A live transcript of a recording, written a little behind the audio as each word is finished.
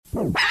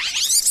My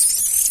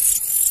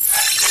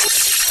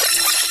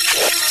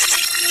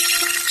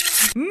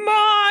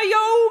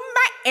old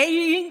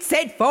mate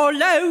said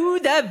follow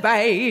the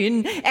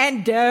vein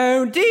and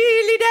don't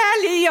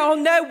dilly-dally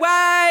on the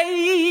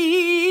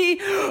way.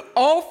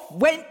 Off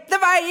went the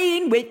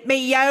vein with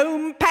me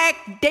own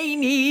pack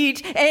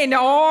dinnied, and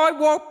I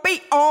walked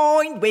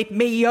behind with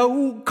me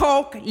old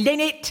cock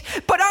linnet.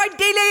 But I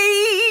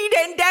dillied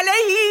and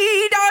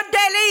dallied, I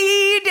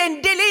dallied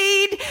and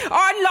dillied.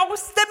 I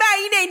lost the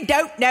vein and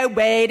don't know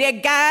where to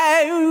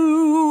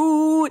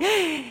go.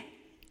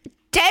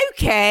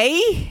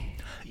 Dokey?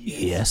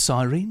 Yes,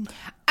 Irene?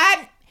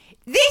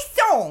 This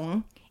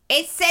song,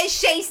 it says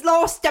she's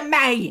lost a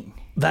mane.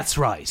 That's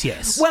right,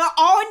 yes. Well,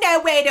 I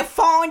know where to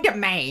find a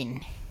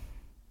mane.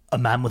 A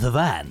man with a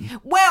van?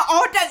 Well,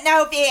 I don't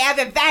know if he have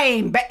a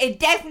vein, but it'd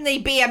definitely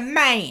be a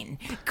mane.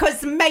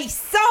 Because my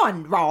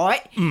son,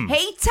 right,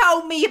 he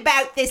told me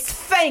about this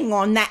thing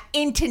on that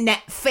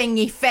internet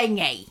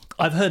thingy.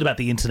 I've heard about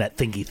the internet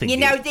thingy. You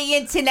know, the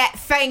internet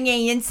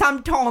thingy, and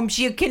sometimes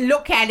you can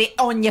look at it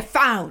on your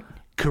phone.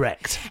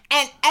 Correct.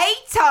 And he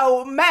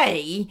told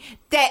me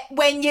that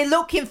when you're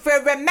looking for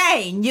a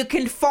mane, you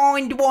can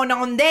find one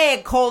on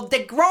there called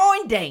the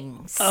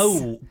Grindings.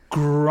 Oh,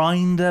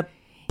 Grinder,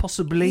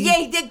 possibly?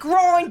 Yeah, the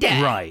Grinder.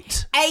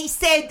 Right. He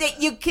said that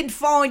you can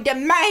find a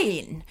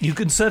man. You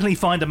can certainly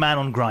find a man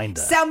on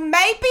Grinder. So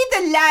maybe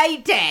the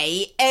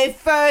lady who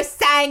first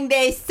sang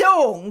their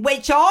song,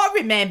 which I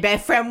remember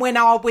from when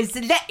I was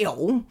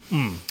little,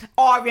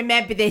 I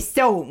remember this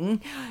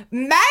song,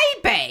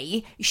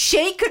 maybe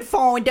she could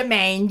find a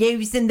man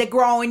using the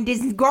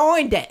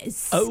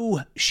grinders.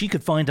 Oh, she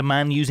could find a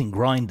man using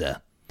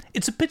Grinder.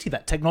 It's a pity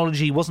that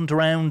technology wasn't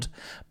around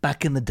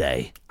back in the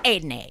day.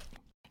 Isn't it?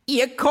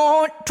 You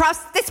can't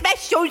trust the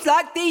specials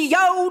like the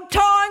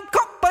old-time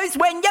coppers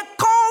when you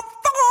can't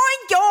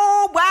find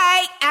your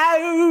way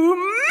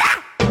home.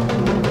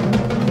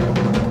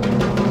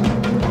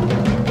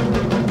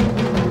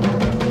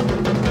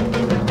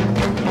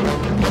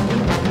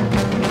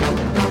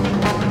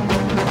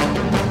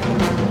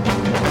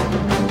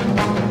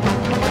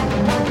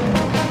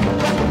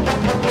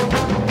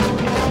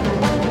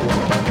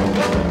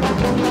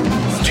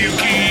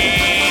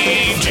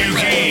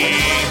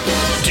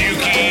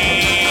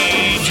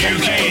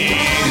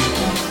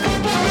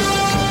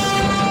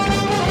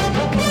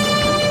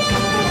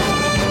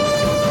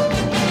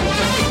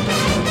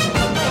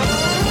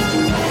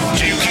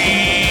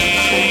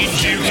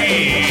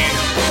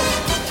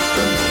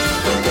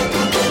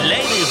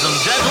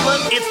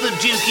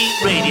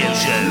 Radio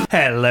show.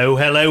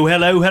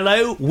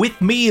 Hello. With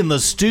me in the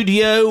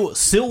studio,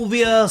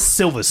 Sylvia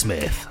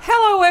Silversmith.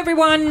 Hello,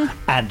 everyone.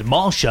 And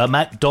Marsha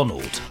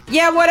MacDonald.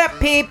 Yeah, what up,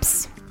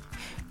 peeps?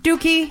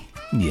 Dookie?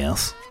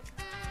 Yes?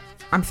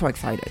 I'm so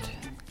excited.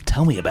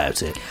 Tell me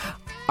about it.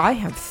 I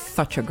have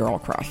such a girl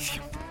crush.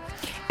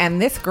 And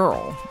this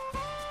girl,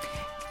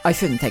 I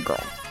shouldn't say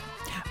girl.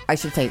 I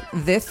should say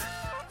this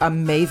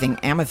amazing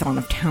Amazon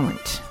of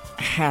talent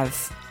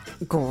has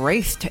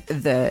graced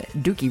the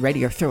Dookie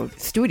Radio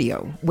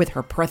studio with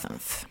her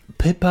presence.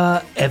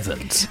 Pippa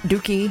Evans.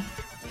 Dookie,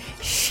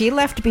 she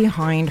left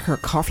behind her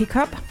coffee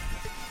cup,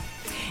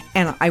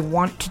 and I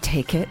want to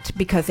take it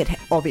because it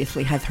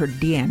obviously has her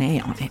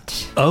DNA on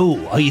it.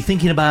 Oh, are you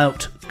thinking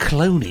about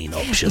cloning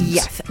options?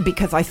 Yes,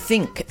 because I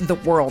think the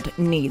world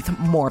needs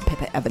more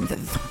Pippa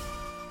Evanses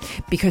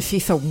because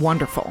she's so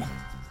wonderful.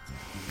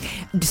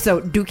 So,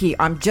 Dookie,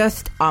 I'm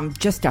just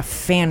a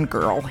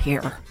fangirl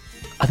here.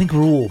 I think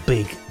we're all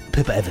big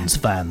Pippa Evans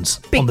fans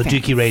on the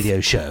Dookie Radio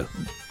show.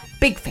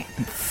 Big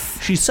fans.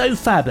 She's so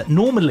fab that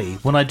normally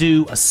when I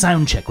do a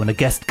sound check when a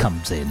guest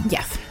comes in,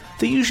 yes,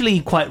 they're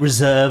usually quite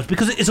reserved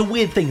because it's a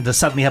weird thing to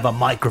suddenly have a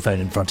microphone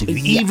in front of you,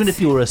 yes, even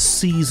if you're a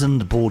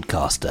seasoned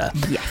broadcaster.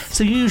 Yes.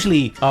 So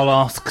usually I'll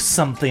ask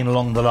something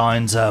along the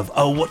lines of,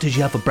 oh, what did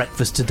you have for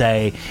breakfast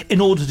today, in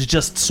order to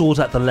just sort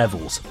out the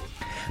levels.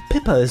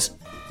 Pippa's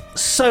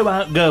so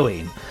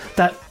outgoing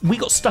that we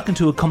got stuck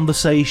into a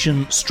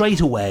conversation straight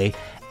away,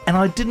 and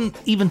I didn't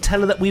even tell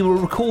her that we were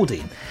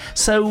recording.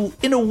 So,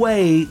 in a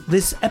way,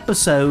 this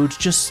episode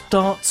just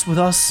starts with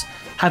us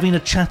having a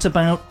chat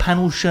about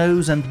panel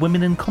shows and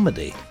women in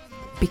comedy.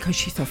 Because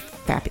she's so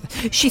fabulous.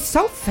 She's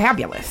so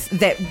fabulous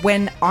that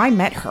when I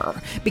met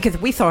her, because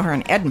we saw her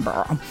in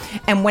Edinburgh,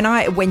 and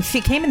when she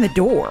came in the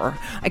door,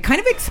 I kind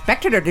of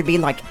expected her to be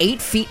like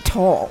 8 feet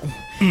tall,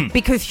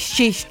 because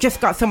she's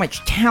just got so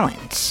much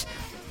talent.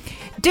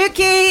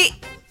 Dookie,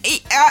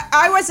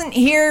 I wasn't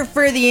here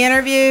for the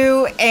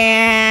interview,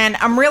 and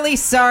I'm really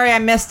sorry I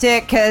missed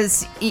it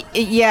because,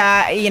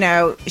 yeah, you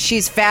know,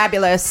 she's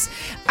fabulous.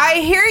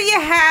 I hear you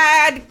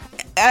had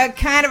a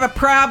kind of a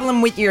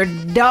problem with your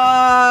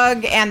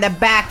dog and the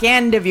back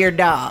end of your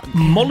dog.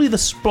 Molly the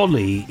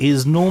Sprolly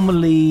is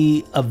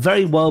normally a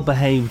very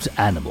well-behaved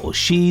animal.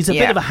 She's a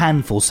bit of a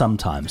handful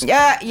sometimes.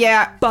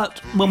 Yeah. But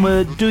when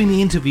we're doing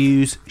the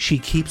interviews, she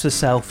keeps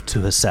herself to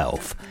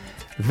herself.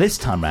 This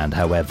time round,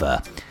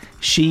 however,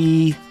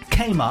 she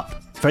came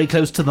up very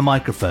close to the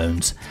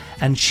microphones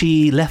and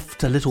she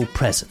left a little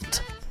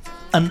present.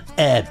 An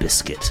air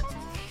biscuit.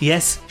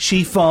 Yes,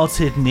 she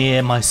farted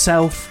near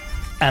myself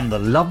and the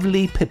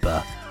lovely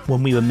Pippa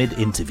when we were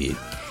mid-interview.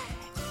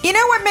 You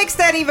know what makes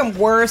that even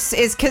worse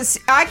is because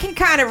I can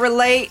kind of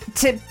relate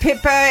to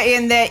Pippa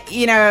in that,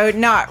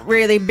 not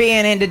really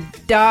being into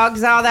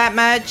dogs all that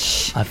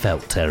much. I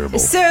felt terrible.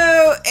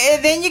 So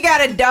then you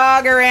got a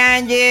dog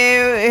around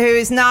you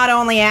who's not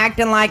only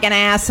acting like an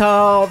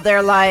asshole,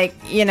 they're like,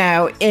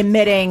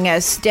 emitting a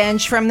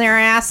stench from their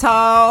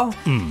asshole.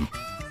 It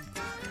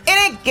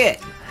ain't good.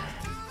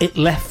 It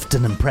left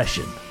an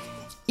impression.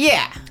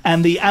 Yeah.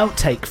 And the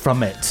outtake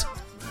from it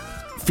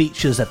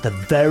features at the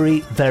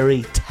very,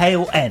 very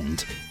tail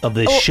end of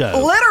this show.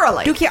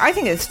 Literally. Dookie, I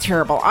think it's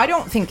terrible. I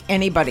don't think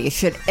anybody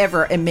should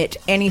ever emit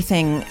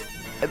anything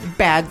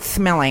bad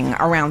smelling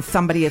around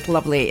somebody as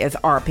lovely as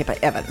our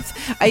Pippa Evans.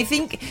 I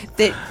think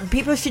that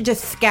people should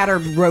just scatter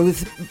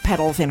rose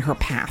petals in her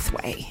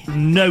pathway.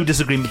 No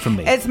disagreement from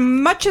me. As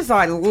much as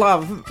I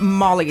love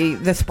Molly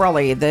the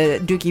Sprolly,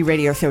 the Dookie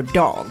Radio Show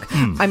dog,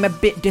 I'm a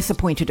bit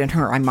disappointed in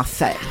her, I must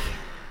say.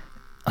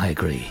 I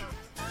agree.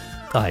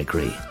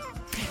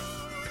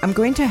 I'm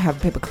going to have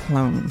Pippa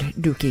cloned,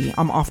 Dookie.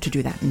 I'm off to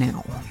do that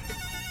now.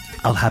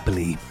 I'll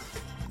happily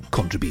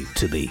contribute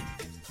to the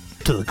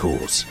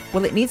cause.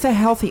 Well, it needs a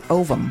healthy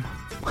ovum.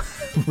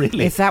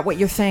 Really? Is that what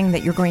you're saying,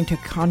 that you're going to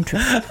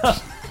contribute?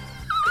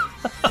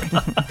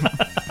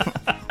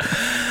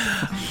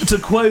 To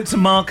quote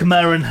Mark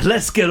Maron,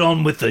 let's get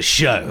on with the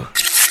show.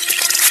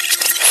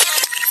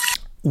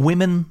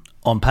 Women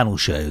on panel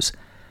shows.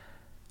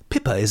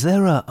 Pippa, is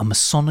there a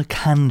Masonic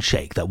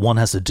handshake that one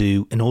has to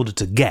do in order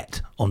to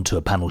get onto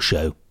a panel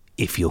show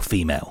if you're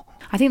female?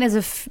 I think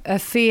there's a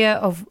fear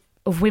of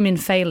women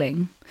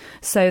failing.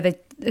 So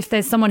if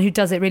there's someone who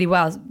does it really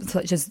well,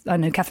 such as, I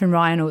know, Catherine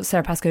Ryan or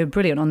Sarah Pascoe, who are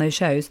brilliant on those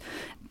shows,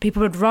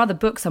 people would rather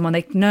book someone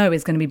they know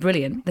is going to be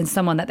brilliant than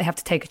someone that they have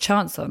to take a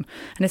chance on.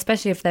 And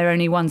especially if there are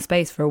only one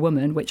space for a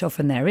woman, which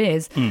often there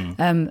is,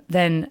 then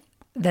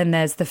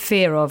there's the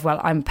fear of, well,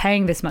 I'm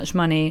paying this much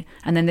money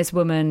and then this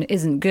woman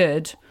isn't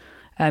good.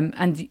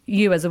 And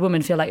you as a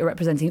woman feel like you're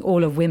representing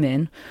all of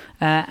women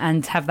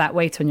and have that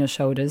weight on your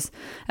shoulders.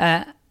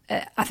 I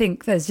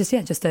think there's just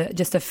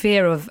a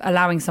fear of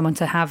allowing someone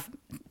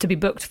to be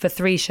booked for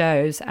 3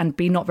 shows and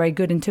be not very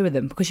good in 2 of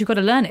them, because you've got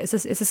to learn it.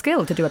 It's a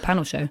skill to do a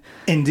panel show.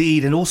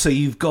 Indeed, and also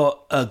you've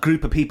got a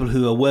group of people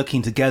who are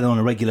working together on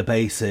a regular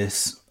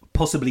basis,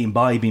 possibly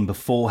imbibing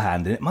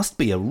beforehand, and it must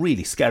be a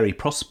really scary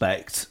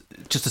prospect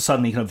just to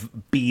suddenly kind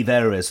of be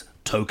there as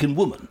token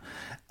woman.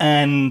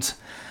 And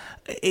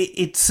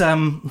it's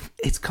kind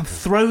of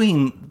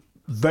throwing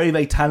very,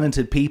 very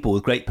talented people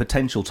with great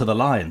potential to the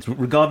lions,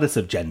 regardless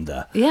of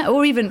gender. Yeah,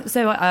 or even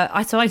so.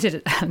 I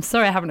did. I'm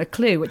sorry, I haven't a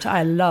clue, which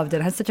I loved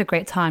and had such a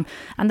great time.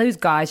 And those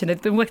guys,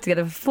 they've been working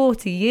together for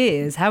 40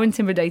 years. How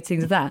intimidating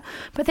is that?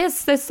 But they're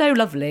so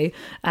lovely,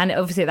 and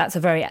obviously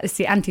it's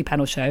the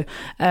anti-panel show.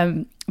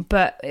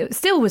 But it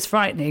still was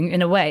frightening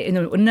in a way,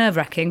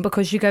 nerve-wracking,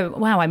 because you go,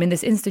 wow, I'm in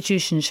this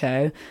institution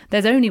show.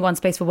 There's only one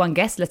space for one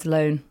guest, let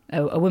alone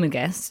a woman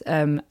guest.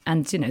 And,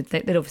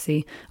 they'd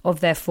obviously,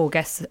 of their 4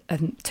 guests,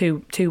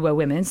 2 were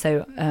women.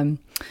 So,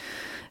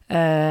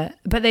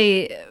 but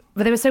they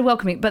were so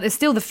welcoming. But there's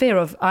still the fear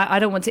of, I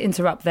don't want to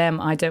interrupt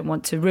them. I don't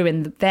want to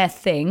ruin their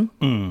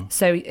thing.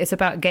 So it's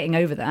about getting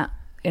over that.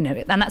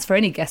 And that's for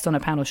any guest on a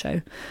panel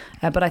show.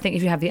 But I think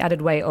if you have the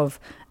added weight of,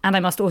 and I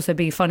must also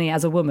be funny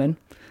as a woman,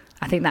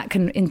 I think that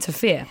can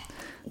interfere.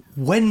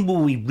 When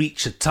will we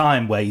reach a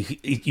time where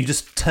you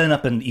just turn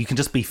up and you can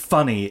just be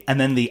funny, and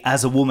then the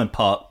as a woman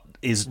part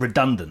is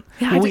redundant?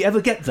 Yeah, will we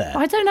ever get there?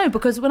 I don't know,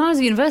 because when I was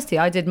at university,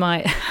 I did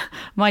my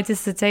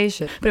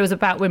dissertation, but it was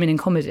about women in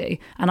comedy,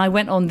 and I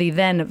went on the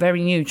then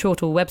very new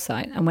Chortle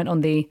website and went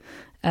on the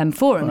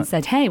forum and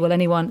said, hey, will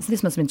anyone, so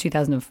this must have been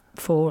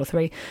 2004 or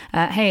 3,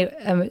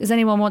 does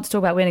anyone want to talk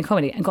about women in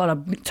comedy? And got a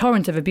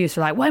torrent of abuse for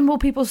like, when will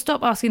people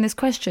stop asking this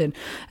question?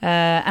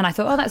 And I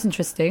thought, oh, that's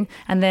interesting.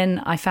 And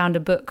then I found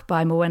a book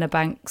by Morwenna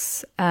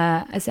Banks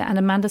and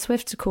Amanda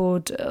Swift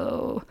called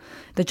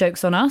The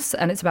Joke's on Us,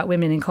 and it's about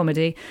women in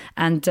comedy,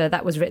 and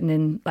that was written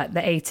in like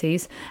the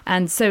 80s.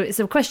 And so it's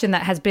a question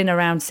that has been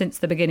around since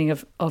the beginning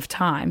of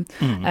time.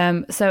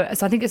 So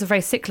I think it's a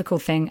very cyclical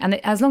thing, and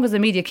as long as the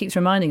media keeps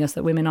reminding us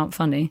that women aren't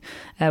funny,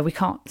 we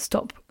can't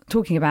stop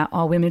talking about,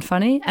 are women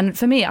funny? And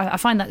for me, I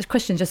find that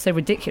question just so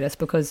ridiculous,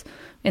 because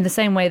in the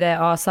same way there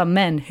are some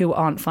men who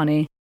aren't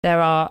funny, there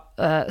are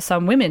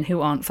some women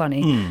who aren't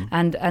funny,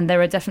 and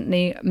there are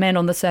definitely men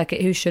on the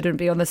circuit who shouldn't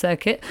be on the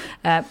circuit,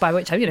 by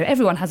which,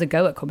 everyone has a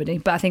go at comedy,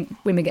 but I think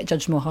women get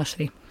judged more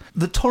harshly.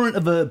 The torrent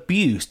of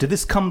abuse, did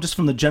this come just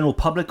from the general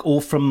public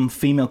or from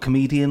female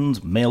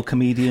comedians, male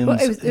comedians? Well,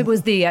 it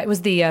was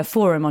the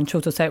forum on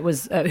Chortle, so it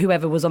was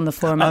whoever was on the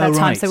forum at that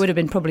time. So it would have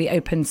been probably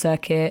open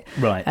circuit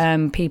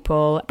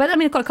people. But I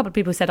mean, I've got a couple of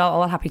people who said,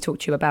 I'll happily talk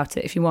to you about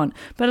it if you want.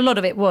 But a lot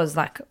of it was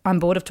like, I'm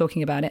bored of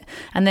talking about it.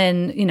 And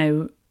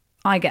then,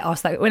 I get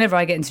asked, like, whenever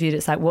I get interviewed,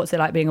 it's like, what's it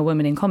like being a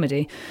woman in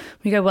comedy?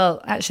 We go,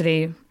 well,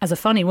 actually, as a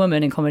funny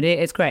woman in comedy,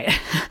 it's great,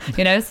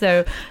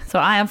 so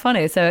I am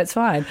funny, so it's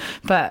fine.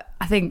 But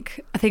I think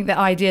the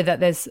idea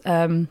that there's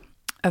a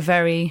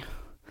very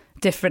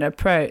different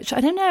approach. I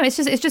don't know. It's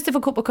just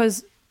difficult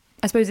because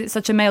I suppose it's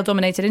such a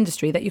male-dominated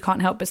industry that you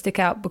can't help but stick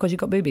out because you've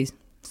got boobies.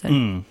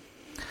 So.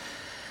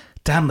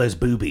 Damn those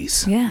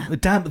boobies. Yeah.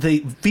 Damn the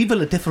viva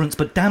la difference,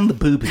 but damn the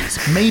boobies.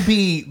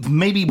 Maybe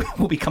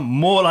we'll become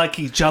more like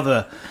each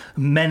other,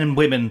 men and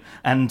women,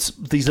 and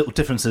these little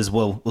differences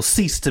will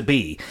cease to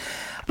be.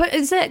 But do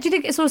you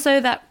think it's also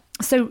that,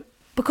 so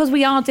because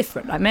we are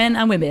different, like men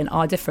and women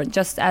are different,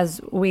 just as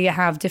we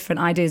have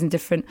different ideas and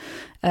different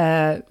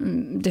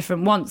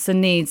wants and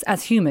needs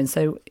as humans.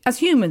 So as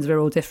humans, we're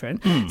all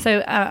different.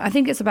 So I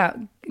think it's about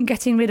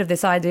getting rid of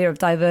this idea of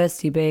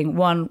diversity being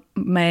one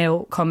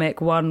male comic,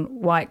 one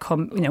white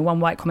comic, one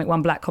black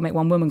comic,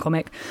 one woman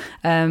comic,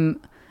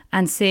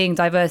 and seeing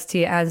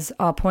diversity as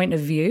our point of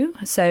view.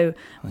 So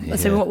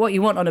what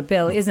you want on a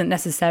bill isn't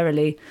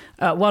necessarily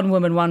one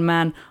woman, one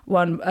man,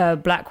 one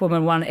black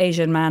woman, one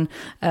Asian man,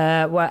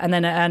 and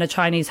then a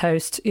Chinese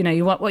host.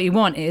 What you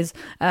want is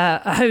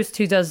a host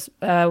who does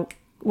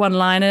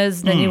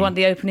one-liners. Then you want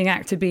the opening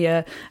act to be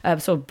a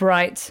sort of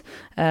bright,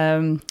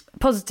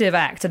 positive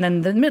act, and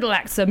then the middle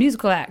act's a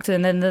musical act,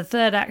 and then the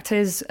third act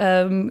is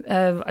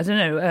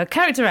a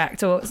character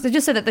act, or so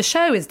just so that the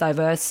show is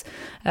diverse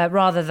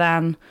rather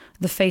than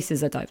the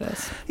faces are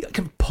diverse.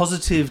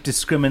 Positive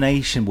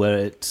discrimination where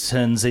it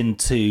turns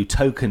into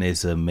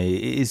tokenism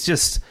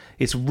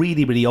it's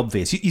really, really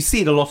obvious. You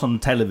see it a lot on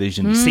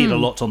television, you see it a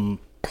lot on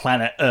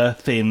planet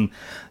Earth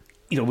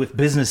with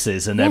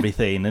businesses and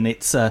everything, and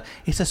it's a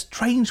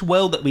strange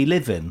world that we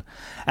live in.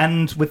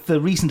 And with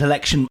the recent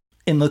election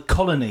in the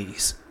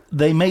colonies,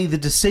 they made the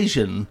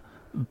decision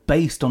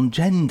based on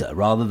gender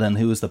rather than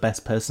who was the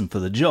best person for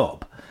the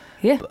job.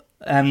 Yeah.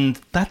 And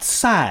that's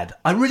sad.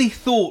 I really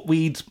thought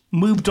we'd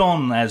moved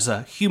on as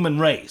a human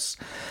race,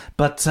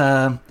 but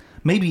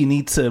maybe you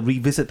need to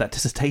revisit that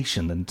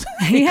dissertation and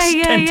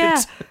extend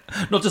it,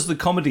 not just to the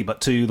comedy,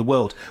 but to the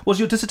world. Was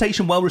your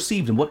dissertation well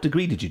received, and what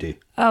degree did you do?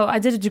 Oh, I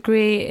did a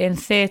degree in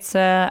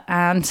theatre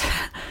and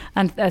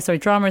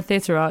drama and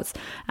theatre arts,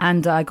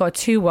 and I got a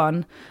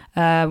 2-1,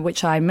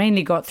 which I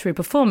mainly got through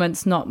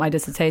performance, not my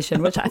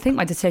dissertation, which I think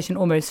my dissertation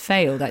almost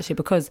failed, actually,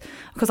 because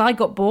I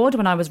got bored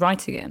when I was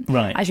writing it.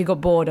 Right. I actually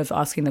got bored of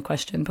asking the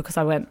question because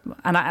I went,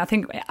 and I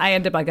think I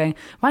ended by going,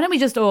 why don't we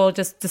just all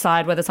just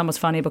decide whether someone's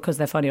funny because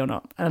they're funny or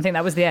not? And I think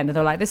that was the end. And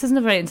they're like, this isn't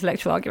a very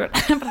intellectual argument.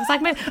 But I was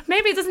like,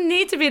 maybe it doesn't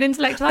need to be an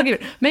intellectual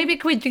argument. Maybe you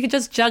could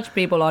just judge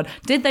people on,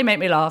 did they make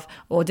me laugh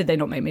or did they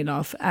not make me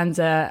laugh?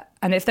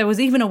 And if there was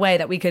even a way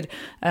that we could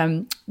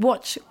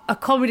watch a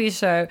comedy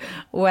show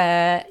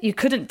where you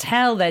couldn't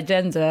tell their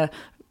gender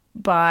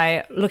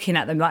by looking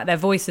at them, like their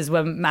voices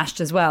were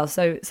mashed as well.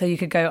 So you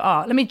could go,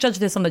 let me judge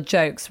this on the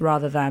jokes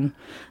rather than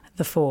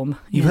the form.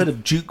 You've heard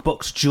of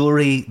jukebox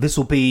jury. This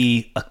will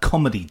be a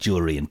comedy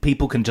jury, and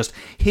people can just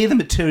hear the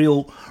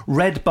material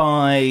read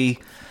by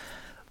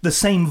the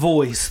same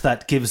voice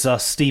that gives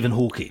us Stephen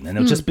Hawking, and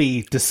it'll just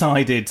be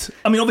decided.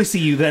 I mean,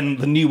 obviously, the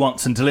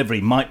nuance and delivery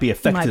might be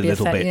affected a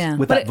little bit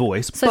with that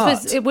voice. So I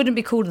suppose it wouldn't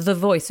be called the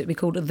voice; it'd be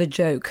called the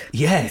joke.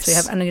 Yes,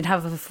 so and you'd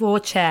have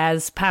 4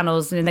 chairs,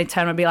 panels, and they'd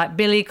turn and be like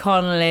Billy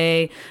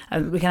Connolly.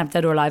 We can have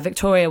Dead or Alive,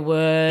 Victoria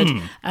Wood.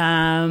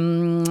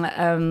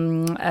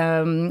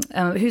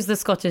 Who's the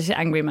Scottish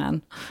angry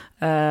man?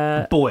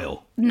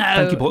 Boyle. No.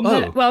 Frankie Boyle. Oh.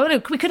 No, well,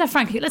 look, we could have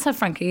Frankie. Let's have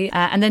Frankie.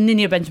 And then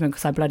Ninia Benjamin,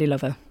 because I bloody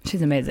love her.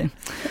 She's amazing.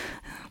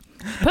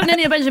 Put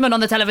Ninia Benjamin on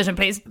the television,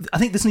 please. I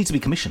think this needs to be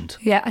commissioned.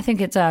 Yeah, I think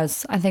it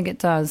does. And I think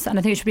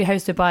it should be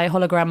hosted by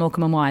hologram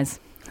Morecambe and Wise.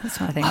 That's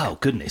what I think. Oh,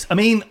 goodness. I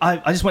mean, I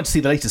just went to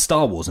see the latest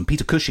Star Wars, and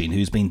Peter Cushing,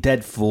 who's been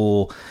dead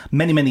for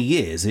many, many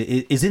years,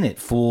 is in it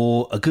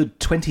for a good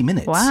 20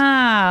 minutes.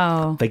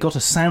 Wow. They got a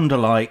sound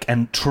alike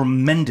and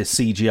tremendous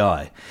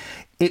CGI.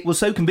 It was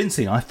so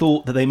convincing, I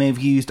thought that they may have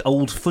used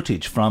old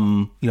footage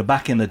from,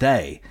 back in the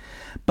day.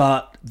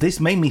 But this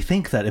made me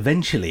think that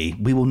eventually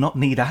we will not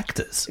need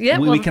actors. Yeah,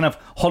 we can have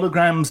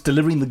holograms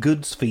delivering the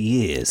goods for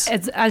years.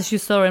 It's, as you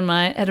saw in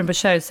my Edinburgh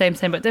show, same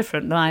but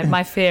different.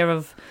 My fear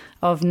of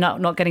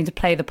not getting to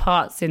play the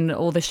parts in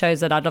all the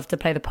shows that I'd love to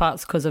play the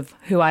parts because of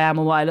who I am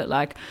or what I look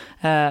like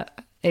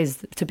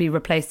is to be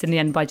replaced in the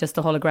end by just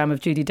a hologram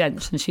of Judi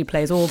Dench, and she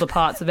plays all the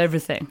parts of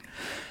everything.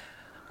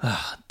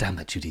 Damn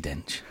that Judi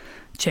Dench.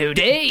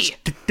 Judy!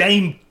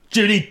 Dame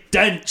Judi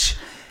Dench!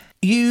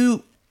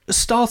 You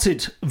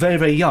started very,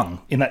 very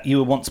young in that you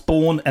were once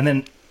born and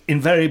then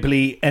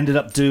invariably ended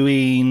up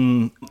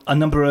doing a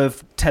number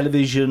of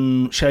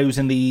television shows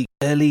in the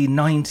early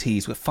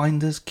 90s with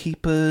Finders,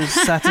 Keepers,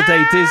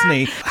 Saturday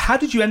Disney. How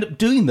did you end up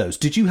doing those?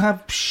 Did you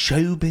have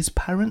showbiz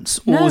parents?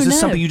 Or was this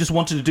something you just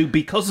wanted to do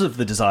because of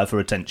the desire for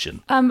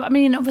attention? I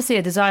mean, obviously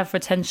a desire for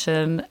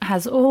attention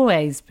has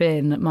always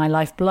been my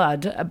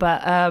lifeblood,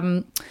 but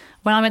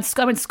when I went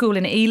to school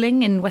in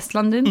Ealing in West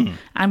London,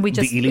 and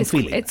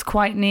it's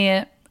quite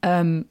near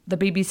the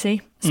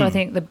BBC. So I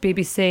think the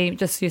BBC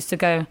just used to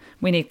go,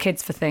 we need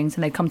kids for things,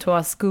 and they'd come to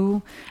our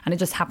school, and it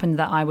just happened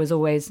that I was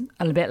always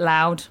a little bit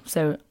loud.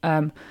 So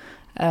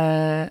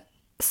I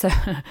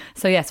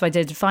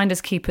did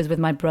Finders Keepers with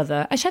my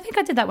brother. Actually, I think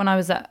I did that when I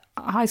was at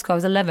high school. I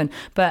was 11,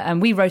 but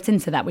we wrote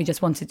into that. We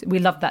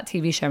loved that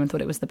TV show and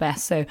thought it was the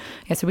best. So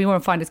yeah, so we were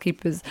on Finders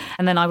Keepers,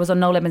 and then I was on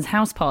Noel Edmonds'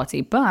 house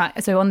party.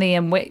 But so on the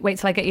Wait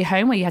Till I Get You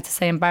Home, where you had to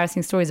say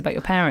embarrassing stories about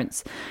your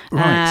parents.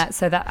 Right.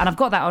 And I've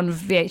got that on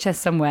VHS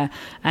somewhere,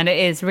 and it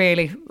is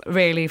really,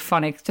 really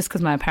funny. Just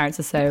because my parents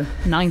are so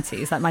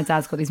 90s, like my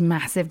dad's got these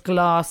massive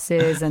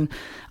glasses, and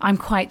I'm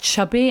quite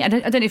chubby. I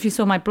don't know if you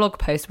saw my blog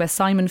post where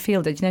Simon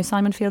Fielder. Do you know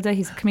Simon Fielder?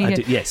 He's a comedian.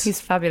 I do, yes.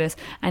 He's fabulous,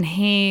 and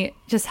he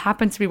just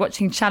happened to be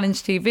watching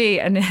Challenge TV,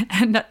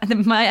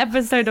 and my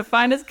episode of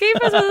Finders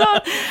Keepers was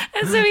on,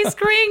 and so he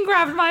screen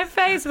grabbed my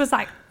face and was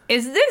like,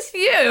 "Is this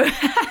you?"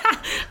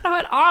 I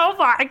went, "Oh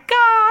my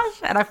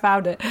gosh!" And I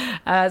found it.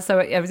 So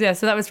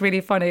that was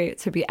really funny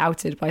to be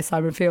outed by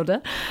Simon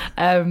Fielder.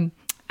 But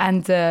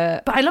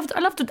I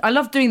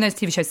loved doing those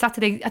TV shows.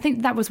 Saturday, I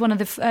think that was one of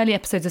the early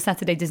episodes of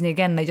Saturday Disney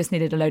Again. They just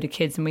needed a load of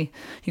kids, and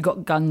you got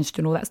gunged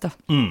and all that stuff.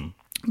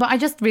 But I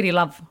just really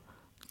love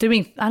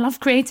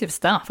creative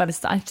stuff. I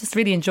just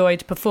really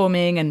enjoyed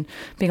performing and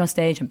being on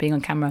stage and being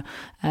on camera.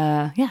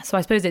 So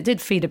I suppose it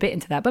did feed a bit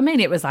into that. But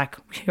mainly it was like,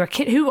 you're a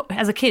kid who,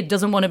 as a kid,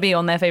 doesn't want to be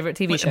on their favourite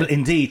TV show.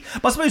 Indeed.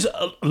 But I suppose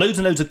loads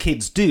and loads of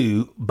kids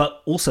do,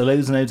 but also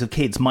loads and loads of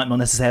kids might not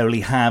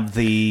necessarily have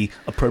the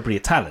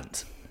appropriate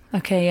talent.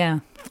 Okay, yeah.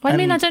 Well, I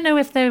mean, I don't know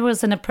if there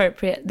was an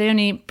appropriate...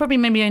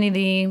 Maybe only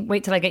the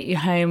Wait Till I Get You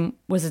Home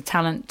was a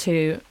talent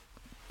to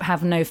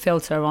have no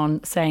filter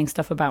on saying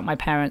stuff about my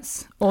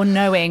parents, or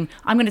knowing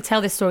I'm going to tell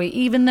this story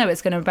even though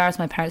it's going to embarrass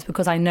my parents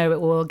because I know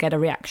it will get a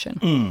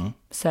reaction.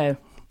 So...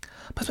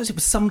 But I suppose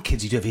with some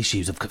kids you do have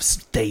issues of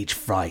stage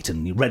fright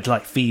and red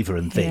light fever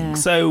and things. Yeah.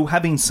 So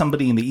having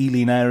somebody in the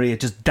Ealing area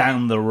just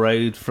down the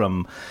road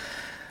from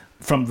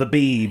the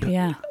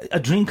Beeb, a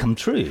dream come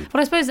true. Well,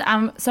 I suppose,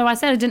 so I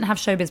said I didn't have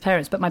showbiz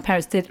parents, but my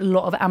parents did a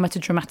lot of amateur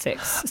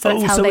dramatics. So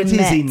that's how so they it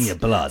met. is in your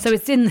blood. So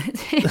it's in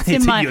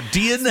your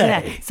DNA.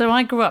 Yeah. So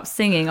I grew up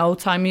singing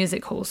old-time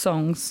music hall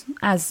songs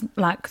as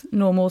like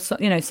normal, so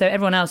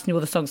everyone else knew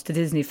all the songs to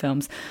Disney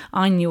films.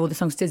 I knew all the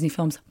songs to Disney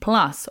films,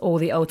 plus all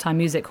the old-time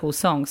music hall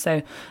songs.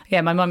 So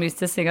yeah, my mum used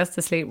to sing us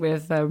to sleep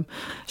with,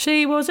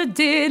 she was a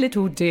dear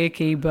little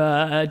dicky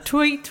bird,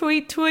 tweet,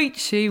 tweet, tweet,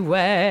 she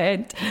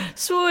went,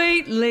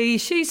 sweetly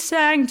she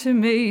sang to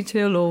me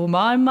till all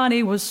my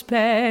money was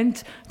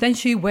spent. Then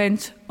she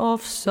went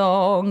off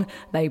song.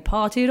 They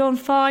parted on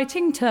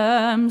fighting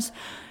terms.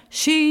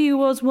 She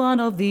was one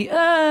of the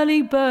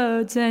early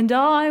birds and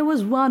I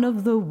was one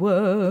of the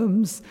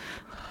worms.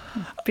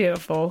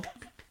 Beautiful.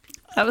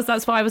 That's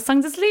what I was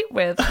sung to sleep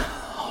with.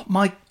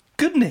 My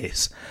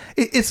goodness.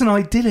 It's an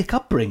idyllic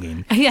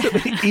upbringing. Yeah.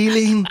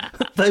 Ealing,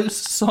 those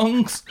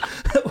songs.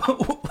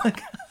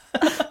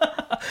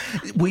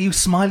 Were you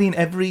smiling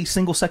every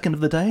single second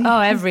of the day? Oh,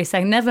 every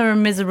second. Never a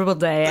miserable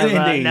day ever.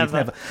 Indeed,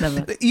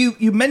 Never.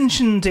 You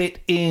mentioned it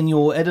in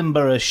your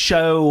Edinburgh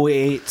show.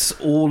 It's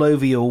all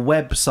over your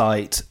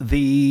website.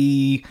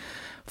 The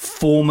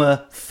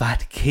former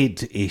fat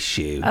kid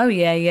issue. Oh,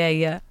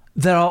 yeah.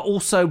 There are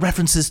also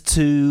references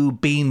to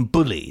being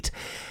bullied,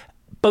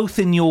 both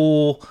in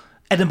your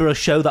Edinburgh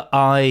show that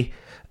I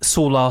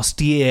saw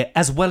last year,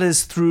 as well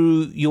as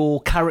through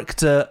your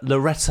character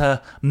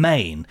Loretta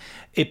Main.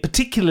 It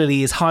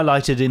particularly is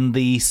highlighted in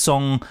the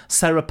song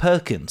Sarah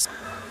Perkins.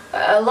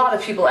 A lot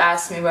of people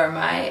ask me where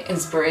my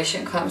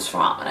inspiration comes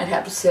from, and I'd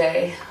have to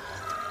say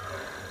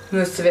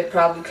most of it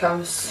probably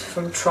comes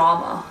from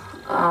trauma.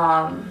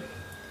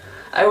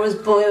 I was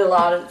bullied a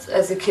lot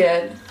as a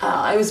kid.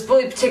 I was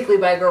bullied particularly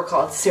by a girl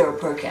called Sarah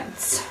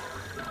Perkins.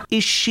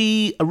 Is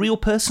she a real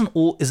person,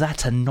 or is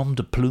that a nom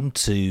de plume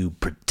to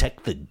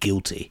protect the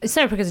guilty?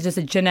 Sarah Perkins is just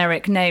a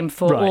generic name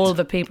for all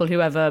the people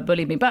who ever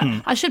bullied me. But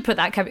I should put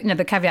that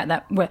the caveat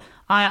that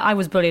I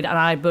was bullied and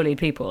I bullied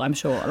people, I'm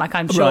sure. Like,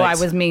 I'm sure I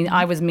was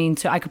mean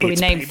to... I could probably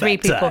name 3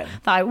 people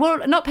that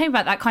not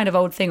payback, that kind of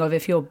old thing of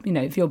if you're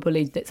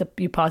bullied,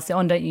 you pass it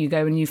on, don't you? You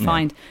go and you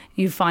find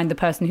the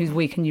person who's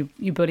weak and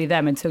you bully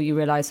them until you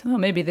realise, oh,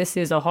 maybe this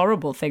is a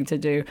horrible thing to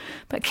do.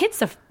 But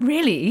kids are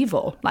really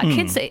evil. Like,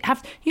 kids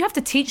you have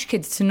to teach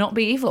kids to not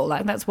be evil.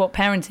 Like, that's what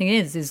parenting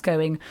is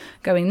going,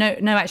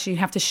 no, actually you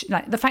have to,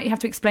 the fact you have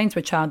to explain to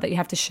a child that you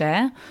have to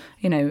share,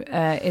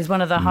 is one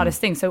of the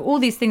hardest things. So all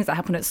these things that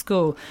happen at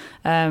school,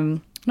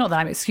 not that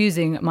I'm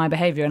excusing my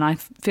behaviour, and I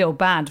feel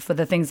bad for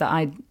the things that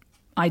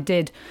I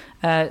did,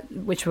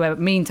 which were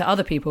mean to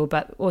other people,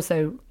 but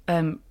also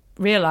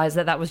realise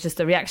that was just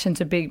a reaction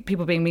to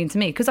people being mean to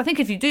me. Because I think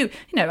if you do,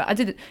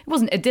 it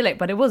wasn't idyllic,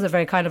 but it was a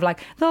very kind of like,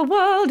 the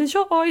world is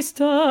your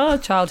oyster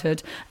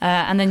childhood.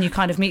 And then you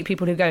kind of meet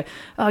people who go,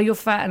 oh, you're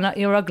fat and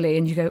you're ugly.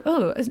 And you go,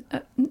 oh,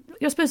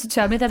 you're supposed to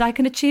tell me that I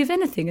can achieve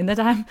anything and that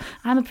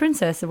I'm a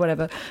princess or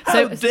whatever.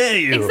 How dare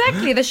you?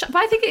 Exactly. But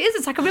I think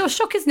it's like a real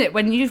shock, isn't it,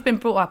 when you've been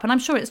brought up, and I'm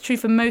sure it's true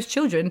for most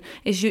children,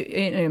 is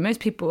most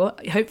people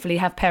hopefully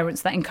have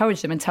parents that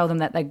encourage them and tell them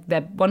that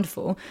they're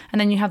wonderful. And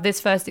then you have this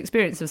first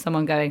experience of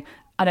someone going,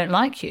 I don't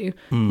like you.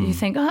 You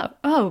think,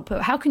 oh,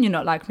 but how can you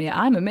not like me?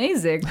 I'm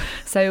amazing.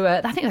 So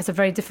I think that's a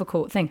very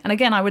difficult thing. And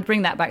again, I would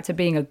bring that back to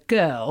being a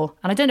girl.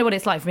 And I don't know what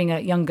it's like for being a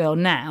young girl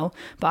now,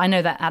 but I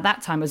know that at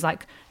that time it was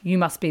like, you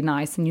must be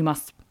nice and you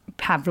must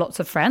have lots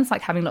of friends.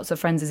 Like having lots of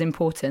friends is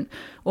important,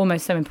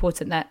 almost so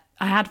important that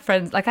I had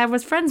friends. Like I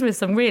was friends with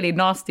some really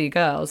nasty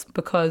girls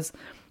because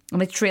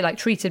they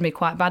treated me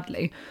quite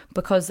badly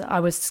because I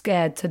was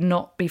scared to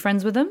not be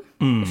friends with them.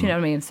 If you know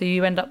what I mean. So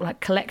you end up like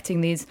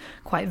collecting these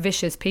quite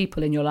vicious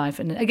people in your life,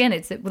 and again,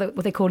 it's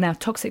what they call now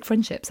toxic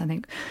friendships. I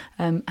think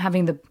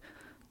having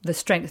the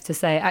strength to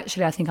say,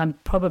 actually, I think I'm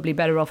probably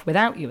better off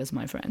without you as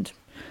my friend.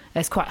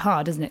 It's quite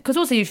hard, isn't it? Because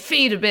also you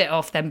feed a bit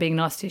off them being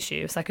nasty to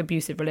you. It's like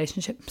abusive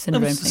relationship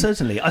syndrome. No,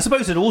 certainly. I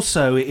suppose it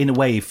also, in a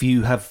way, if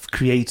you have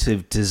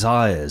creative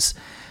desires,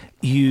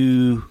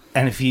 and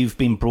if you've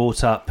been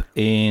brought up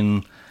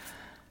in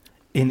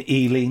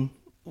Ealing,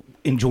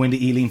 enjoying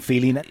the Ealing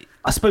feeling,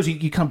 I suppose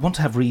you kind of want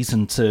to have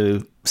reason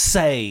to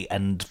say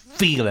and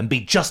feel and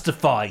be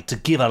justified to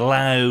give a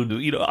loud,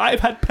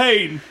 I've had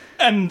pain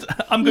and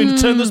I'm going to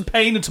turn this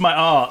pain into my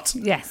art.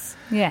 Yes.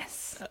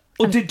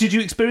 Or did you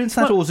experience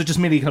that, or was it just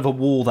merely kind of a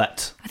wall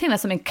that... I think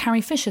that's something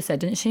Carrie Fisher said,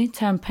 didn't she?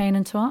 Turn pain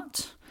into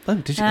art. Oh,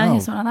 did you? Yeah,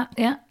 something like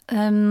that,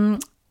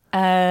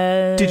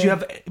 yeah. Did you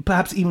have,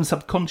 perhaps even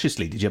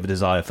subconsciously, did you have a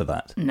desire for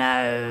that?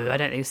 No, I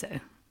don't think so.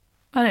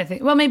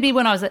 Well, maybe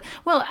when I was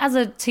as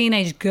a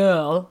teenage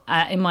girl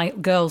in my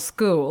girls'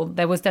 school,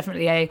 there was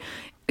definitely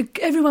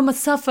everyone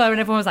must suffer, and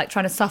everyone was like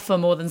trying to suffer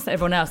more than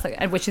everyone else,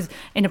 which is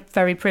in a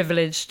very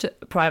privileged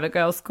private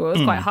girls' school.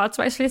 It's quite hard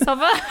to actually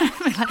suffer.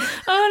 Like,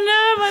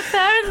 oh no, my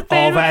parents.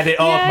 I've had it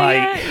hard,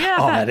 mate. Yeah.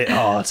 I've had it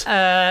hard.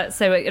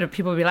 So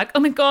people would be like, oh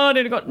my god,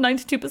 I only got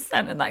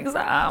 92% in that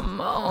exam.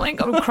 Oh my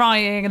god, I'm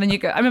crying. And then you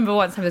go. I remember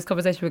once having this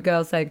conversation with a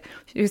girl saying,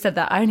 who said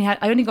that I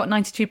only got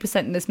 92%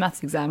 in this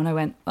maths exam, and I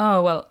went,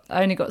 oh well,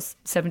 I only got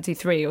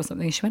 73 or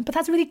something. She went, but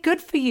that's really good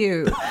for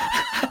you.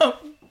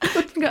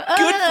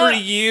 Good for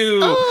you.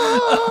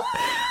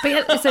 But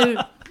yeah,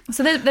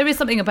 so there is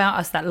something about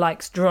us that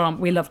likes drama.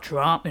 We love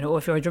drama, or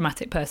if you're a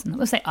dramatic person,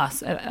 let's say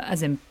us,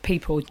 as in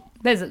people.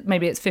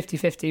 Maybe it's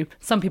 50-50.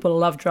 Some people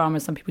love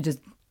drama, some people just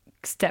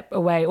step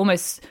away,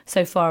 almost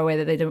so far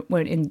away that they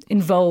won't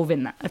involve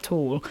in that at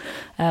all.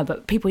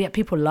 But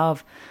people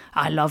love.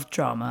 I love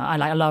drama.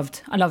 I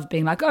loved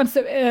being like, oh, I'm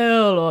so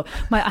ill, or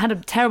I had a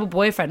terrible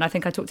boyfriend. I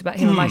think I talked about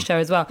him on my show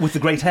as well. With the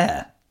great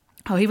hair.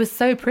 Oh, he was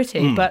so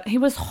pretty, but he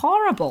was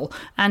horrible.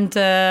 And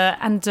my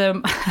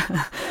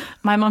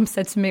mum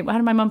said to me, how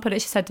did my mum put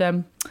it? She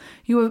said,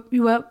 you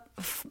were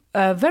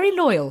very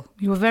loyal.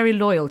 You were very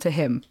loyal to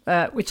him,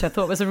 which I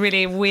thought was a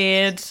really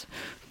weird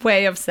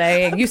way of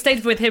saying you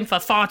stayed with him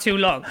for far too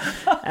long.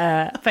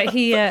 But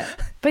he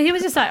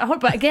was just like,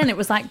 but again, it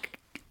was like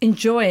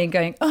enjoying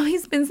going, oh,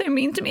 he's been so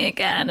mean to me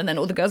again. And then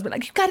all the girls were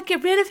like, you got to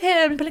get rid of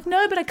him. And be like,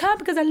 no, but I can't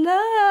because I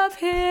love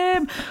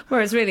him.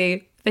 Whereas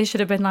really, they should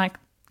have been like,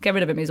 get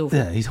rid of him, he's awful.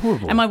 Yeah, he's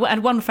horrible. And I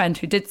had one friend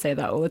who did say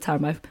that all the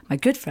time, my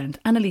good friend,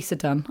 Annalisa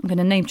Dunn. I'm going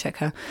to name check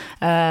her.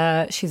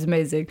 She's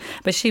amazing.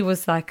 But she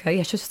was like, she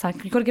was just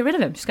like, you've got to get rid of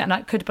him. She's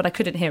like, but I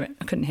couldn't hear it.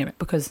 I couldn't hear it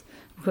because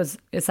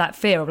it's that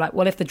fear of like,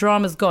 well, if the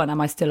drama's gone,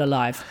 am I still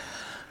alive?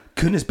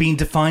 Goodness, being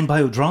defined by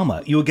your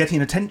drama. You were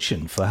getting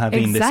attention for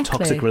having this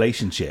toxic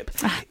relationship.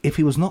 If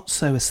he was not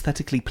so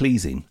aesthetically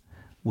pleasing,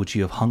 would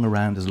you have hung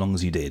around as long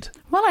as you did?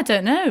 Well, I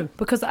don't know,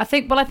 because I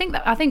think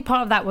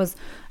part of that was,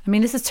 I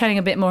mean, this is turning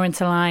a bit more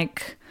into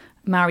like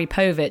Maury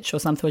Povich or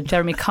something, or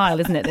Jeremy Kyle,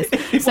 isn't it? But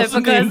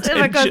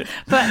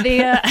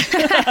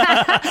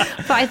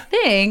I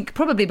think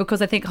probably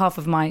because I think half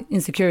of my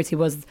insecurity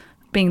was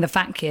being the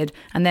fat kid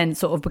and then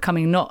sort of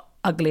becoming not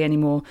ugly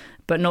anymore,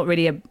 but not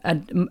really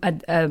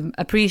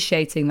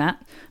appreciating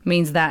that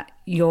means that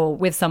you're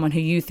with someone who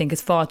you think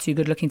is far too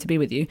good looking to be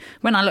with you.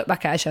 When I look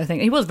back at Asher, I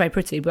think he was very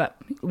pretty, but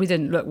we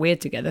didn't look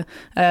weird together.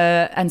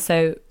 And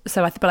so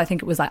I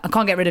think it was like, I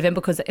can't get rid of him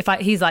because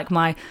he's like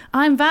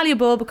I'm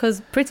valuable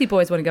because pretty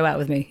boys want to go out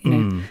with me, you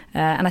know.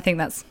 And I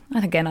think I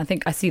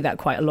think I see that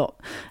quite a lot.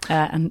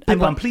 And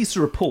Pippa, I'm pleased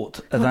to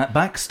report that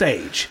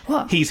backstage,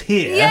 he's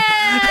here. Yay!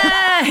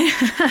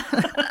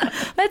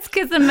 Let's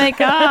kiss and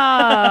make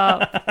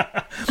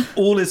up.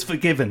 All is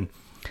forgiven.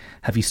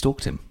 Have you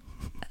stalked him?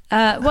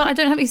 Well, I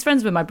don't have. He's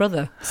friends with my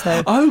brother.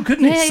 So. Oh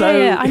goodness!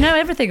 Yeah. I know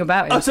everything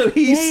about him. Oh, so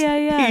he's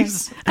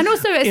and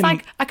also, it's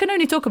like I can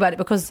only talk about it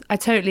because I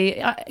totally,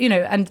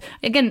 And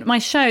again, my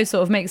show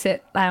sort of makes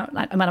it.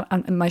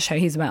 My show,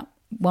 he's about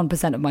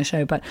 1% of my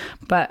show, but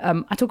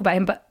I talk about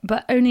him,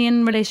 but only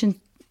in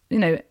relation,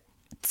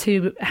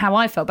 to how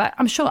I felt. But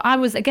I'm sure I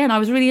was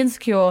really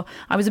insecure.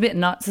 I was a bit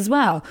nuts as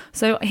well.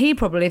 So he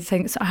probably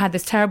thinks I had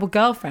this terrible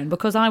girlfriend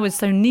because I was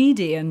so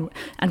needy and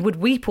would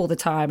weep all the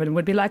time and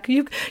would be like,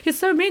 you're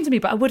so mean to me,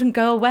 but I wouldn't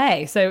go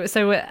away. So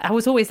I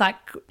was always like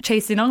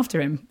chasing after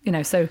him,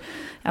 so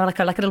like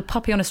a little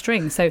puppy on a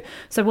string. So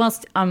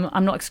whilst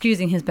I'm not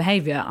excusing his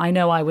behaviour, I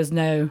know I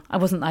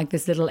wasn't like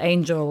this little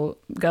angel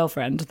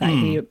girlfriend that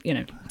he,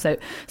 So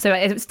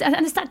it's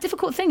that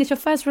difficult thing. It's your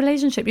first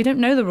relationship. You don't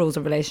know the rules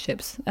of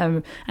relationships.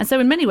 And so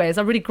in many ways,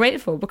 I'm really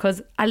grateful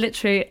because I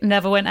literally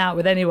never went out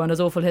with anyone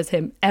as awful as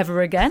him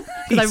ever again.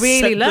 Because I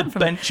really learned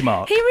from him.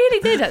 Benchmark. He really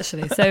did,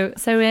 actually. So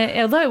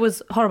although it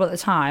was horrible at the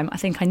time, I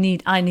think I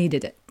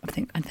needed it. I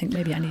think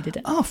maybe I needed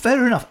it. Oh,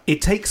 fair enough.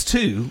 It Takes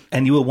Two,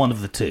 and you were one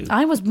of the two.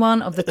 I was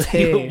one of the two.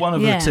 You were one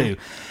of the two.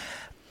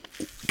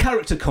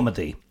 Character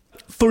comedy.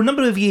 For a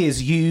number of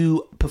years,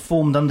 you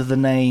performed under the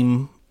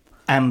name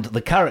and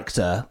the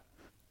character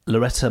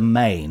Loretta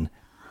Main.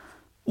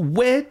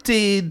 Where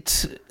did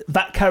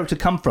that character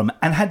come from?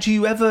 And had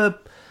you ever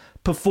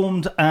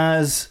performed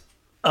as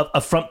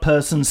a front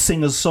person,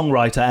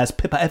 singer-songwriter as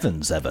Pippa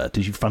Evans ever?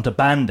 Did you front a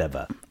band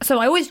ever? So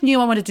I always knew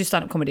I wanted to do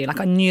stand-up comedy.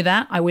 Like, I knew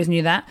that. I always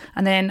knew that.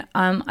 And then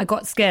I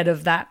got scared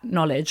of that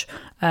knowledge.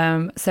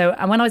 And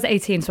when I was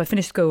 18, so I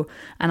finished school,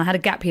 and I had a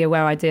gap year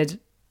where I did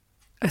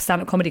a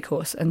stand-up comedy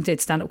course and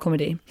did stand-up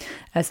comedy.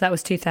 So that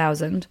was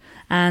 2000.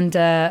 And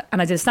I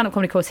did a stand-up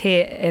comedy course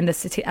here in the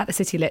city, at the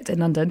City Lit in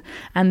London.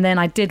 And then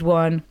I did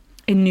one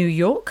in New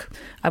York.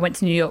 I went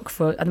to New York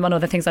and one of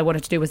the things I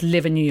wanted to do was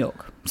live in New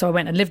York. So I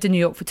went and lived in New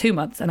York for 2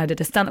 months, and I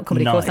did a stand-up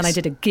comedy course, and I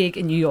did a gig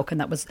in New York,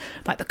 and that was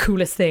like the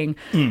coolest thing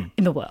in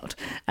the world.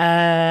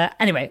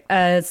 Anyway,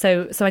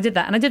 so I did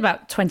that, and I did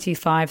about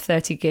 25,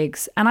 30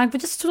 gigs, and I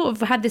just sort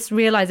of had this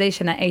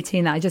realization at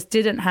 18 that I just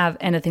didn't have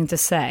anything to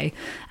say,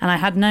 and I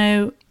had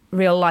no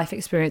real life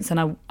experience,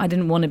 and I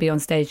didn't want to be on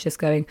stage just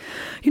going,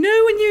 when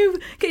you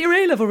get your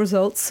A-level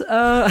results, it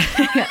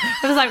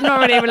was like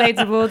not really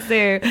relatable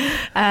to,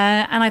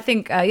 and I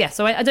think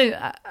so I do,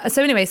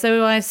 so anyway,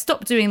 so I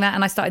stopped doing that,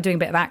 and I started doing a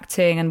bit of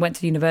acting and went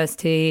to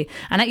university,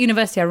 and at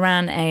university I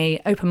ran a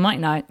open mic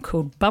night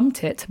called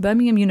Bumped It,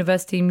 Birmingham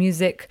University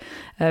Music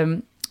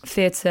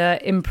Theatre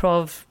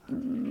Improv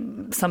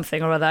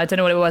something or other. I don't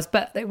know what it was,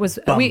 but it was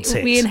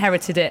we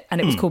inherited it, and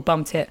it was called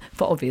Bumped It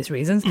for obvious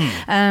reasons.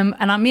 And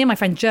me and my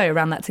friend Joe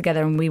ran that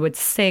together, and we would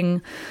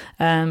sing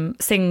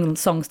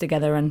songs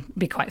together and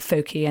be quite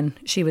folky. And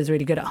she was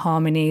really good at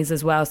harmonies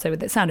as well, so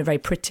it sounded very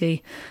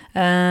pretty.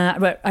 I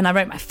wrote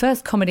my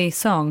first comedy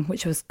song,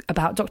 which was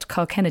about Dr.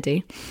 Carl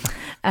Kennedy,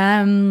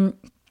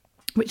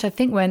 which I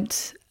think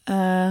went.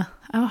 How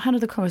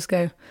did the chorus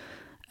go?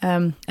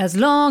 As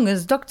long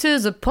as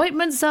doctor's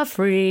appointments are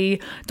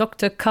free,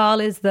 Dr. Carl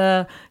is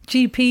the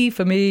GP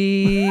for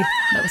me.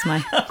 That was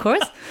my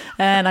chorus,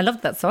 and I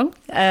loved that song.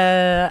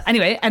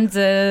 Anyway, and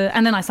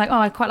then I was like,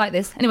 I quite like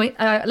this. Anyway,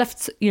 I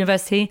left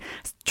university,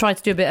 tried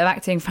to do a bit of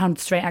acting, found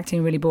straight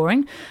acting really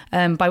boring,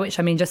 by which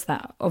I mean just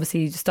that.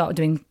 Obviously, you started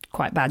doing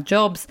quite bad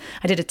jobs.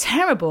 I did a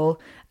terrible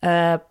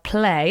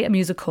play, a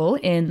musical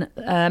in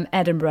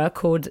Edinburgh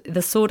called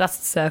The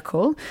Sawdust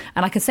Circle,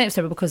 and I can say it's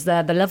terrible because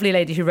the lovely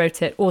lady who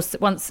wrote it once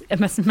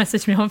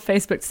messaged me on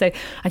Facebook to say,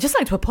 I'd just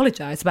like to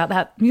apologise about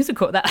that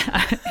musical that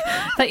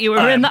that you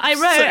were in, that I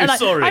wrote.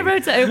 So sorry. I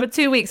wrote it over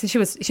 2 weeks, and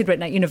she'd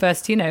written at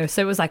university,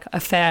 so it was like a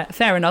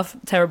fair enough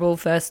terrible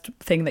first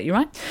thing that you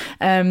write.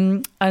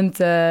 But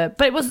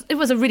it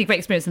was a really great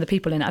experience, and the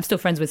people in it, I'm still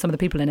friends with some of the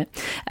people in it,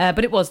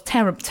 but it was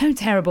terrible, so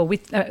terrible.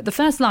 The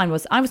first line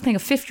was, I was playing a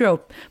 50-year-old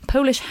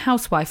Polish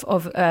housewife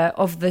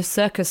of the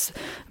circus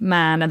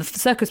man, and the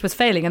circus was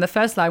failing, and the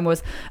first line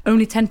was,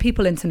 only 10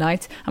 people in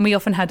tonight, and we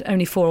often had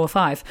only 4 or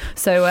 5,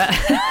 so nice.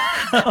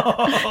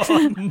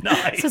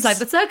 So it's like,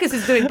 the circus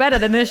is doing better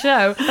than this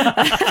show.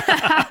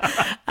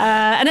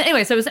 And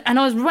anyway, I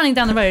was running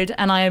down the road,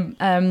 and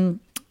I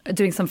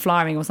doing some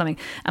flyering or something,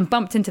 and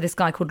bumped into this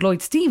guy called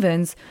Lloyd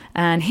Stevens,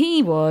 and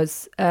he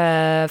was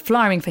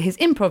flyering for his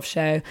improv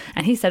show,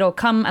 and he said,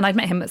 come, and I'd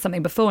met him at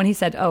something before, and he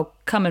said,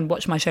 come and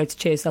watch my show to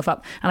cheer yourself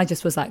up. And I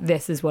just was like,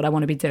 this is what I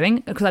want to be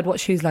doing, because I'd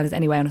watched Whose Line Is It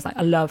Anyway, and I was like,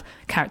 I love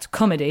character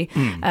comedy,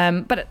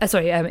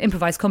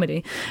 improvised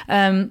comedy.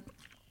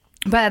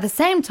 But at the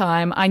same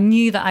time, I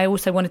knew that I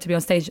also wanted to be on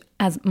stage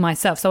as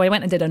myself. So I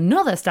went and did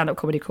another stand-up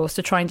comedy course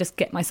to try and just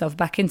get myself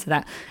back into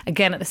that,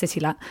 again at the City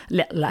Lit.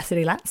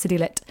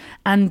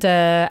 And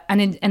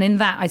in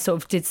that, I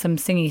sort of did some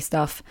singy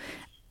stuff.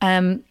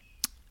 And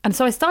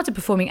so I started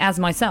performing as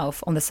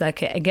myself on the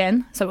circuit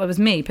again. So it was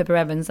me, Pippa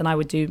Evans, and I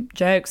would do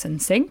jokes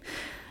and sing.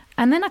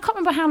 And then I can't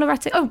remember how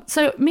Loretta...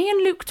 so me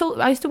and Luke...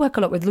 I used to work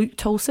a lot with Luke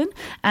Tolson,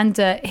 and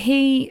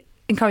he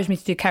encouraged me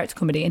to do character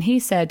comedy. And he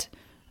said...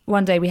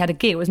 One day we had a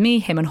gig, it was me,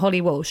 him and Holly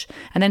Walsh,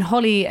 and then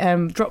Holly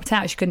dropped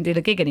out, she couldn't do the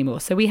gig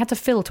anymore, so we had to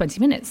fill 20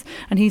 minutes,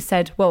 and he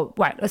said, well,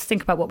 right, let's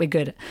think about what we're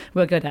good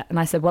at. And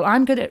I said, well,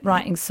 I'm good at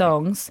writing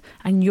songs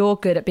and you're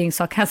good at being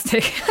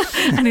sarcastic.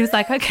 And he was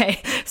like,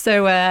 okay.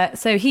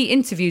 So he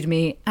interviewed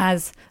me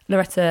as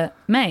Loretta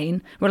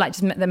Main. We're like,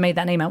 just made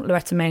that name out,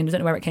 Loretta Main, I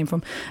don't know where it came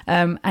from,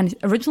 and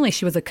originally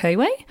she was a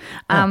Kiwi,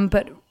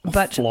 but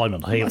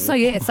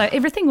so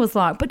everything was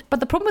like, but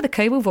the problem with the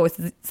Kiwi voice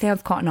is it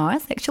sounds quite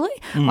nice, actually,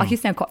 like you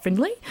sound quite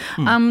friendly.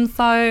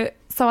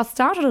 So I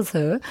started as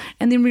her,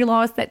 and then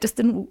realised that just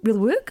didn't really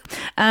work,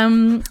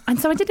 and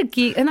so I did a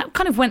gig, and that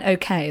kind of went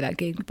okay, that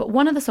gig. But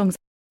one of the songs,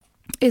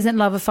 Isn't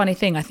Love a Funny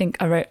Thing, I think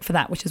I wrote for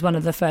that, which is one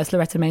of the first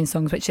Loretta Main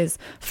songs, which is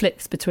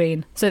flips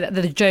between. So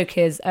the joke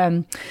is,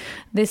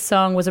 this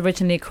song was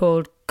originally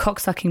called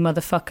Cocksucking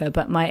Motherfucker,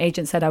 but my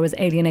agent said I was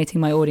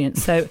alienating my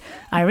audience, so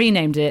I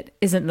renamed it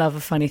Isn't Love a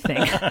Funny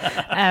Thing.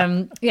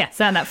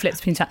 So that flips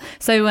between.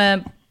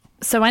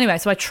 So anyway,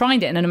 so I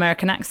tried it in an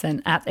American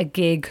accent at a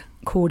gig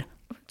called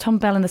Tom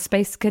Bell and the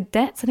Space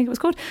Cadets, I think it was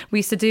called. We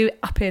used to do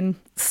up in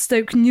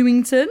Stoke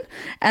Newington,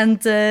 and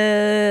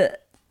there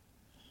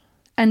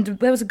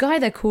was a guy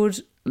there called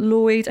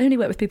Lloyd. I only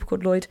work with people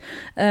called Lloyd.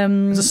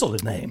 It's a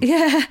solid name.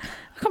 Yeah,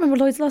 I can't remember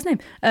Lloyd's last name.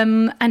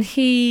 And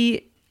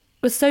he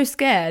was so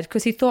scared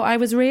because he thought I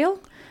was real.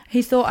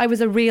 He thought I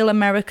was a real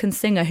American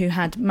singer who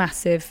had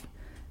massive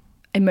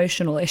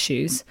emotional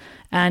issues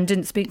and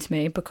didn't speak to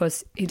me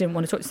because he didn't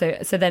want to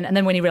talk. So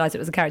then when he realised it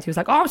was a character, he was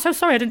like, "Oh, I'm so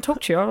sorry, I didn't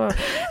talk to you."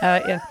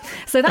 Yeah.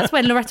 So that's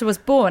when Loretta was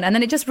born, and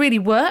then it just really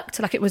worked.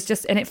 Like it was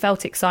just, and it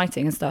felt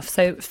exciting and stuff.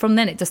 So from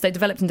then it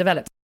developed and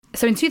developed.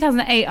 So in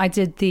 2008, I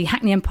did the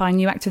Hackney Empire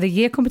New Act of the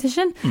Year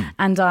competition,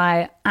 and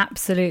I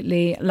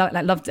absolutely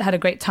loved it, had a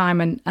great time,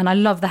 and I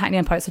love the Hackney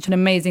Empire. It's such an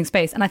amazing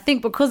space. And I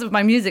think because of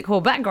my music hall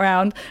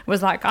background,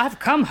 was like, I've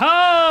come home.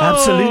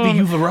 Absolutely,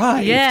 you've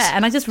arrived. Yeah,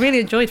 and I just really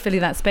enjoyed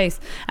filling that space.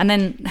 And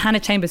then Hannah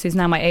Chambers, who's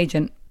now my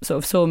agent, sort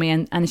of saw me,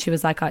 and she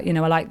was like, I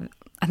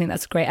think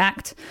that's a great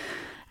act.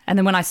 And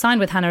then when I signed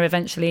with Hannah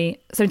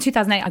eventually, so in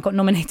 2008, I got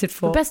nominated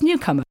for Best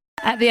Newcomer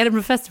at the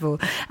Edinburgh Festival,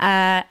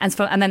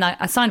 and then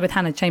I signed with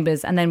Hannah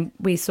Chambers, and then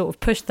we sort of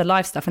pushed the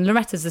live stuff, and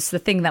Loretta's just the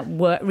thing that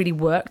really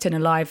worked in a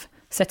live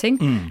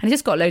setting, and it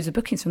just got loads of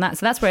bookings from that.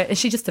 So that's where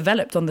she just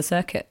developed on the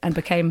circuit and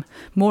became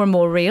more and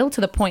more real,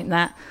 to the point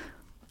that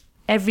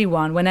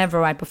everyone,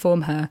 whenever I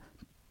perform her,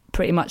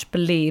 pretty much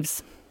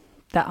believes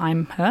that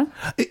I'm her.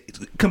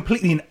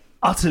 Completely and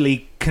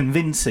utterly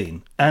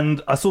convincing.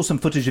 And I saw some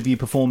footage of you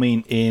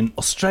performing in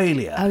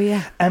Australia. Oh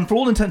yeah. And for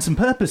all intents and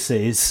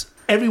purposes,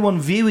 everyone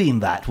viewing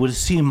that would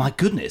assume, my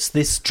goodness,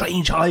 this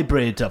strange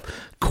hybrid of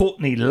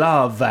Courtney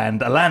Love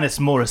and Alanis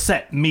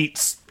Morissette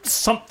meets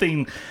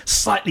something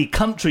slightly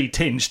country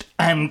tinged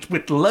and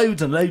with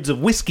loads and loads of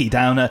whiskey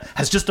down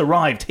has just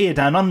arrived here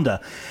down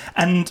under.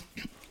 And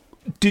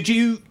did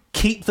you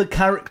keep the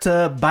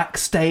character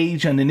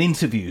backstage and in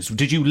interviews?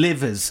 Did you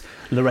live as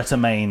Loretta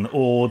Main,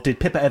 or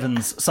did Pippa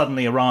Evans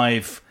suddenly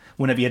arrive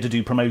whenever you had to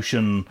do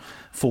promotion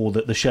for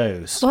the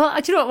shows? Well,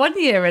 do you know what?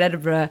 One year in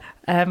Edinburgh,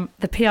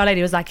 the PR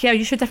lady was like, "Yeah,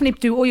 you should definitely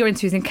do all your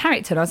interviews in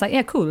character." And I was like,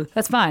 "Yeah, cool,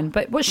 that's fine."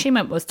 But what she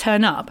meant was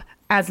turn up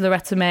as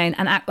Loretta Main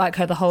and act like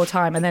her the whole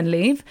time and then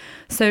leave.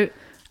 So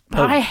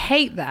I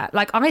hate that.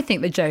 Like, I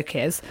think the joke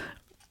is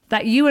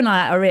that you and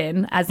I are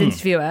in as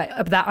interviewer,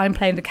 that I'm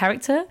playing the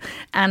character,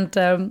 and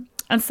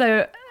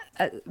so.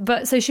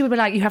 But so she would be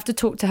like, you have to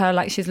talk to her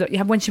like she's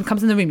when she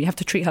comes in the room, you have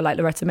to treat her like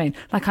Loretta Main,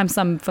 like I'm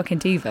some fucking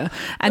diva.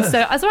 And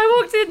so I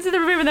walked into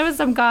the room, and there was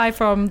some guy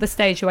from the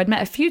stage who I'd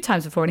met a few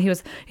times before, and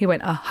he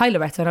went, "Hi,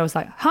 Loretta," and I was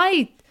like,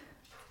 "Hi,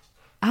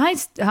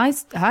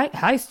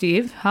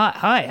 Steve.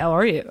 Hi, how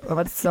are you?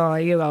 What's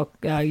you all?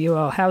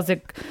 How's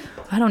it?"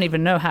 I don't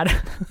even know how to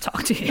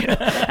talk to you,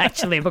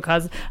 actually,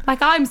 because like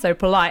I'm so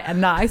polite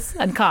and nice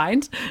and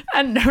kind,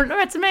 and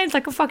Loretta Main's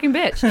like a fucking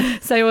bitch.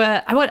 So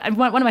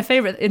one of my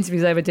favourite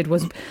interviews I ever did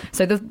was,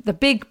 so the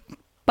big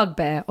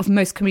bugbear of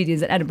most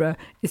comedians at Edinburgh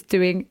is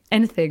doing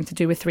anything to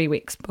do with 3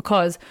 weeks,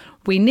 because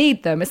we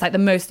need them. It's like the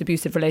most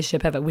abusive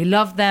relationship ever. We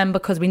love them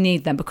because we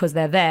need them, because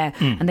they're there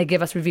and they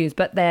give us reviews,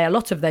 but a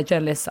lot of their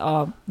journalists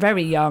are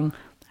very young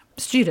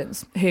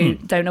students who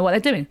don't know what they're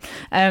doing.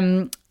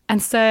 And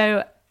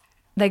so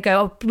they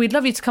go, "Oh, we'd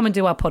love you to come and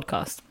do our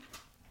podcast."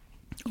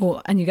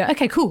 And you go,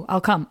 "Okay, cool,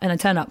 I'll come." And I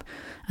turn up,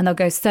 and they'll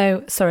go,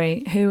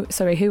 sorry, who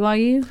are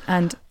you?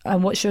 And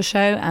what's your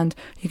show? And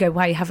you go,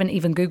 "Wow, you haven't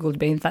even Googled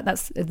me." In fact,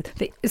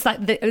 it's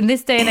like in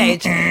this day and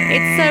age,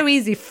 it's so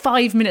easy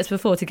 5 minutes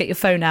before to get your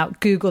phone out,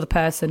 Google the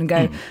person, and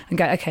go,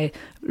 "Okay,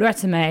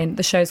 Loretta Main,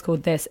 the show's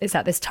called this, it's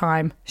at this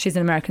time, she's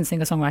an American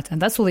singer-songwriter,"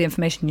 and that's all the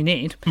information you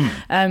need.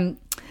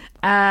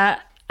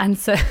 And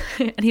so,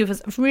 and he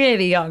was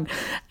really young,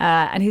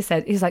 and he's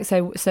like,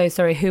 so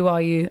sorry, who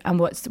are you, and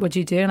what do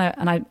you do?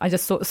 And I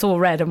just saw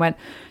red and went,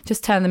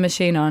 "Just turn the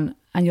machine on,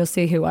 and you'll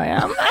see who I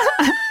am."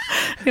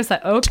 He was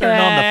like, "Okay."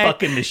 Turn on the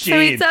fucking machine. So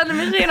he turned the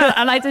machine on,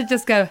 and I did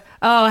just go,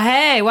 "Oh,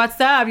 hey,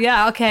 what's up?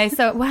 Yeah, okay.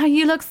 So, wow,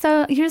 you're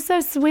so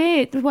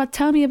sweet. What?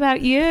 Tell me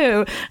about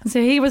you." And so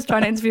he was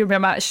trying to interview me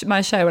about my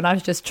show, and I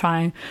was just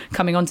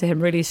coming onto him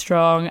really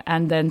strong,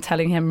 and then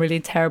telling him really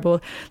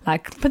terrible,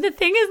 like, "But the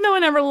thing is, no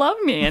one ever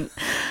loved me, and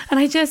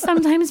I just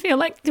sometimes feel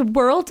like the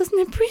world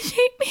doesn't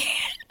appreciate me."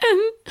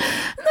 And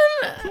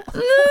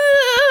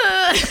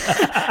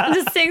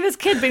just seeing this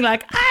kid being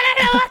like, "I don't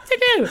know what to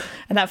do,"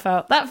 and that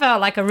felt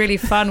like a really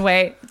fun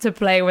way to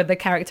play with the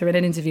character in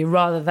an interview,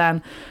 rather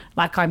than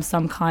like I'm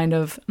some kind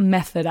of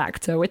method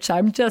actor, which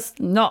I'm just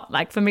not.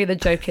 Like, for me, the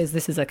joke is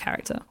this is a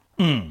character,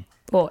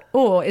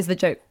 or is the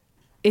joke,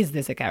 is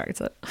this a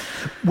character?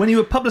 When you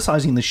were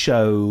publicising the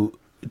show,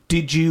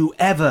 did you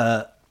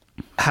ever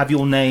have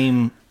your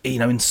name,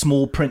 in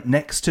small print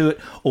next to it,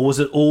 or was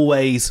it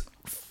always,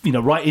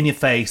 right in your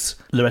face,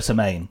 Loretta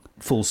Main,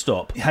 full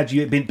stop? Had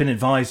you been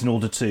advised in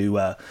order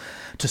to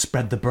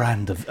spread the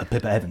brand of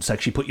Pippa Evans, to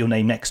actually put your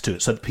name next to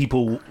it so that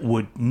people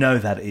would know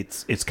that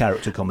it's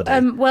character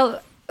comedy?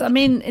 Well, I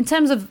mean, in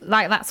terms of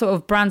like that sort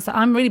of brand stuff,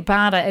 I'm really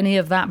bad at any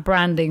of that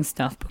branding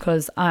stuff,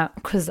 because I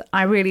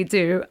really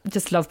do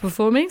just love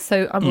performing.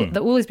 So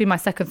there'll always be, my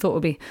second thought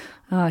will be,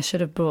 "Oh, I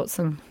should have brought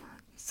some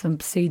some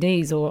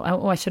CDs, or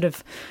I should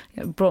have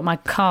brought my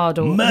card,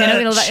 or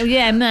merch.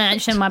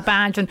 Merch and my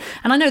badge, and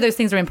I know those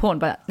things are important,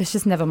 but it's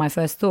just never my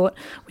first thought,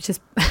 which is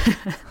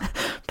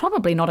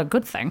probably not a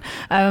good thing.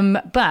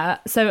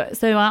 But so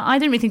I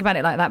didn't really think about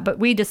it like that. But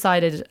we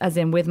decided, as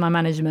in with my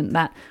management,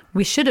 that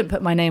we shouldn't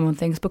put my name on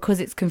things because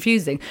it's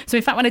confusing. So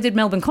in fact, when I did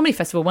Melbourne Comedy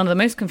Festival, one of the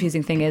most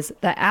confusing thing is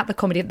that at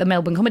the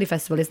Melbourne Comedy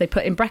Festival is they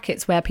put in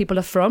brackets where people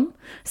are from.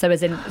 So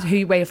as in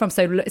where you're from.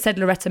 So it said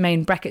Loretta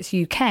Main brackets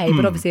UK,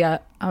 but obviously I'm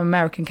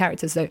American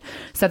character. So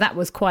that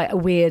was quite a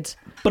weird.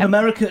 But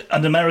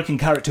an American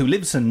character who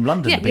lives in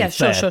London.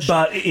 Sure.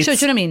 But it's, sure,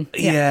 do you know what I mean?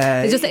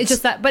 Yeah. It's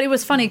just that. But it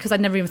was funny because I'd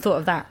never even thought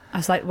of that. I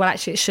was like, well,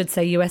 actually, it should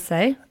say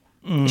USA.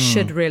 It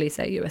should really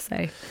say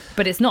USA,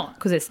 but it's not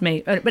because it's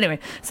me. But anyway,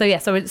 so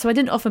I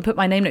didn't often put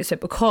my name next to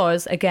it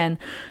because, again,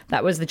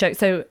 that was the joke.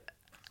 So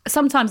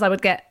sometimes I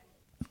would get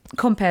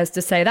compares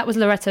to say that was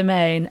Loretta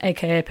Main,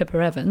 aka Pippa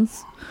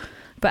Evans,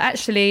 but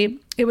actually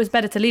it was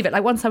better to leave it.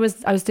 Like once I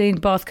was doing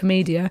Bath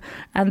Comedia,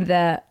 and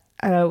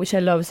which I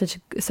love,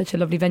 such a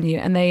lovely venue,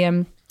 and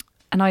they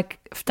and I've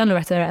done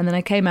Loretta, and then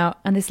I came out,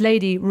 and this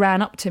lady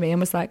ran up to me and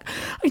was like,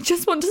 I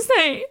just want to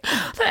say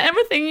that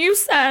everything you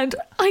said,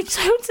 I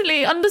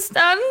totally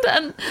understand,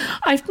 and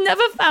I've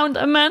never found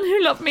a man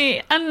who loved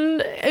me,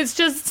 and it's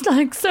just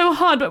like so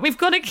hard, but we've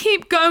got to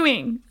keep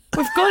going.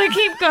 We've got to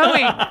keep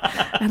going.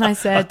 And I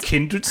said... A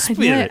kindred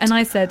spirit. And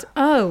I said,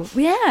 oh,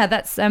 yeah,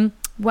 that's...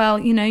 well,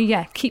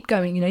 keep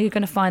going. You're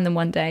going to find them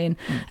one day.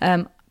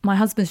 And my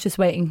husband's just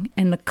waiting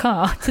in the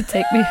car to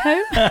take me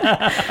home.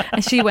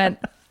 And she went...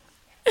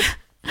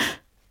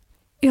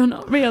 You're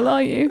not real,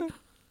 are you?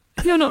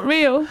 You're not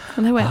real.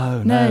 And I went,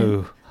 oh,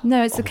 no.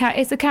 No, it's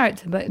a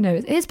character, but no,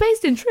 it's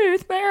based in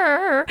truth.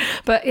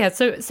 But yeah,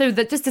 so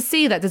that just to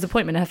see that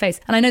disappointment in her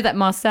face, and I know that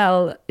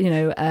Marcel,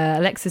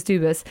 Alexis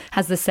Dubas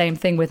has the same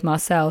thing with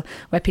Marcel,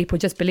 where people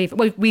just believe.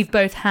 Well, we've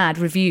both had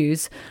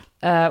reviews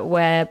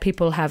where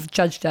people have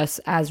judged us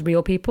as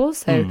real people.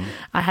 So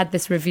I had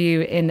this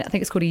review in, I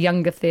think it's called A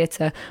Younger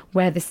Theatre,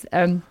 where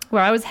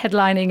where I was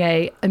headlining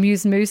a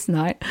Amuse Moose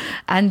night,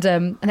 and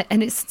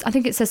it's, I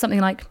think it says something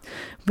like,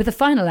 with the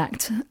final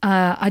act,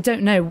 I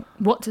don't know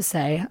what to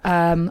say.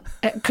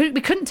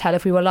 We couldn't tell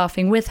if we were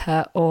laughing with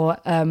her or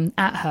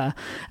at her.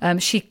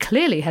 She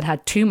clearly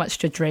had too much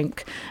to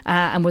drink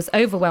and was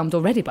overwhelmed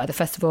already by the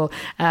festival.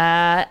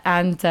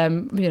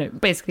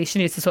 Basically she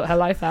needs to sort her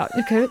life out.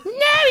 You go,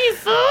 no, you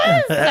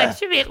fools!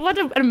 Actually, what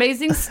an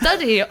amazing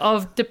study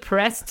of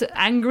depressed,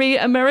 angry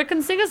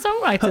American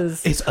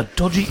singer-songwriters. It's a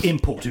dodgy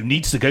import who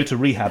needs to go to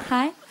rehab.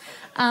 Hi,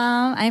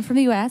 I'm from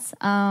the US.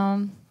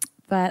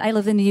 But I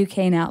live in the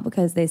UK now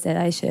because they said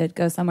I should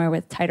go somewhere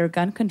with tighter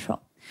gun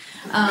control.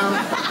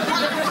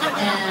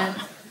 And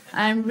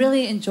I'm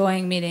really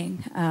enjoying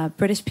meeting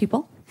British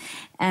people.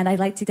 And I'd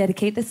like to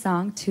dedicate this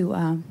song to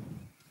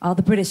all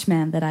the British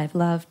men that I've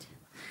loved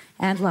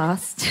and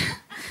lost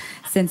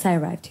since I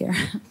arrived here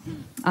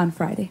on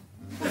Friday.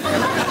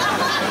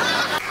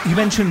 You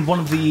mentioned one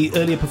of the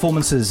earlier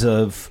performances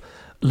of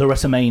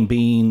Loretta Main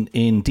being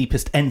in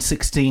Deepest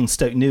N16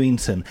 Stoke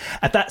Newington.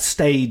 At that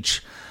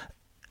stage...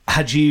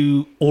 had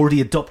you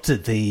already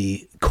adopted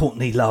the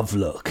Courtney Love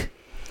look?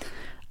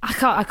 I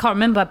can't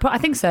remember. I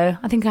think so.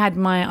 I think I had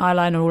my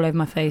eyeliner all over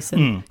my face.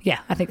 And yeah,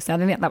 I think so. I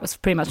think that was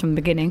pretty much from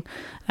the beginning.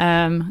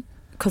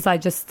 Because I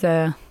just...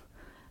 I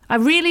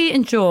really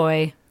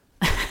enjoy,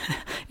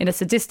 in a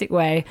sadistic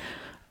way,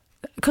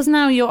 because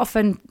now you're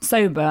often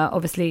sober,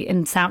 obviously,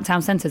 in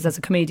town centres as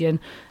a comedian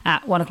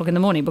at 1 o'clock in the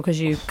morning, because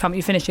you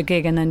finish your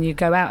gig and then you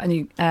go out and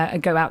you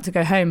go out to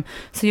go home.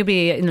 So you'll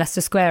be in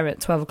Leicester Square at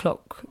 12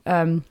 o'clock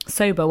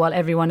sober while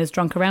everyone is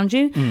drunk around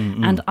you.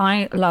 And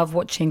I love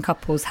watching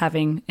couples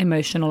having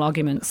emotional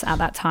arguments at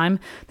that time.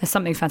 There's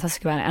something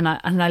fantastic about it,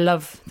 and I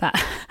love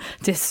that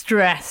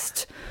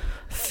distressed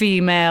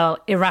female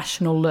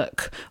irrational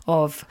look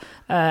of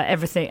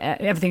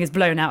everything is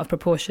blown out of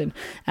proportion.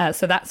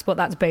 So that's what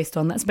that's based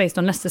on. That's based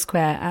on Leicester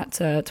Square at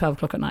 12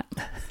 o'clock at night.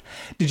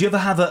 Did you ever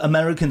have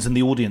Americans in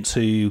the audience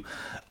who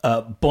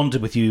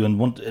bonded with you and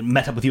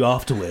met up with you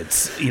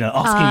afterwards,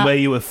 asking where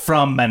you were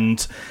from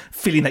and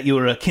feeling that you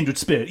were a kindred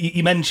spirit?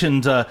 You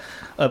mentioned a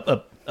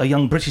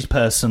young British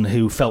person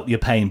who felt your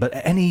pain, but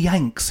any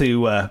Yanks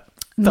who... felt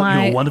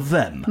you're one of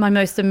them. My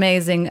most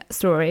amazing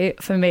story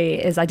for me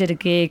is I did a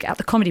gig at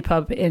the Comedy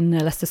Pub in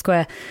Leicester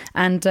Square,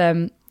 and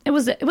it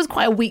was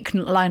quite a weak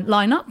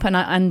lineup,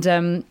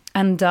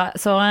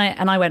 so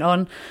I went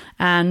on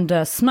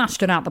and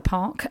smashed it out the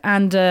park,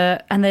 and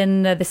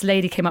then this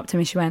lady came up to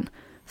me. She went,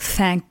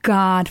 "Thank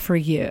God for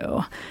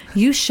you.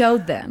 You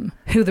showed them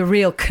who the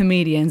real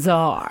comedians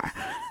are.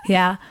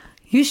 Yeah,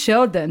 you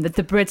showed them that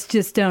the Brits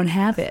just don't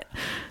have it."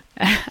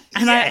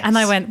 And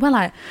I went,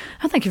 well,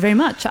 thank you very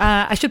much.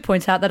 I should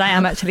point out that I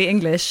am actually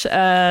English.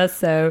 And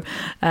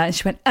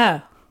she went,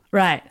 oh,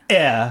 right.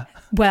 Yeah.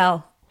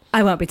 Well,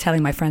 I won't be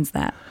telling my friends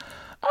that.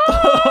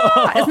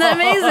 Oh, isn't that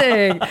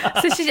amazing?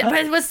 But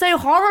it was so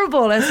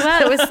horrible as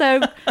well. It was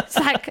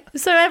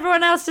so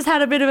everyone else just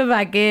had a bit of a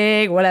bad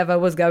gig, whatever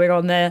was going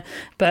on there.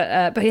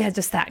 But yeah,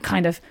 just that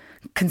kind of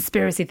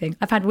conspiracy thing.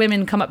 I've had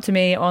women come up to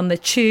me on the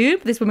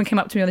tube. This woman came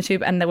up to me on the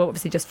tube, and they were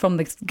obviously just from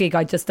the gig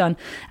I'd just done.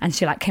 And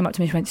she came up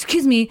to me and she went,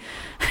 "Excuse me,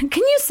 can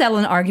you sell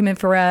an argument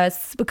for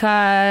us?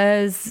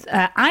 Because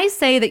I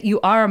say that you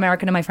are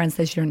American and my friend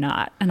says you're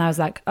not." And I was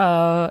like,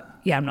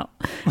 yeah, I'm not.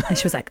 And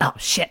she was like, "Oh,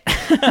 shit."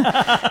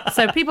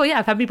 So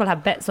I've had people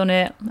have bets on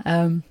it.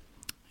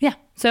 Yeah,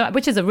 so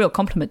which is a real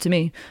compliment to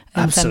me.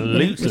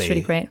 Absolutely, it's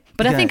really great.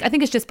 But I think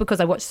it's just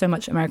because I watched so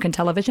much American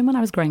television when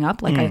I was growing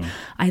up.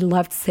 I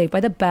loved Saved by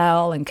the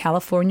Bell and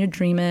California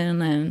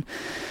Dreamin', and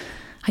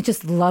I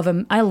just love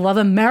him. I love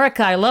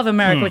America. I love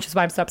America, which is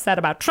why I'm so upset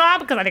about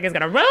Trump, because I think he's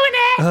going to ruin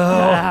it.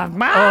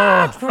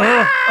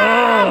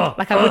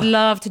 Like, I would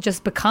love to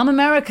just become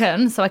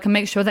American so I can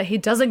make sure that he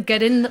doesn't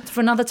get in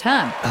for another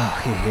term.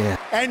 Oh, yeah.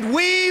 And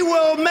we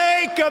will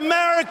make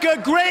America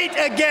great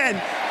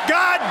again.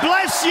 God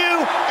bless you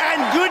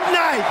and good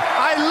night.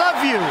 I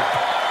love you.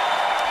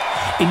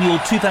 In your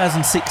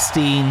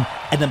 2016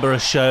 Edinburgh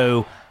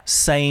show,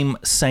 Same,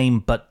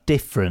 But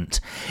Different,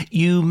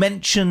 you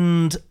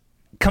mentioned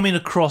coming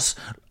across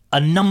a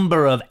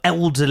number of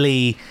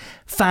elderly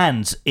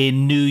fans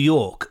in New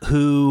York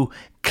who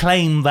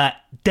claim that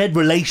dead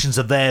relations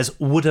of theirs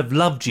would have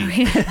loved you.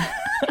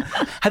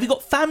 Have you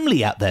got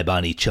family out there by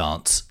any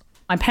chance?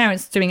 My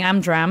parents doing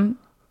Amdram.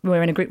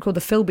 We're in a group called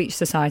the Phil Beach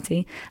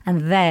Society,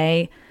 and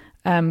they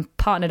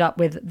partnered up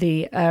with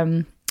the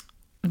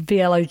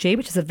VLOG,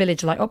 which is a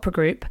Village Light Opera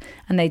group,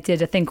 and they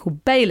did a thing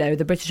called BALO,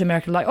 the British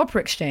American Light Opera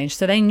Exchange.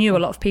 So they knew a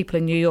lot of people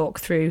in New York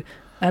through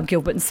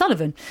Gilbert and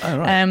Sullivan. Oh,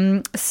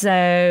 right.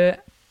 So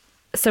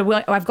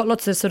I've got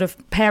lots of sort of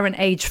parent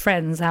age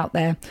friends out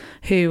there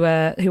who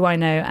I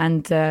know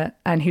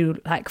and who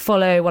like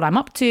follow what I'm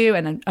up to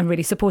and are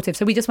really supportive.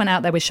 So we just went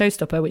out there with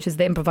Showstopper, which is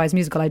the improvised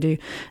musical I do,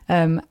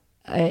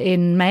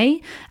 in May,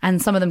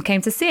 and some of them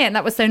came to see it, and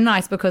that was so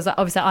nice because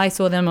obviously I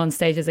saw them on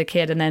stage as a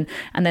kid, and then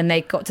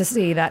they got to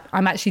see that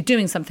I'm actually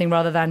doing something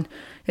rather than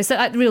it's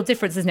a real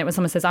difference, isn't it, when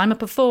someone says I'm a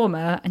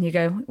performer and you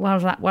go, what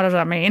does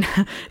that mean?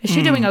 Is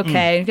she doing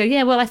okay? And you go,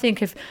 yeah, well, I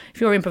think if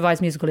your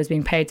improvised musical is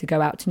being paid to go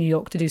out to New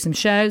York to do some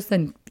shows,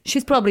 then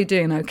she's probably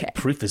doing okay.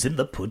 Proof is in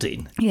the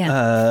pudding.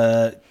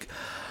 Yeah.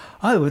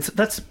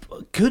 That's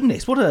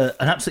goodness. What an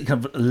absolutely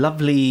kind of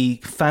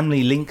lovely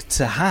family link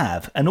to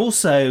have, and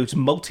also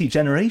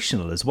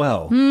multi-generational as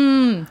well.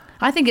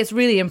 I think it's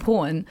really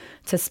important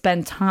to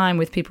spend time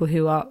with people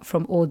who are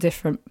from all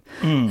different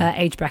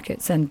age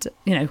brackets. And,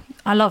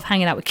 I love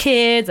hanging out with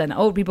kids and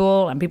old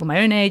people and people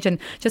my own age, and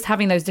just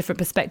having those different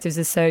perspectives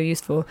is so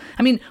useful.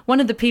 I mean, one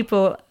of the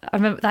people, I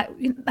remember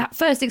that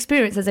first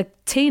experience as a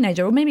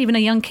teenager or maybe even a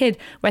young kid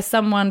where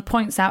someone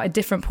points out a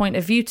different point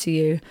of view to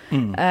you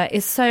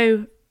is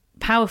so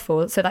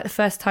powerful. So like the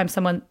first time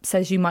someone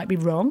says you might be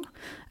wrong,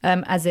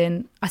 as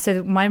in I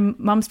said my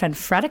mum's friend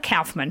Freda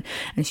Kaufman,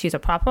 and she's a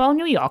proper old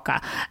New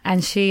Yorker, and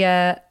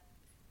I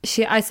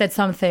said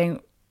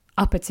something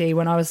uppity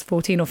when I was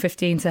 14 or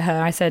 15 to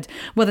her. I said,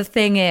 well, the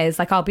thing is,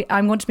 like,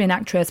 I want to be an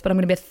actress, but I'm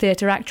going to be a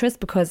theatre actress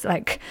because,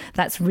 like,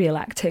 that's real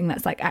acting.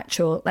 That's like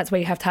actual. That's where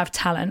you have to have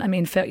talent. I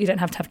mean, you don't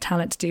have to have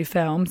talent to do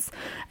films.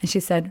 And she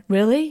said,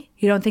 really?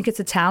 You don't think it's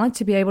a talent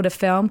to be able to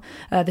film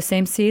the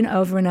same scene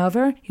over and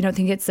over? You don't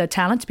think it's a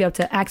talent to be able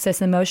to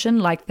access emotion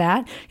like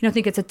that? You don't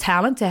think it's a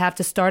talent to have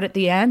to start at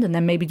the end and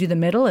then maybe do the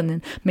middle and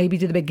then maybe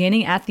do the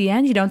beginning at the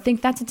end? You don't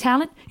think that's a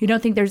talent? You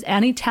don't think there's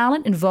any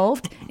talent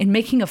involved in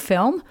making a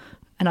film?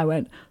 And I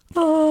went,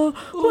 well,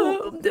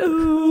 maybe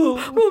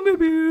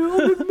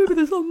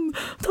there's some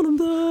talent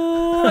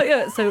there.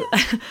 Yeah, so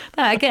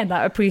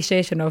that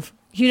appreciation of,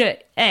 you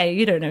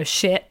don't know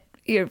shit.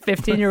 You're a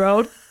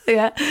 15-year-old.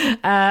 Yeah.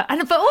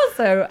 But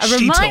also a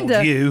reminder.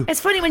 Told you. It's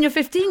funny when you're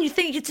 15, you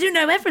think you do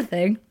know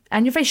everything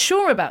and you're very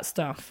sure about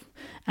stuff.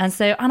 And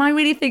I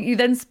really think you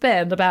then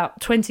spend about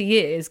 20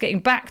 years getting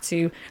back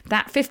to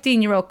that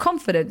 15-year-old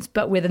confidence,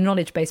 but with a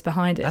knowledge base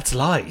behind it. That's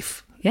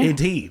life. Yeah.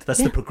 Indeed.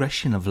 That's the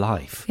progression of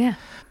life. Yeah.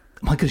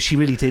 My goodness, she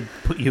really did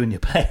put you in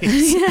your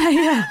place.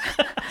 Yeah.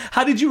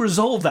 How did you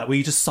resolve that? Were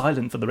you just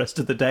silent for the rest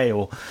of the day,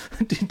 or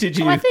did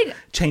you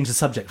change the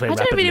subject very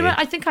rapidly?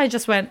 I think I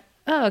just went,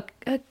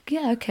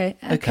 yeah, okay,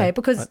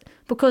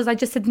 because I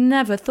just had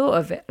never thought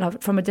of it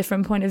from a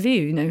different point of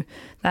view.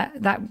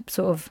 That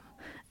sort of,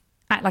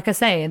 like I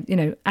say,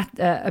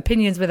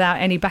 opinions without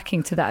any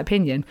backing to that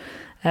opinion.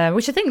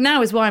 Which I think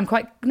now is why I'm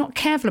quite not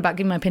careful about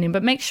giving my opinion,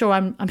 but make sure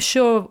I'm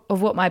sure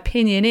of what my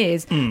opinion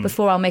is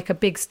before I'll make a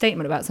big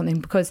statement about something,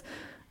 because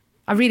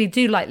I really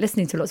do like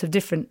listening to lots of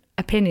different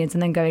opinions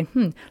and then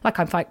going, like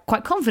I'm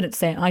quite confident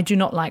saying I do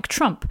not like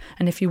Trump,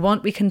 and if you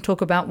want we can talk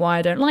about why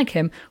I don't like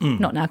him.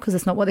 Not now, because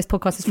that's not what this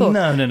podcast is for.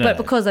 No. But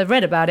because I've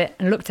read about it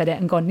and looked at it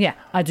and gone, yeah,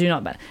 I do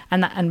not. But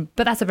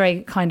that's a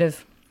very kind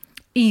of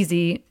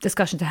easy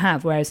discussion to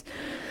have, whereas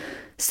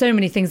so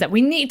many things that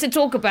we need to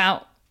talk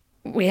about,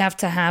 you have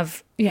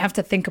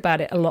to think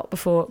about it a lot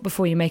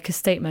before you make a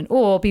statement,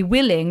 or be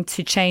willing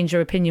to change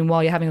your opinion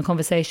while you're having a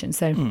conversation.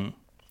 So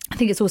I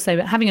think it's also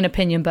having an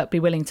opinion but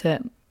be willing to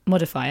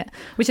modify it,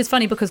 which is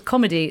funny because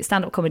comedy,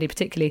 stand-up comedy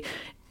particularly,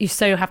 you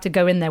so have to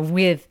go in there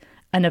with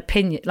an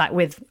opinion, like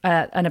with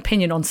an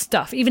opinion on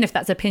stuff, even if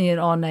that's opinion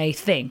on a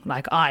thing,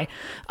 like I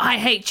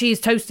hate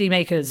cheese toasty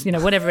makers,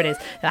 whatever it is.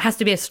 There has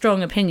to be a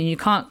strong opinion. You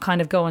can't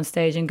kind of go on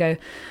stage and go,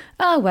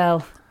 oh,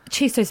 well,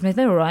 cheese toasty makers,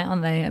 they're all right,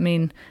 aren't they? I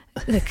mean,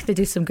 they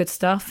do some good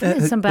stuff,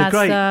 some bad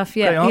stuff.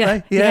 Yeah,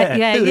 aren't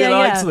they? Who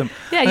likes them?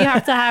 Yeah, you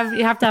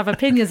have to have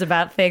opinions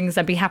about things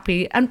and be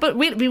happy, but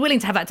be willing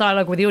to have that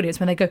dialogue with the audience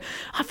when they go,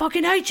 I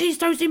fucking hate cheese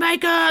toasty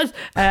makers,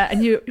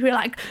 and you're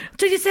like,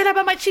 did you say that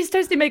about my cheese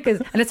toasty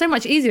makers? And it's so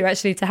much easier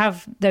actually to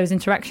have those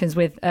interactions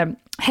with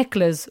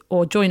hecklers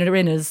or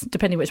joiner-inners,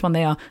 depending which one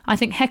they are. I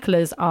think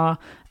hecklers are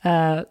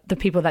the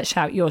people that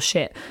shout your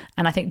shit,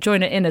 and I think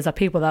joiner-inners are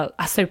people that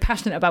are so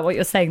passionate about what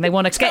you're saying they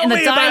want to get in the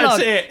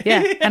dialogue.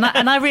 Yeah, and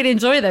I really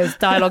enjoy those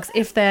dialogues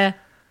if they're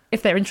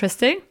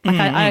interesting.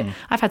 Like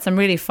I've had some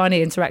really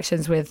funny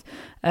interactions with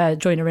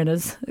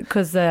joiner-inners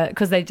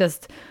because they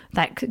just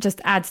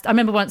adds. I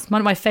remember once, one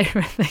of my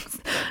favourite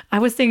things, I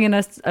was singing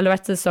a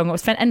Loretta song. It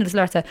was Endless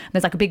Loretta, and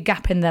there's like a big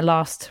gap in their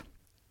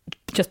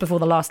just before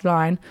the last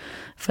line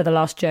for the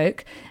last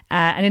joke,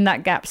 and in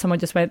that gap someone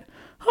just went,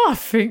 oh, I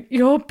think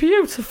you're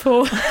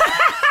beautiful.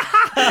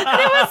 And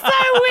it was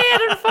so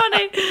weird and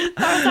funny.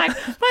 I was like,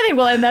 I think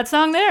we'll end that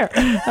song there.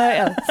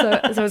 So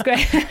it was great.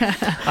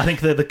 I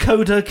think the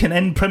coda can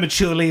end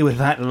prematurely with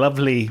that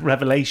lovely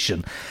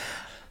revelation.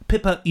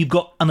 Pippa, you've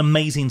got an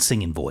amazing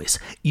singing voice.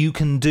 You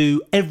can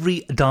do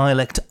every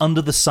dialect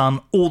under the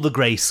sun or the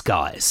grey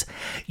skies.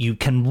 You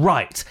can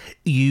write.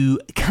 You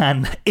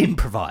can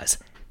improvise.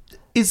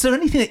 Is there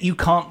anything that you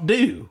can't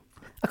do?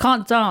 I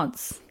can't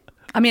dance.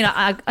 I mean,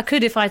 I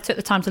could if I took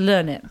the time to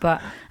learn it,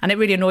 and it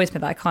really annoys me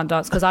that I can't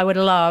dance, because I would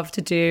love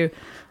to do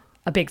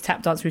a big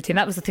tap dance routine.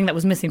 That was the thing that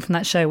was missing from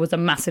that show, was a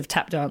massive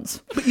tap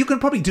dance. But you can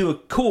probably do a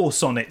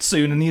course on it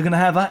soon, and you're going to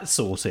have that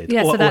sorted.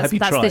 Yeah, or, so that's have you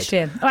tried? this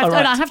year.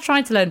 I have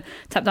tried to learn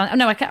tap dance.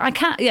 No, I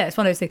can't. Yeah, it's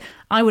one of those things.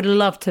 I would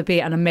love to be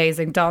an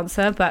amazing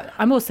dancer, but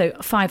I'm also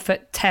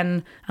 5'10",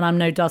 and I'm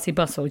no Darcy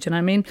Bustle. Do you know what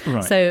I mean?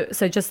 Right. So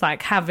just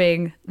like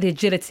having the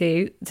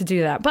agility to do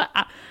that. But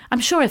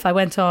I'm sure if I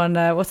went on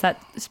what's that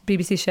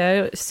BBC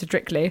show,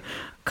 Strictly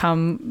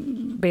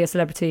Come Be a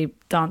Celebrity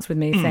Dance With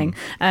Me thing,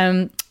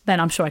 then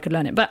I'm sure I could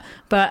learn it. But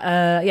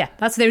yeah,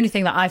 that's the only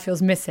thing that I feel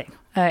is missing,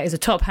 is a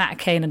top hat, a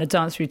cane, and a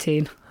dance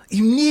routine.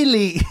 You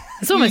nearly...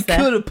 It's almost there.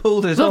 You could have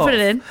pulled it off. We'll put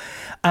it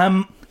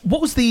in.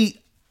 What was the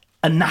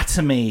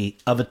anatomy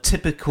of a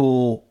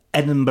typical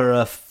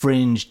Edinburgh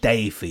Fringe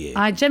day for you?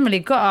 I generally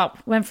got up,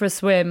 went for a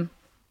swim,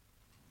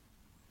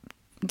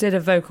 did a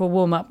vocal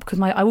warm-up,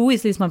 because I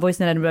always lose my voice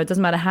in Edinburgh. It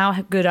doesn't matter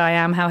how good I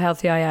am, how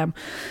healthy I am.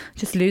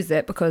 Just lose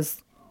it,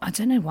 because... I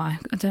don't know why.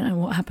 I don't know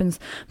what happens,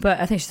 but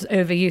I think it's just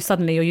overused.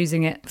 Suddenly you're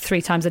using it 3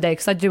 times a day,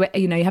 because I do it,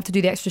 you have to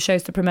do the extra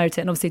shows to promote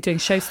it, and obviously doing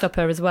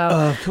Showstopper as well.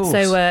 Of course.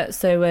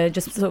 So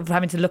just sort of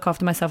having to look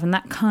after myself in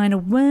that kind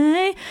of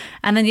way.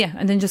 And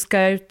then just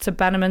go to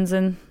Bannerman's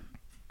and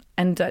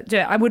do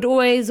it. I would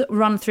always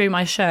run through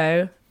my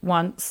show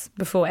once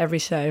before every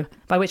show,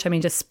 by which I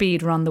mean just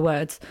speed run the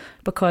words,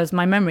 because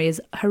my memory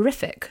is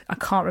horrific. I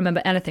can't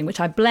remember anything,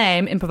 which I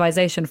blame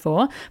improvisation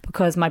for,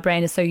 because my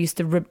brain is so used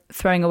to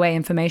throwing away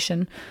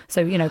information.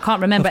 So, can't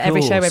remember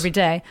every show every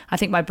day. I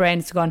think my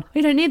brain's gone,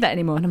 we don't need that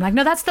anymore. And I'm like,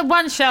 no, that's the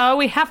one show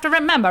we have to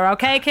remember,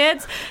 okay,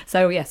 kids?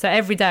 So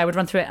every day I would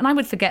run through it, and I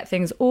would forget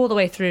things all the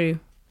way through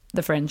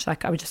the Fringe.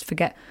 Like, I would just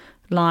forget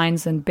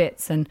lines and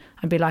bits, and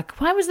I'd be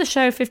like, why was the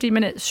show 15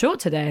 minutes short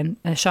today? And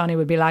Shani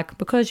would be like,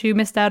 because you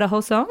missed out a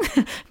whole song.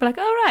 Be like,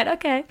 oh, right,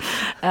 okay.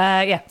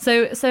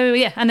 So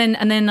yeah, and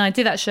then I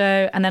do that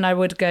show, and then I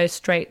would go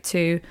straight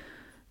to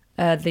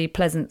the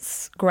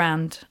Pleasance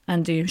Grand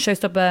and do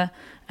Showstopper,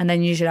 and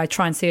then usually I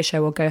try and see a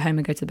show or go home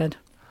and go to bed.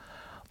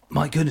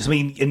 My goodness, I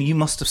mean, and you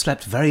must have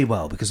slept very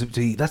well, because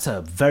that's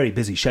a very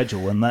busy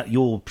schedule, and that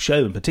your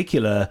show in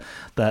particular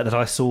that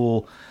I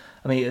saw,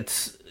 I mean,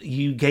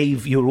 you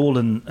gave your all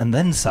and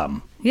then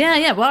some.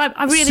 Yeah. Well,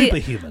 I really...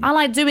 Superhuman. I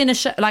like doing a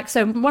show...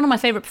 so one of my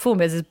favourite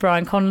performers is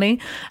Brian Conley.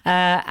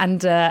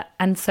 And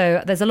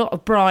so there's a lot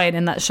of Brian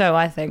in that show,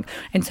 I think,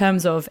 in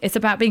terms of... It's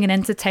about being an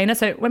entertainer.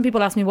 So when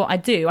people ask me what I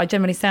do, I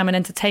generally say I'm an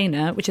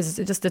entertainer, which is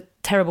just a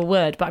terrible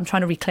word, but I'm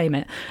trying to reclaim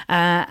it.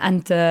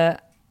 And I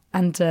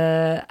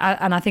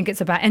think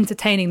it's about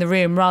entertaining the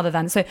room rather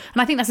than... And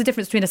I think that's the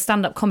difference between a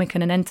stand-up comic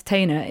and an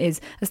entertainer, is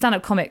a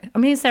stand-up comic... I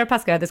mean, Sarah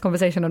Pascoe had this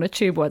conversation on a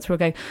tube once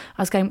where I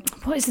was going,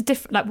 what is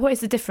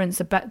the difference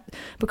about...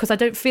 Because I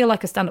don't feel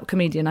like a stand-up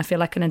comedian, I feel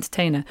like an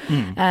entertainer.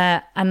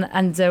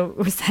 And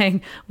we're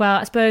saying, well,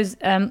 I suppose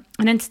an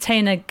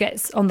entertainer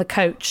gets on the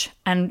coach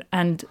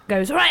and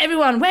goes, all right,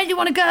 everyone, where do you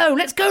want to go?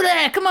 Let's go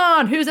there. Come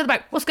on. Who's at the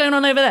back? What's going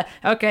on over there?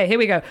 Okay, here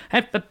we go.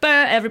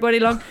 Everybody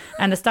along.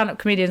 And the stand-up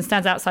comedian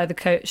stands outside the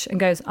coach and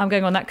goes, I'm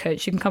going on that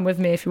coach. You can come with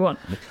me if you want.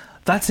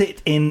 That's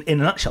it in a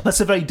nutshell. That's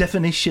the very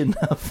definition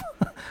of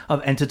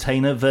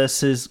entertainer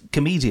versus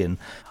comedian.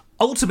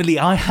 Ultimately,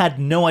 I had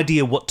no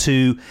idea what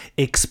to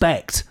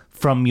expect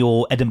from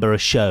your Edinburgh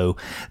show.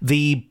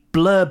 The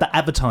blurb that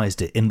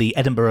advertised it in the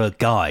Edinburgh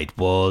Guide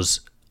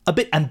was a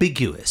bit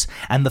ambiguous,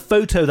 and the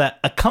photo that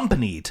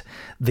accompanied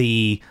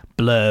the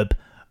blurb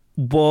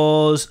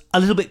was a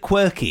little bit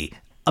quirky.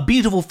 a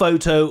beautiful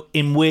photo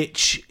in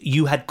which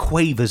you had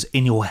quavers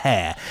in your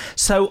hair.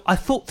 So I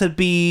thought there'd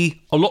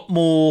be a lot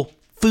more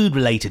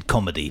food-related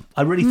comedy.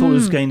 I really thought it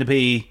was going to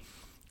be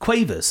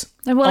quavers.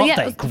 Well, Aren't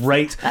yeah, they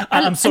great?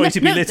 I'm sorry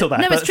to belittle that.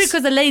 No, but it's true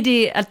because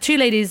two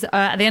ladies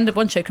at the end of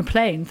one show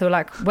complained. They were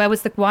like, where were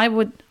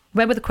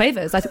the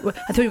quavers? I thought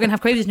you were going to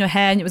have quavers in your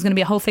hair and it was going to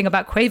be a whole thing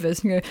about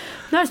quavers. And you go,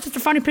 no, it's just a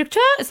funny picture.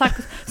 It's like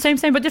same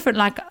but different.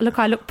 Like, look,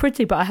 I look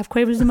pretty, but I have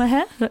quavers in my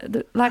hair.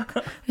 Like,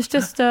 it's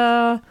just...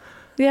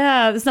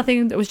 there's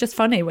nothing. It was just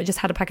funny. We just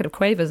had a packet of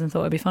quavers and thought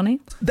it'd be funny.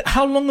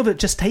 How long of a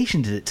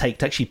gestation did it take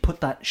to actually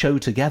put that show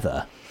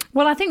together?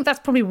 Well, I think that's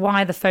probably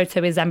why the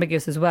photo is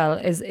ambiguous as well.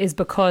 Is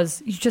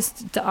because you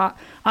just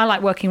I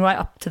like working right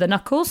up to the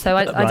knuckles. So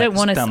I don't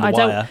want to. I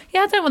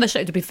don't want the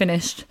show to be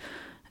finished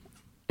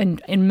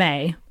in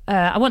May.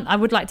 I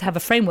would like to have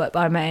a framework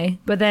by May,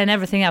 but then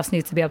everything else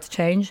needs to be able to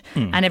change,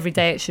 and every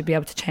day it should be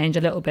able to change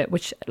a little bit,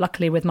 which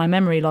luckily with my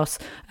memory loss,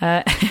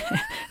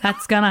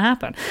 that's going to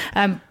happen.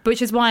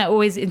 Which is why I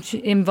always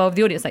involve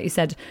the audience, like you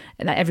said,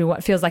 that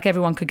everyone feels like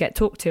everyone could get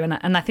talked to,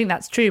 and I think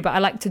that's true, but I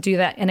like to do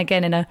that, and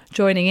again, in a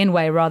joining in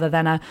way rather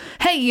than a,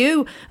 hey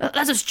you,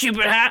 that's a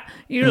stupid hat,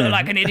 you look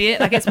like an idiot.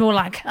 Like it's more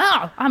like,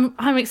 oh,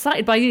 I'm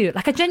excited by you.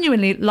 Like I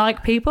genuinely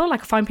like people,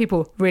 like I find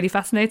people really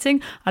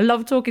fascinating. I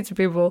love talking to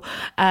people,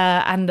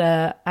 and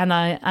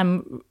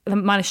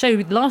my show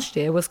last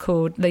year was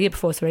called, the year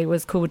before, sorry,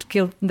 was called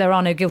There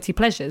Are No Guilty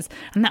Pleasures.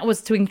 And that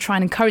was to try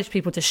and encourage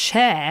people to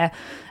share,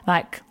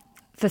 like,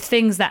 the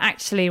things that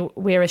actually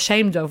we're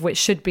ashamed of, which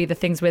should be the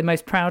things we're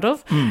most proud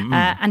of.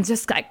 And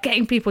just like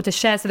getting people to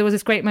share. So there was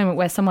this great moment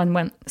where someone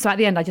went, so at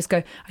the end I just go,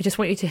 I just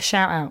want you to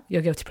shout out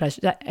your guilty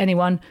pleasure,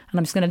 anyone, and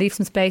I'm just going to leave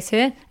some space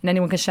here and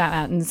anyone can shout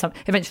out, and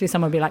eventually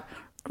someone will be like,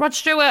 Rod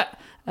Stewart,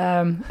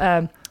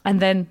 and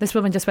then this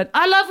woman just went,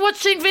 I love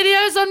watching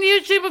videos on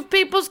YouTube of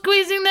people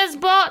squeezing their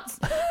spots.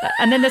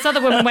 And then this other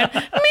woman went,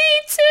 me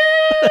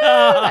too.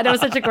 And it was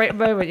such a great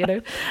moment, you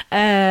know.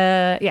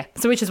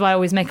 So which is why I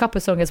always make up a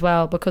song as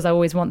well, because I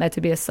always want there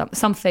to be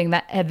something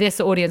that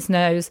this audience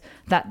knows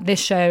that this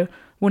show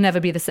will never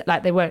be this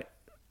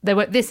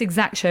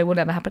exact show will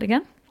never happen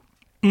again.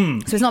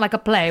 So it's not like a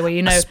play where,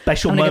 you know, a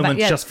special moment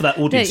just for that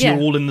audience. You're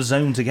all in the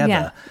zone together.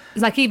 Yeah.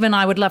 It's like, even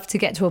I would love to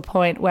get to a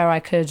point where I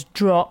could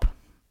drop.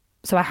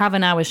 So I have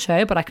an hour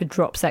show, but I could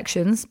drop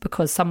sections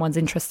because someone's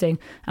interesting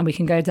and we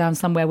can go down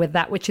somewhere with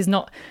that, which is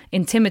not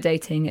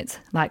intimidating. It's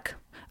like,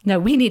 no,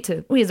 we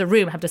as a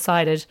room have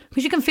decided,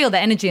 because you can feel the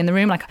energy in the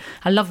room. Like,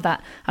 I love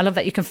that. I love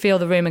that you can feel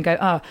the room and go,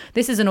 oh,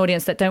 this is an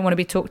audience that don't want to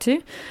be talked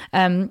to.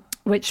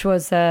 Which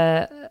was,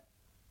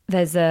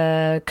 there's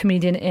a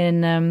comedian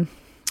in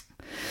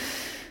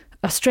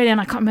Australia, and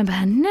I can't remember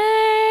her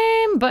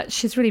name, but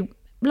she's really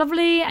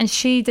lovely, and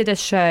she did a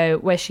show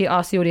where she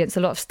asked the audience a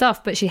lot of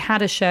stuff, but she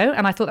had a show,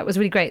 and I thought that was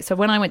really great. So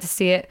when I went to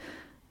see it,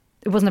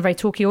 it wasn't a very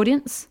talky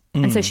audience,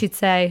 and so she'd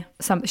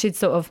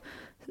sort of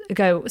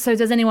go, so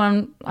does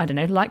anyone, I don't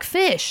know, like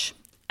fish?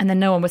 And then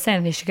no one would say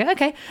anything. She'd go,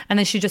 okay, and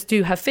then she'd just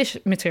do her fish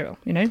material,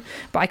 you know.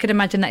 But I could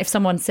imagine that if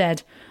someone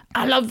said,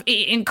 I love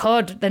eating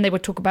cod, then they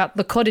would talk about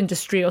the cod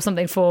industry or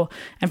something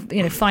and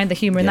you know, find the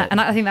humour in that.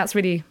 And I think that's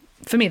really,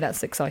 for me,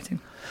 that's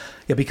exciting.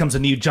 It becomes a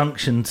new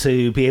junction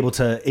to be able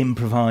to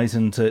improvise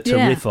and to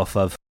riff off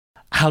of.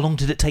 How long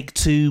did it take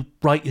to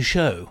write your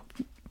show?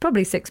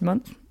 Probably 6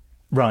 months.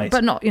 Right.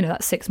 But not, you know,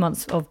 that's 6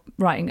 months of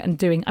writing and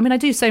doing. I mean, I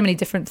do so many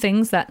different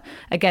things that,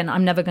 again,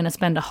 I'm never going to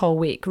spend a whole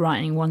week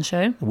writing one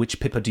show. Which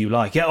Pippa do you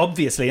like? Yeah,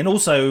 obviously. And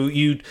also,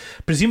 you'd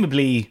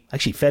presumably,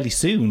 actually fairly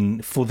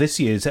soon, for this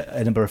year's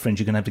Edinburgh Fringe,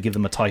 you're going to have to give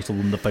them a title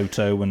and the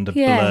photo and a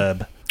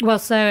blurb. Well,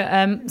 so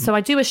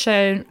I do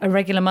a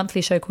regular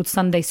monthly show called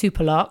Sunday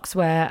Superlarks,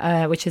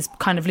 which is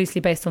kind of loosely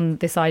based on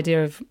this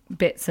idea of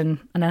bits, and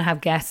then I have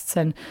guests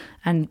and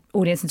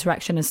audience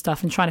interaction and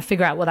stuff, and trying to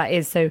figure out what that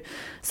is. So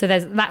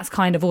that's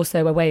kind of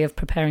also a way of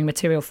preparing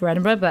material for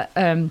Edinburgh. But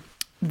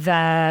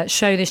the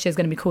show this year is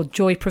going to be called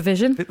Joy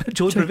Provision.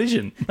 Joy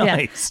Provision,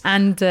 nice.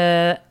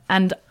 Yeah.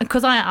 And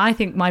because I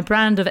think my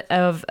brand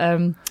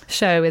of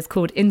show is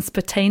called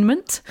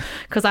Inspirtainment,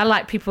 because I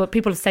like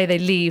people say they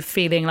leave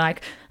feeling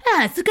like,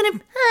 it's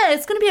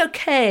gonna be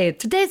okay.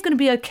 Today's gonna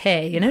be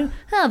okay, you know.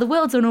 The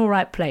world's an all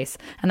right place,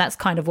 and that's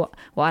kind of what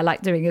I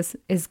like doing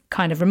is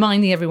kind of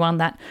reminding everyone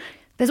that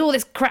there's all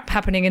this crap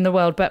happening in the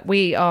world, but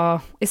we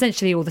are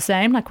essentially all the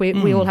same. Like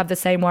we all have the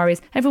same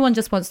worries. Everyone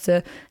just wants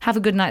to have a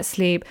good night's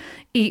sleep,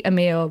 eat a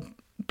meal,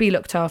 be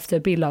looked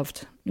after, be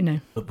loved, you know.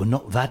 But we're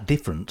not that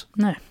different.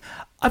 No.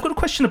 I've got a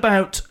question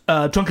about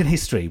drunken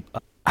history.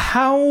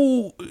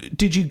 How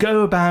did you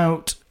go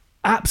about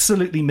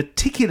absolutely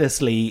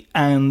meticulously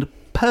and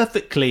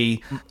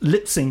perfectly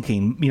lip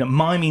syncing, you know,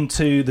 miming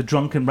to the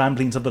drunken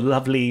ramblings of the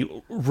lovely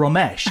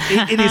Ramesh?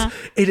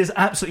 It is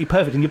absolutely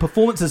perfect, and your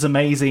performance is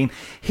amazing.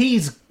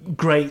 He's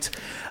great.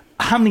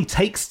 How many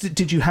takes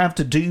did you have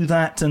to do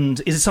that,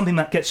 and is it something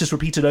that gets just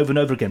repeated over and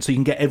over again so you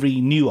can get every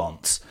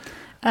nuance?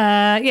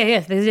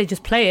 Yeah. They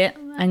just play it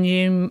and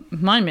you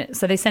mime it.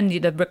 So they send you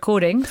the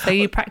recording, so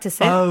you practice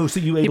it. Oh, so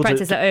you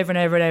practice it over and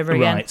over and over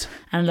again, Right.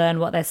 and learn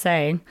what they're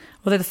saying.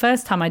 Although the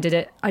first time I did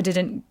it, I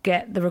didn't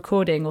get the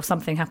recording, or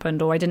something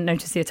happened, or I didn't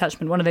notice the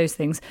attachment. One of those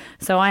things.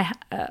 So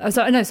that's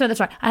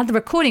right. I had the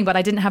recording, but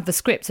I didn't have the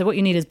script. So what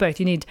you need is both.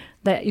 You need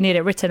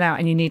it written out,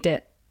 and you need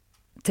it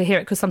to hear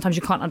it, because sometimes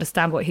you can't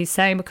understand what he's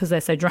saying because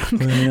they're so drunk.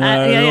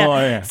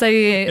 So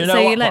you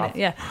learn it.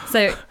 Yeah.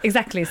 So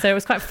exactly. So it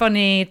was quite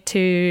funny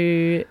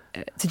to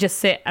just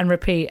sit and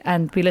repeat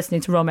and be listening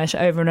to Ramesh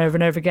over and over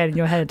and over again in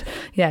your head.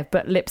 Yeah,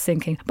 but lip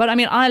syncing. But I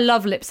mean, I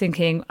love lip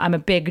syncing. I'm a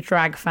big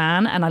drag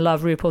fan, and I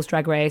love RuPaul's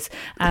Drag Race.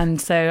 And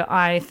so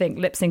I think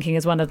lip syncing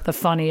is one of the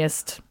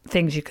funniest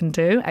things you can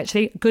do.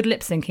 Actually, good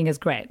lip syncing is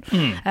great.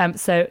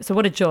 So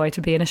what a joy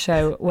to be in a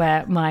show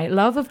where my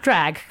love of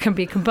drag can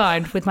be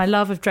combined with my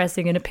love of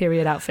dressing in a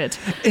period outfit.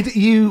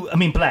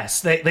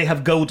 Bless. They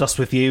have gold dust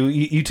with you.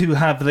 You do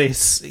have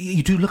this.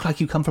 You do look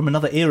like you come from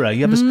another era.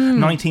 You have this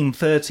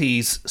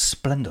 1930s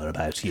splendour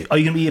about you. Are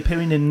you going to be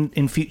appearing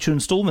in future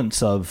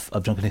instalments of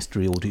Drunken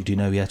History, or do you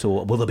know yet,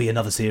 or will there be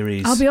another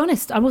series? I'll be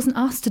honest, I wasn't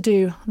asked to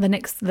do the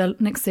next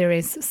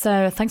series,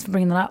 so thanks for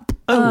bringing that up.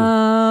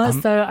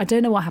 So I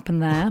don't know what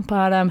happened there,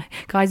 but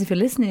guys, if you're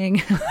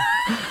listening,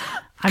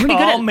 I'm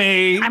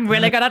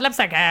really good at lip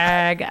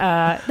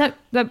syncing.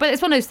 No, but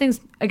it's one of those things.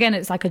 Again,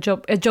 it's like a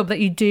job that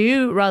you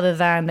do rather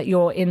than that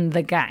you're in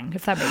the gang,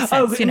 if that makes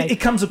sense. It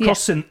comes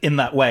across in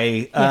that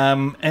way.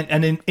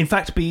 And in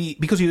fact,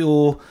 because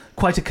you're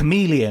quite a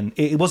chameleon,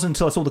 it wasn't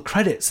until I saw the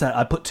credits that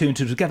I put two and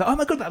two together. Oh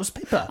my God, that was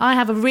Pippa. I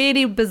have a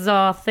really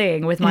bizarre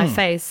thing with my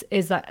face,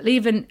 is that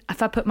even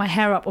if I put my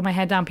hair up or my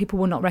hair down, people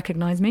will not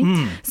recognise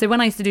me. So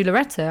when I used to do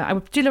Loretta, I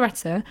would do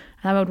Loretta,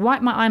 and I would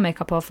wipe my eye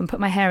makeup off and put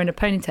my hair in a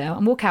ponytail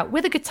and walk out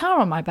with a guitar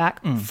on my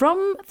back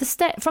from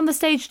the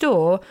stage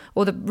door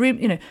or the room,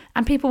 and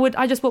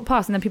I just walk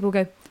past, and then people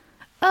would go,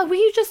 "Oh, were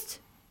you just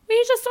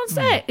on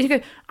stage?" And you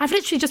go, "I've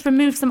literally just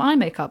removed some eye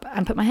makeup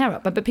and put my hair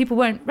up," but people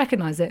won't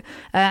recognise it.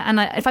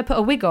 If I put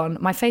a wig on,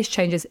 my face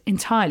changes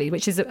entirely,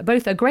 which is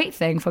both a great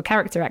thing for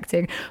character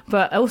acting,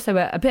 but also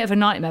a bit of a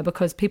nightmare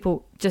because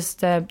people just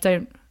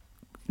don't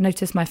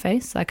notice my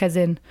face, like as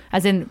in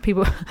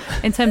people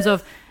in terms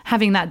of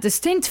having that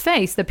distinct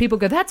face that people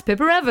go, "That's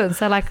Pippa Evans."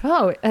 They're like,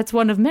 "Oh, that's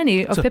one of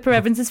many of Pippa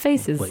Evans's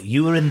faces." Wait,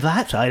 you were in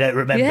that? I don't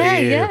remember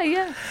you.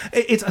 Yeah.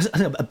 It's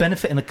a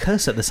benefit and a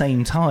curse at the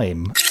same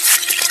time.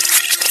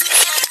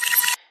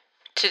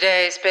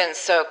 Today's been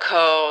so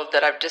cold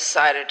that I've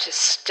decided to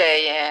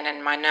stay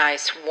in my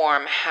nice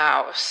warm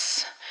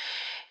house,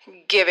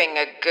 giving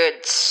a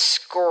good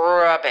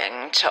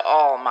scrubbing to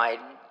all my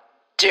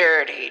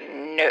dirty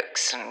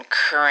nooks and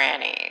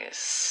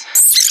crannies.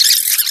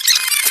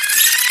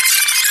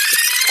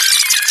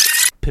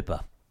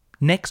 Pippa,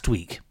 next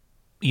week,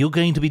 you're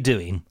going to be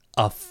doing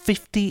a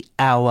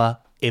 50-hour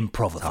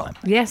improvathon.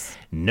 Yes.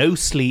 No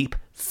sleep,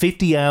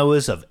 50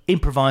 hours of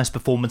improvised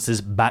performances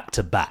back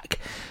to back.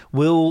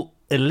 Will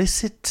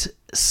illicit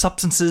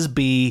substances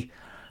be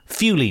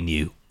fueling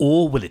you,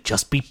 or will it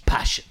just be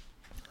passion?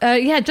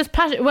 Just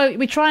passion. Well,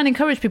 we try and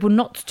encourage people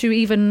not to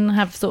even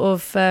have sort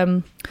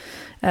of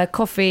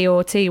coffee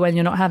or tea when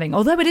you're not having.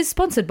 Although it is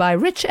sponsored by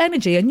Rich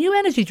Energy, a new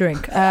energy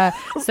drink.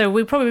 So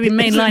we'll probably be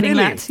mainlining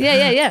that.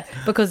 Yeah.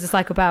 Because it's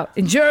like about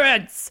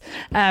endurance.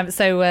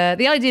 So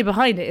the idea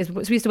behind it is,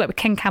 we used to work with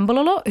Ken Campbell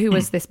a lot, who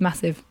was this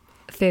massive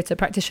theatre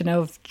practitioner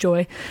of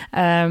joy,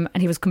 and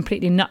he was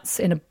completely nuts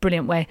in a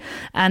brilliant way,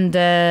 and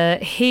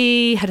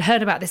he had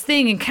heard about this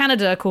thing in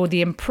Canada called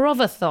the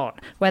improvathon,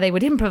 where they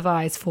would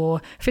improvise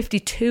for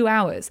 52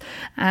 hours,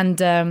 and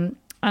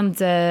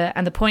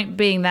the point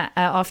being that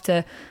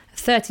after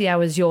 30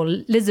 hours your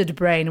lizard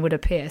brain would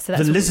appear. So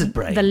that's the lizard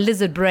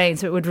brain.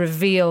 So it would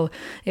reveal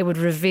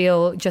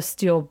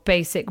just your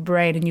basic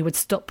brain, and you would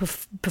stop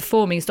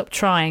performing, stop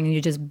trying, and you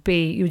just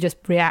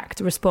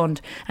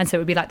respond, and so it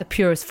would be like the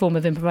purest form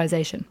of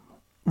improvisation.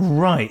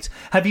 Right.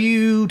 Have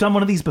you done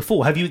one of these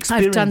before? Have you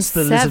experienced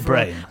the lizard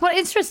brain? Well,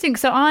 interesting.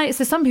 So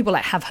some people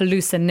like have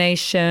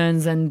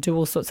hallucinations and do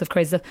all sorts of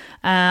crazy stuff.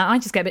 I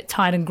just get a bit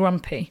tired and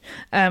grumpy.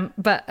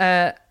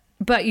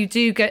 But you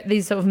do get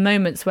these sort of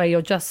moments where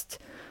you're just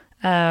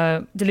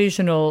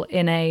delusional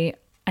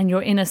and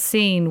you're in a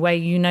scene where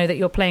you know that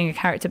you're playing a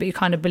character, but you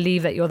kind of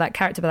believe that you're that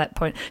character by that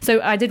point. So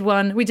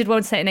we did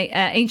one set in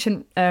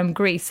ancient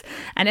Greece,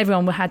 and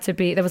everyone had to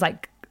be, there was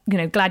like,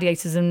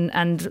 gladiators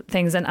and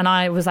things, and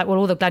I was like, well,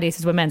 all the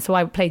gladiators were men, so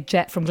I played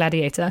Jet from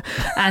Gladiator,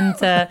 and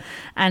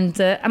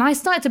I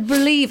started to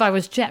believe I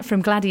was Jet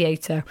from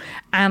Gladiator,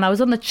 and I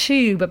was on the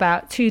tube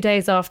about 2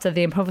 days after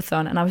the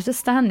improvathon, and I was just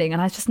standing,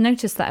 and I just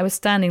noticed that I was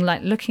standing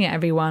like looking at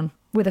everyone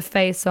with a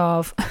face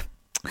of,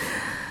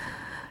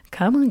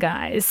 come on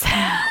guys,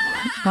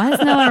 why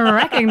does no one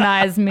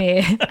recognize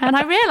me? And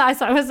I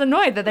realised I was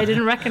annoyed that they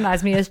didn't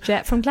recognise me as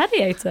Jet from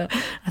Gladiator.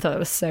 I thought it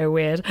was so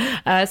weird.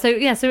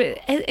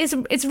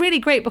 It's really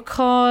great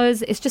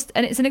because it's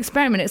an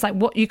experiment. It's like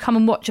what you come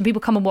and watch, and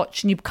people come and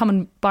watch, and you come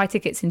and buy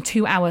tickets in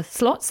 2-hour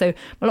slots. So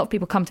a lot of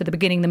people come to the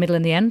beginning, the middle,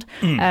 and the end.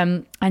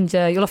 And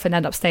you'll often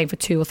end up staying for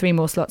 2 or 3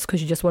 more slots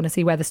because you just want to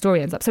see where the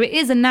story ends up. So it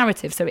is a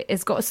narrative. So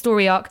it's got a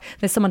story arc.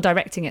 There's someone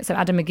directing it. So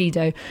Adam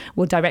Megiddo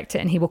will direct it,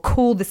 and he will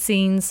call the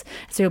scenes.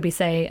 So he'll be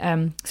so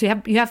you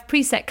have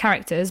preset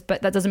characters,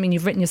 but that doesn't mean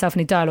you've written yourself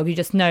any dialogue. You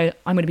just know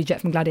I'm going to be Jet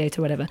from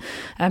Gladiator, or whatever.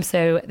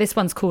 So this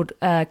one's called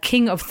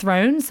King of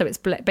Thrones. So it's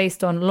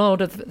based on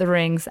Lord of the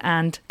Rings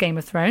and Game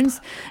of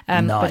Thrones,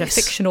 but a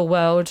fictional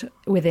world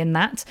within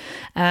that.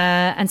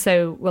 And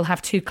so we'll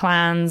have 2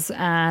 clans,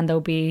 and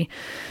there'll be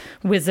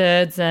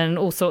wizards and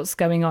all sorts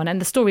going on,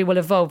 and the story will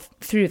evolve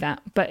through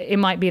that. But it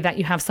might be that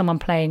you have someone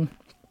playing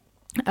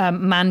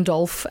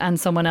Mandolf and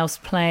someone else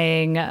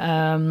playing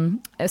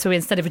so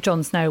instead of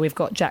Jon Snow we've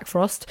got Jack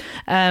Frost,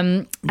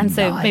 and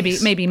so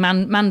maybe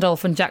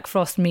Mandolf and Jack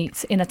Frost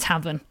meet in a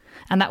tavern,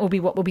 and that will be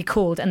what will be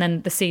called, and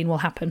then the scene will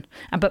happen.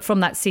 But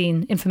from that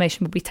scene,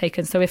 information will be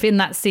taken. So if in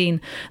that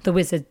scene the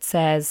wizard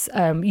says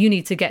you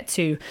need to get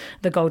to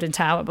the Golden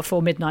Tower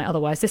before midnight,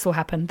 otherwise this will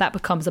happen, that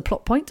becomes a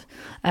plot point,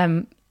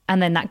 and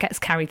then that gets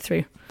carried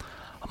through.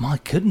 Oh, my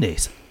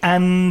goodness.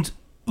 And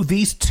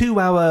these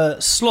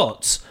 2-hour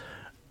slots,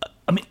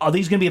 I mean, are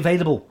these going to be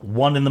available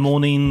 1 in the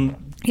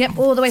morning? Yep,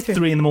 all the way through.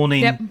 3 in the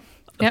morning?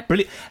 Yep.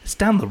 Brilliant. It's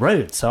down the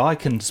road, so I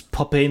can just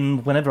pop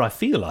in whenever I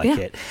feel like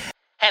it.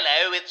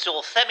 Hello, it's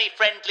your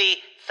semi-friendly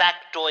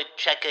factoid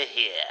checker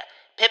here.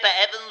 Pippa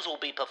Evans will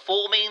be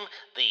performing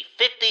the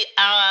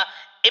 50-hour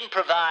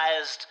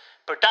improvised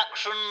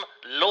production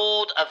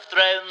Lord of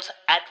Thrones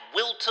at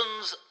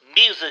Wilton's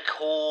Music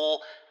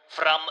Hall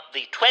from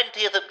the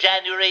 20th of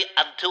January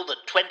until the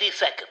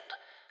 22nd.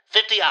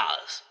 50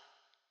 hours.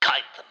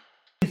 Kite them.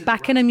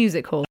 Back in a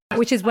music hall,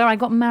 which is where I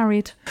got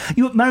married.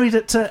 You were married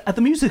at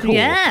the music hall?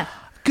 Yeah.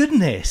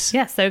 Goodness.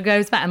 Yeah, so it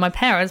goes back. And my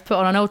parents put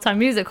on an old-time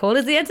music hall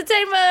as the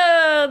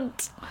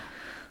entertainment.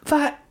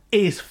 That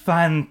is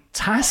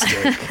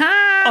fantastic.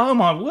 Oh,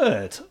 my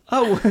word.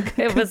 Oh,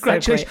 it was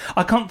congratulations. So great.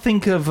 I can't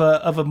think of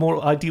a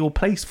more ideal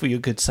place for your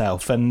good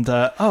self. And,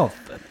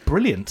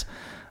 brilliant.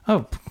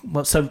 Oh,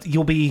 well, so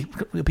it'll be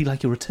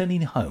like you're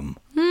returning home.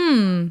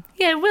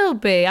 Yeah, it will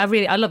be. I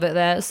love it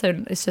there.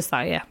 So it's just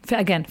like, yeah,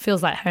 again,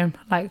 feels like home,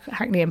 like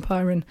Hackney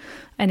Empire and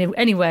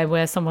anywhere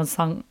where someone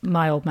sung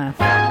My Old Man.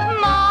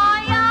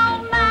 My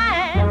old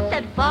man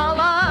said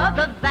follow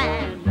the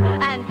van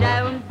and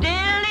don't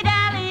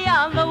dilly-dally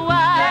on the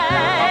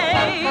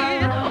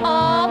way.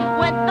 Off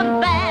went the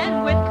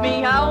van with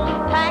me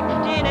own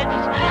packed in it,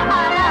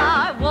 and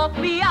I walked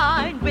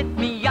behind with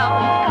me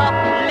own cup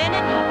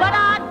linen, but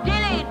I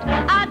dallied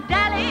and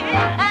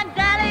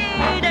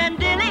dallied and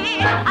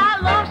dillied. I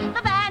lost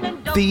the van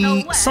and don't know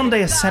The where Sunday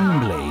to go.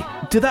 Assembly,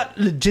 did that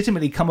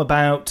legitimately come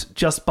about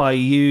just by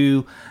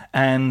you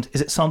and,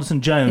 is it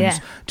Sanderson Jones, Yeah.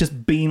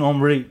 just being en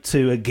route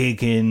to a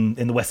gig in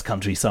the West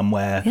Country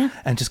somewhere,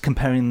 and just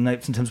comparing the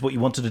notes in terms of what you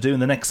wanted to do,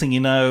 and the next thing you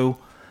know,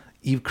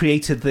 you've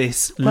created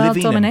this World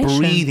living domination. and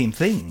breathing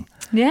thing.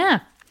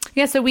 Yeah.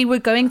 So we were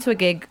going to a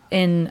gig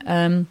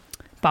in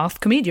Bath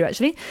Comedia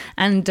actually,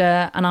 and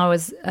I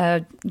was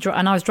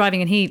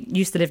driving, and he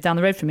used to live down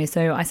the road from me,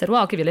 so I said,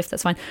 well, I'll give you a lift,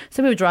 that's fine.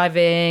 So we were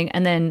driving,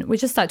 and then we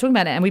just started talking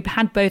about it, and we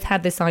had both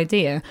had this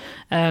idea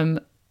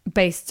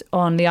based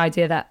on the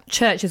idea that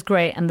church is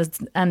great,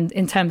 and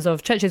in terms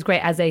of church is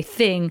great as a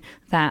thing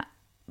that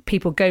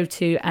people go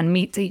to and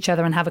meet each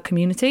other and have a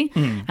community,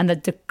 and the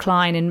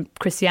decline in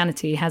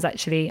Christianity has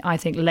actually, I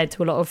think, led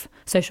to a lot of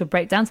social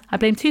breakdowns. I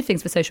blame 2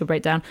 things for social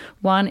breakdown.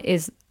 One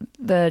is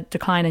the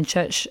decline in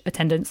church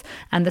attendance,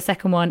 and the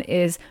second one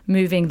is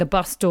moving the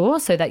bus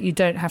door so that you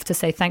don't have to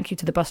say thank you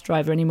to the bus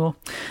driver anymore.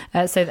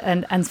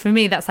 And for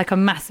me, that's like a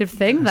massive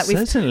thing that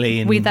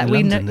Certainly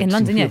in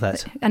London, yeah.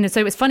 that. And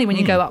so it's funny when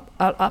you go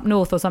up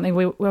north or something.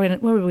 We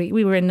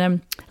were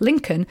in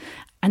Lincoln.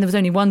 And there was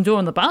only one door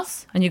on the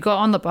bus, and you got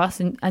on the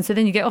bus, and so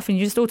then you get off and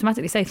you just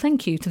automatically say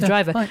thank you to the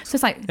driver. Thanks. So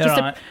it's like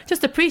Yeah,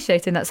 just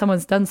appreciating that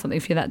someone's done something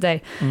for you that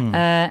day,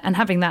 and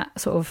having that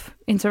sort of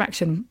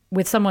interaction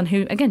with someone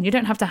who, again, you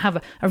don't have to have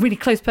a really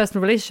close personal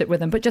relationship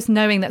with them, but just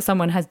knowing that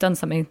someone has done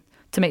something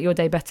to make your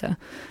day better.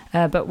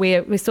 But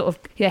we're sort of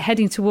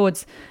heading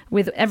towards,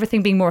 with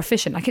everything being more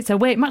efficient. Like, it's a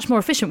much more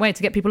efficient way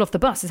to get people off the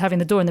bus is having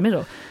the door in the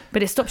middle,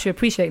 but it stops you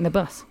appreciating the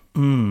bus.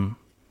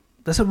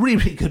 That's a really,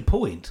 really good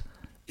point.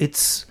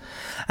 It's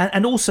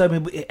and also, I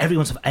mean,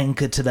 everyone's sort of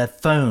anchored to their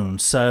phone,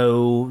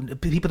 so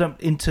people don't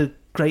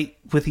integrate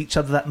with each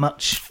other that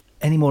much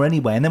anymore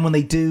anyway. And then when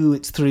they do,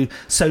 it's through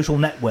social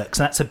networks.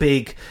 That's a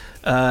big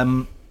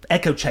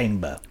echo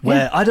chamber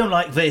where I don't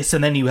like this,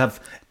 and then you have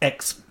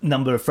X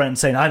number of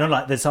friends saying I don't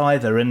like this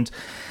either. And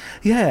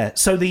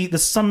so the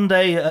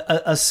Sunday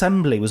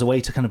assembly was a way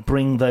to kind of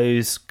bring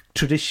those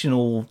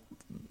traditional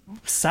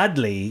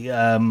sadly,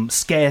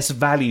 scarce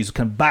values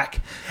come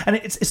back. And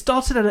it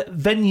started at a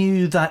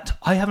venue that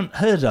I haven't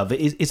heard of.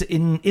 Is it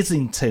in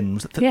Islington?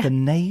 The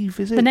Nave,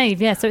 is it? The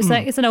Nave, yeah. So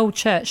it's an old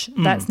church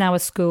that's now a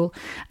school.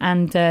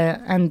 And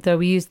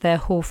we used their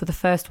hall for the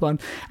first one.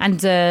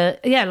 And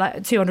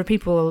like 200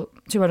 people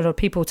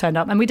turned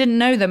up, and we didn't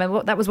know them. And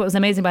what was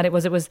amazing about it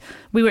was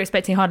we were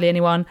expecting hardly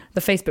anyone.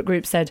 The Facebook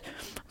group said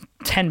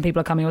 10 people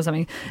are coming or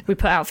something. We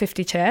put out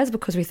 50 chairs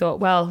because we thought,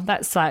 well,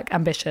 that's like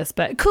ambitious,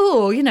 but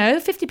cool,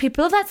 50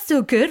 people, that's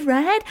still good,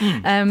 right?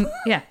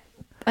 Yeah.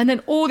 And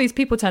then all these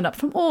people turned up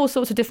from all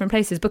sorts of different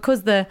places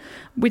because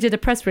we did a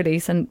press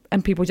release and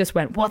people just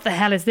went, what the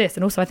hell is this?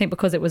 And also I think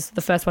because it was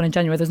the first one in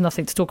January, there's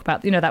nothing to talk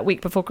about. That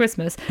week before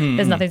Christmas,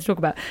 there's nothing to talk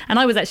about. And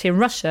I was actually in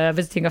Russia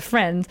visiting a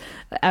friend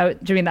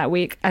during that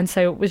week. And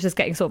so was just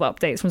getting sort of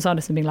updates from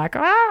Sanderson being like,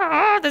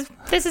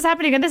 this is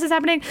happening and this is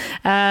happening.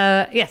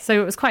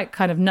 So it was quite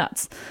kind of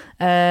nuts.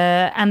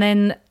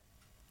 And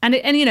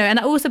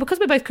also because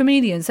we're both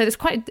comedians, so it's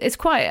quite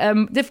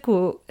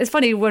difficult. It's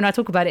funny when I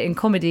talk about it in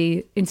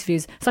comedy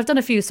interviews. So I've done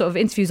a few sort of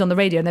interviews on the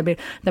radio, and they'll be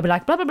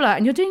like blah blah blah,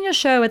 and you're doing your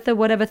show at the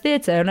whatever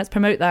theatre, and let's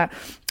promote that.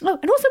 Oh,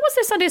 and also what's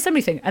this Sunday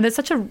Assembly thing? And there's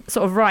such a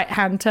sort of right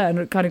hand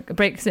turn, kind of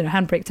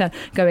handbrake turn,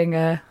 going.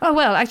 Oh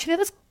well, actually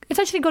it's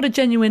actually got a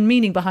genuine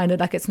meaning behind it.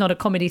 Like it's not a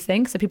comedy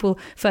thing. So people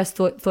first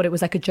thought it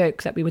was like a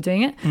joke that we were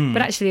doing it.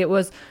 But actually it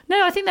was,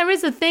 no, I think there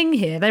is a thing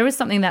here. There is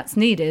something that's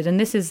needed.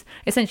 And this is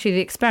essentially the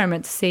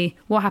experiment to see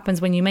what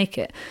happens when you make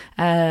it.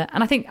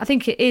 And I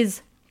think it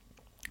is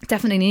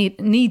definitely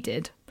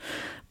needed.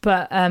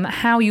 But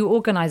how you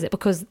organise it,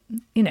 because,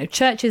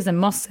 churches and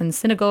mosques and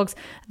synagogues,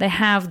 they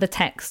have the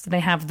text, they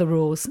have the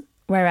rules.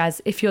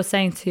 Whereas if you're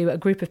saying to a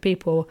group of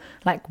people,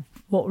 like,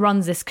 what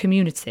runs this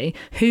community,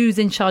 who's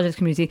in charge of the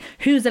community,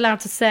 who's allowed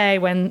to say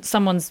when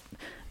someone's,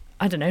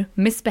 I don't know,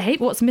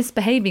 what's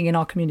misbehaving in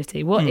our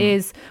community? What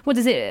is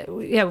it,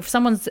 if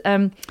someone's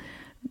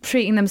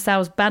treating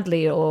themselves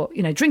badly or,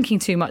 drinking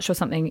too much or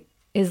something,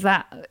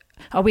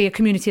 are we a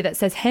community that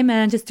says, hey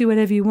man, just do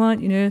whatever you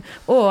want,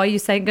 Or are you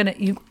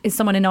saying, is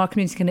someone in our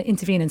community going to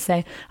intervene and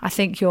say, I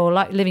think you're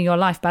living your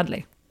life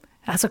badly?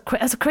 That's a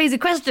crazy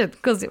question,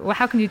 because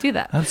how can you do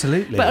that?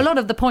 Absolutely. But a lot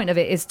of the point of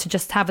it is to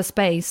just have a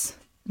space.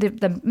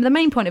 The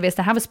main point of it is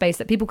to have a space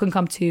that people can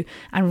come to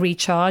and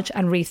recharge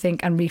and rethink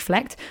and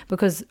reflect,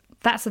 because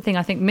that's the thing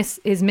I think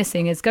is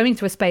missing, is going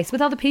to a space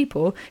with other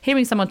people,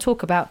 hearing someone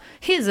talk about,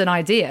 here's an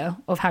idea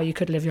of how you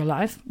could live your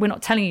life. We're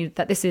not telling you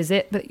that this is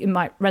it, but it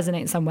might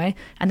resonate in some way.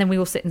 And then we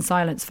all sit in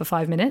silence for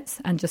 5 minutes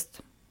and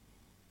just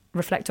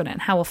reflect on it.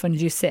 And how often do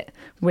you sit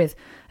with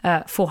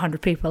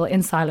 400 people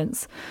in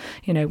silence,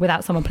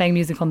 without someone playing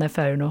music on their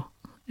phone or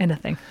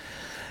anything?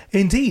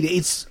 Indeed,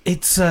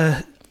 it's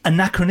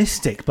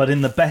anachronistic, but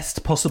in the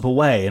best possible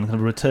way. And kind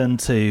of return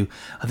to,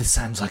 this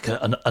sounds like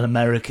an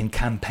American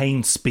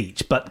campaign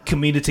speech, but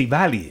community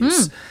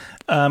values,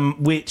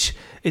 which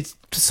it's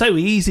so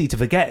easy to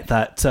forget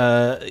that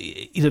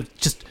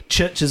just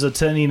churches are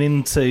turning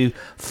into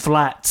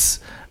flats.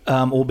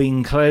 Or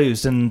being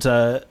closed, and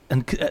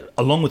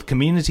along with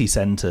community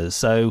centres.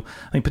 So,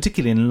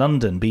 particularly in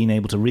London, being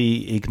able to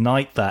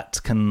reignite that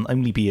can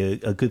only be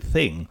a good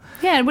thing.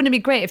 Yeah, and wouldn't it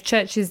be great if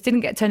churches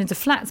didn't get turned into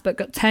flats, but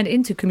got turned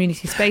into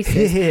community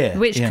spaces,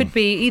 which could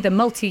be either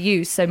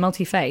multi-use, so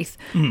multi-faith,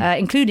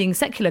 including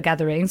secular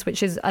gatherings,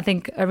 which is, I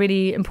think, a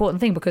really important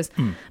thing, because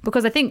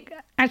I think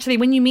actually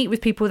when you meet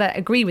with people that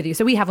agree with you,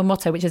 so we have a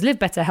motto which is live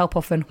better, help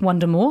often,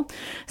 wonder more.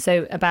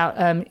 So about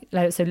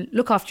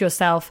look after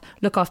yourself,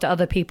 look after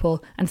other people,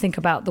 and think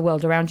about the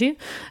world around you.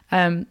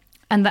 And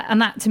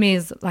that to me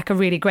is like a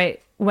really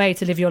great way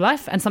to live your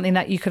life, and something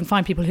that you can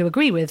find people who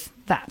agree with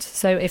that.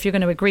 So if you're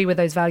going to agree with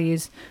those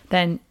values,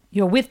 then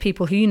you're with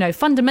people who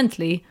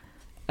fundamentally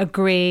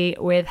agree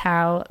with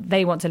how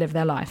they want to live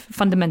their life,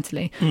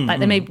 fundamentally.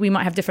 We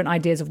might have different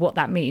ideas of what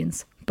that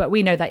means, but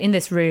we know that in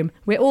this room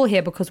we're all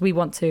here because we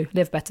want to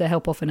live better,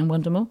 help often, and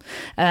wonder more.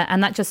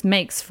 And that just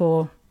makes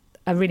for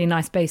a really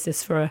nice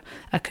basis for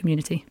a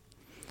community.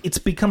 It's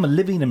become a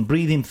living and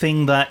breathing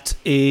thing that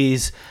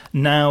is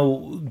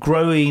now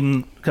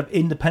growing kind of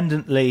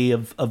independently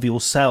of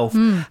yourself.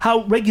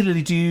 How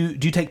regularly do you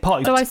take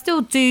part? So I still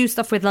do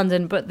stuff with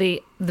London, but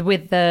they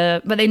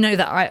know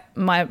that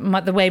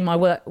the way my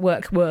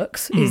work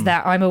works is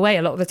that I'm away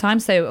a lot of the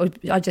time. So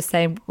I just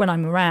say when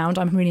I'm around,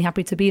 I'm really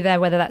happy to be there,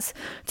 whether that's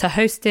to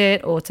host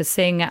it or to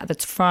sing at the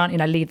front,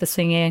 lead the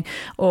singing,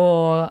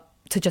 or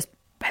to just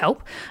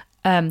help.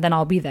 Then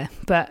I'll be there.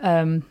 But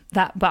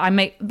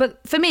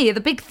for me,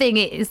 the big thing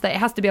is that it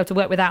has to be able to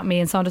work without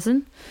me and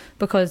Sanderson,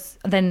 because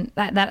then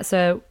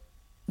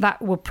that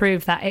will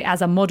prove that it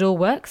as a model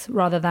works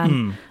rather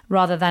than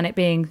it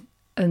being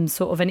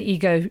sort of an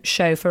ego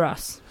show for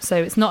us. So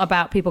it's not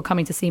about people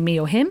coming to see me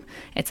or him.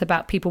 It's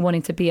about people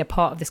wanting to be a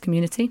part of this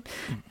community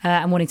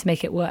and wanting to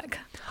make it work.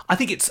 I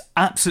think it's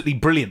absolutely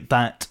brilliant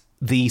that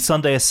the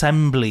Sunday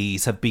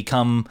assemblies have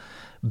become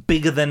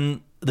bigger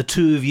than the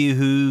two of you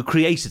who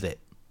created it.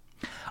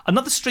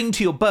 Another string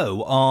to your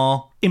bow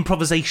are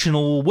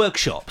improvisational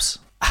workshops.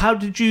 How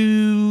did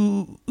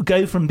you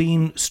go from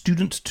being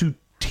student to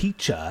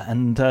teacher,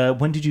 and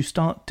when did you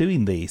start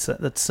doing these?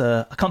 That's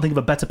I can't think of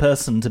a better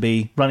person to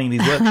be running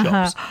these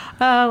workshops.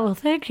 Oh, well,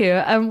 thank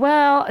you.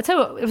 Well, I tell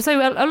you what, so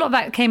a lot of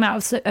that came out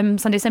of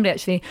Sunday Assembly,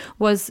 actually,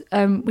 was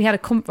we had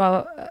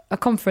a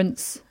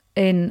conference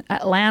in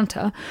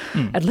Atlanta,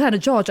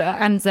 Georgia,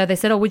 and they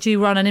said, would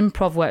you run an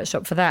improv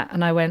workshop for that?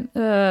 And I went,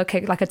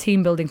 okay, like a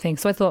team building thing.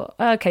 So I thought,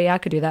 okay, yeah, I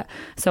could do that.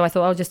 So I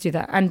thought I'll just do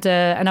that. And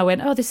I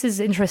went, this is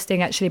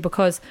interesting, actually,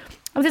 because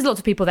there's lots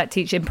of people that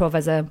teach improv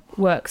as a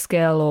work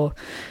skill, or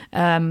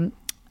and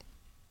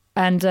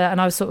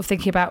I was sort of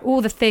thinking about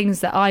all the things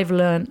that I've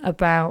learned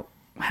about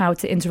how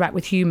to interact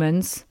with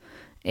humans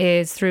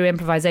is through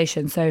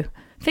improvisation. So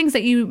things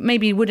that you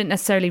maybe wouldn't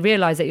necessarily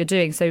realise that you're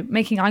doing. So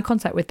making eye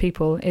contact with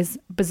people is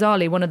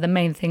bizarrely one of the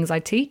main things I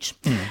teach.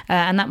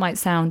 And that might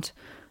sound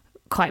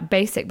quite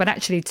basic, but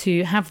actually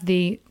to have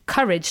the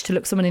courage to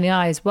look someone in the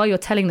eyes while you're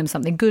telling them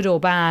something, good or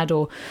bad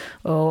or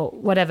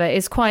whatever,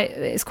 it's quite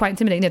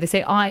intimidating. They say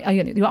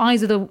your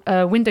eyes are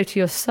the window to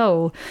your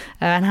soul,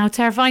 and how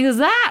terrifying is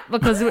that?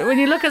 Because when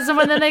you look at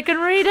someone, then they can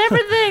read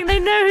everything. They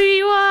know who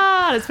you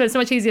are. It's so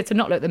much easier to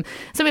not look at them.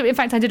 So in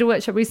fact, I did a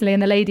workshop recently,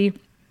 and the lady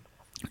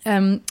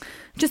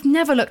just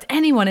never looked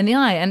anyone in the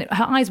eye, and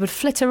her eyes would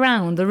flit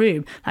around the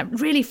room, like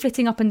really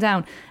flitting up and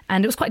down,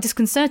 and it was quite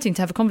disconcerting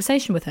to have a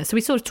conversation with her. So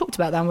we sort of talked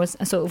about that, and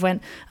I sort of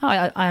went,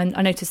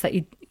 I noticed that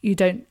you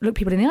don't look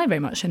people in the eye very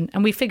much,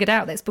 and we figured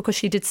out that's because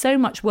she did so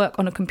much work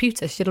on a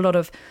computer. She did a lot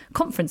of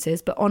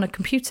conferences, but on a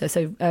computer,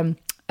 so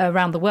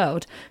around the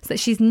world, so that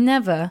she's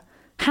never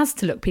has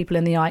to look people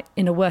in the eye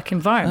in a work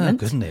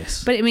environment. Oh,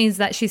 goodness. But it means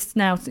that she's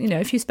now,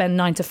 if you spend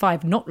 9 to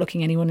 5 not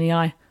looking anyone in the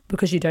eye,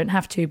 because you don't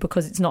have to,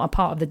 because it's not a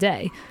part of the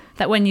day,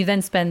 that when you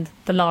then spend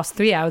the last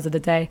 3 hours of the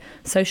day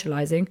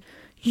socialising,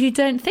 you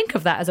don't think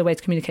of that as a way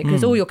to communicate,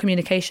 because all your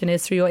communication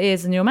is through your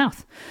ears and your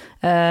mouth,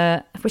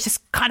 which is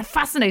kind of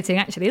fascinating,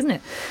 actually, isn't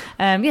it?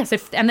 So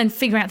and then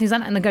figuring out things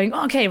like that, and then going,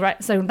 okay,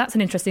 right, so that's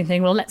an interesting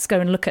thing. Well, let's go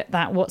and look at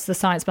that. What's the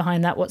science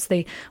behind that?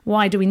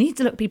 Why do we need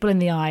to look people in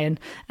the eye? And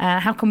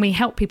how can we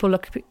help people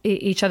look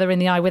each other in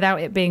the eye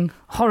without it being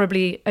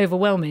horribly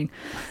overwhelming?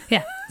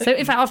 Yeah. So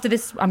in fact, after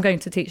this, I'm going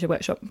to teach a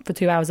workshop for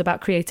 2 hours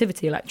about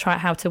creativity, like try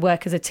how to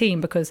work as a team,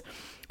 because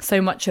so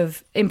much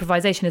of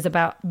improvisation is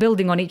about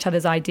building on each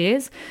other's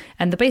ideas.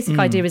 And the basic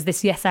idea is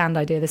this yes and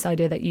idea, this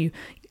idea that you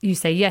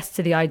say yes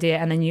to the idea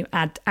and then you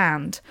add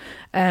and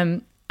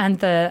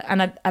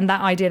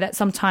that idea that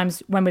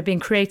sometimes when we're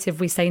being creative,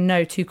 we say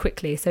no too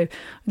quickly. So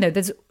there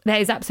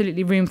is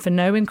absolutely room for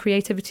no in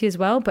creativity as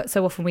well, but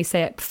so often we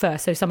say it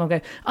first. So someone will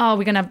go,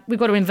 we've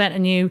got to invent a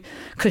new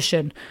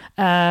cushion.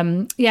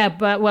 Well,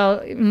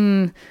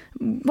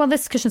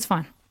 this cushion's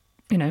fine.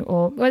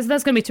 Or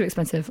that's going to be too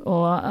expensive,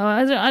 or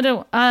I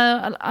don't.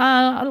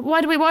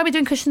 Why are we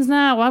doing cushions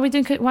now?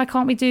 Why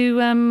can't we do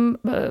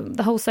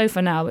the whole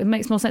sofa now? It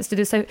makes more sense to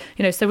do so.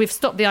 So we've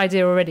stopped the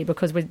idea already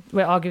because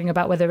we're arguing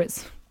about whether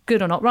it's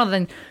good or not, rather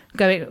than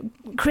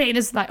creating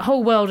this like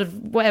whole world of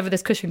whatever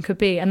this cushion could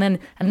be, and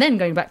then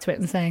going back to it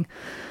and saying,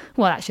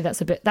 well, actually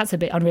that's a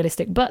bit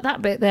unrealistic. But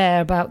that bit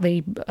there about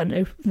the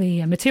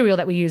material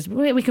that we use,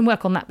 we can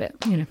work on that bit.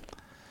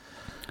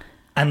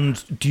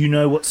 And do you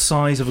know what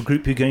size of a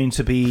group you're going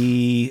to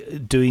be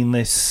doing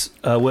this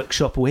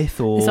workshop with?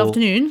 Or this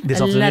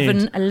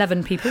afternoon,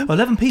 11 people.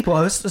 11 people.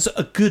 That's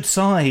a good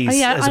size.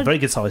 It's a very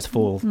good size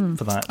for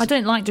that. I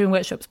don't like doing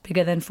workshops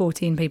bigger than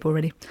 14 people,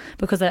 really,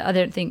 because I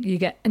don't think you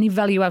get any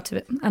value out of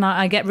it. And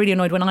I get really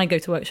annoyed when I go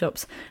to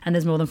workshops and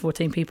there's more than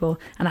 14 people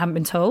and I haven't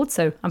been told.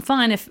 So I'm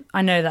fine if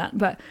I know that.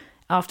 But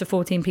after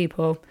 14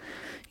 people,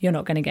 you're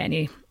not going to get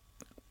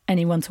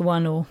any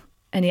one-to-one or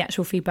any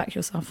actual feedback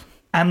yourself.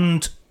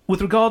 And with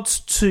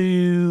regards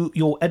to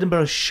your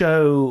Edinburgh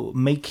show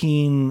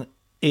making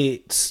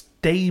its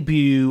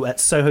debut at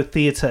Soho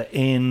Theatre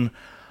in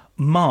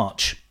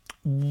March,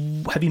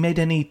 have you made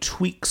any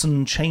tweaks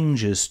and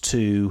changes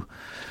to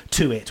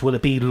it? Will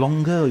it be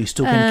longer, or are you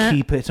still going to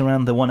keep it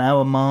around the 1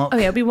 hour mark?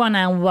 It'll be 1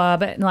 hour,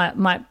 but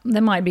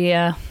there might be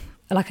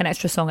like an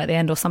extra song at the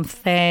end or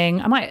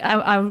something.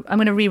 I'm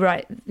going to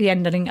rewrite the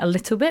ending a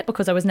little bit,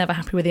 because I was never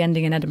happy with the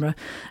ending in Edinburgh.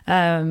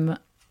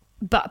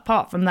 But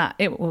apart from that,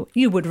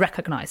 you would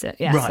recognise it,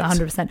 yes, right.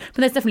 100%. But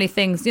there's definitely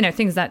things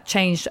that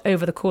changed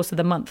over the course of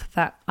the month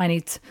that I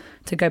need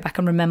to go back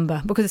and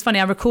remember. Because it's funny,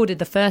 I recorded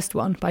the first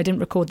one, but I didn't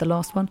record the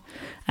last one.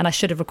 And I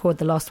should have recorded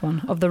the last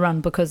one of the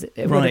run, because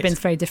it would have been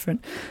very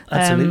different.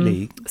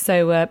 Absolutely.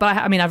 But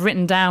I've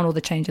written down all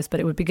the changes, but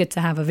it would be good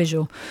to have a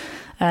visual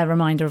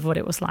reminder of what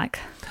it was like.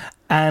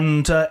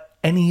 And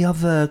any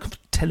other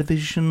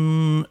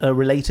television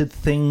related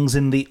things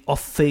in the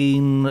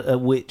offing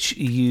which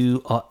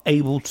you are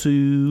able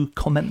to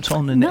comment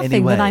on in any way?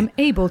 Nothing that I'm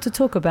able to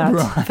talk about,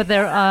 right. but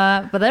there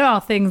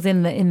are things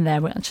in there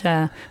which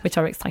are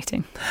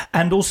exciting.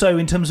 And also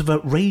in terms of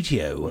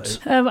radio,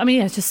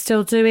 just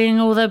still doing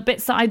all the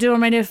bits that I do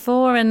on Radio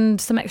 4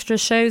 and some extra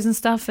shows and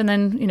stuff. And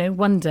then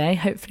one day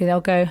hopefully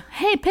they'll go,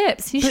 "Hey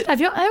Pips, you should have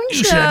your own show."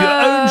 You should have your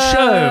own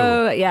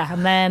show. Yeah,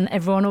 and then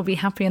everyone will be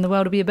happy and the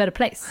world will be a better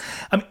place.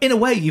 In a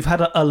way, you've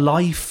had a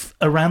life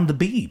around the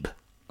Beeb.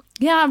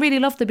 Yeah, I really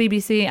love the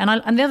BBC.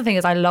 And the other thing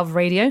is I love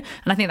radio. And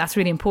I think that's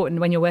really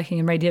important when you're working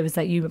in radio, is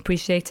that you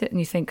appreciate it and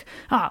you think,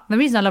 the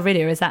reason I love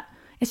radio is that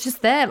it's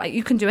just there. Like,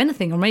 you can do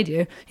anything on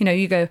radio. You know,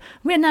 you go,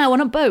 we're now on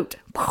a boat.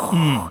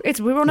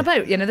 We're on a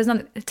boat. You know, there's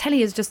none.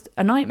 Telly is just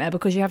a nightmare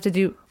because you have to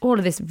do all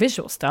of this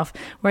visual stuff.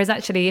 Whereas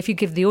actually, if you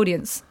give the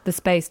audience the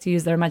space to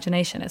use their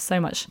imagination, it's so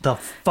much the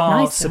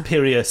far nicer.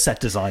 Superior set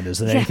designers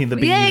than anything the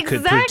BBC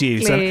could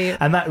produce.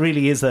 And that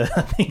really is a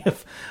thing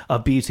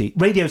of beauty.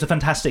 Radio is a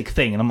fantastic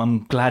thing, and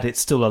I'm glad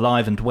it's still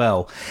alive and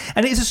well.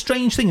 And it's a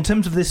strange thing in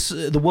terms of this,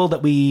 the world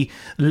that we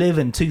live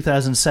in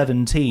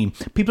 2017.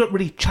 People don't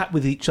really chat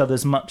with each other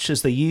as much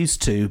as they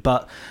used to,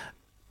 but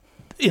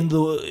in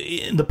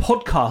the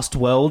podcast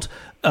world,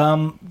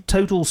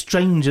 total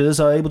strangers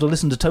are able to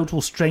listen to total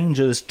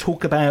strangers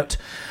talk about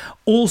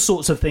all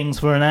sorts of things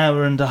for an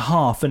hour and a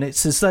half, and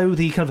it's as though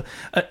the kind of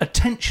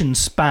attention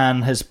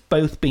span has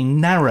both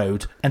been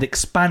narrowed and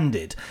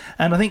expanded.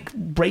 And I think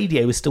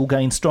radio is still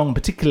going strong,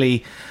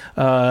 particularly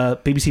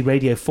BBC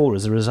Radio 4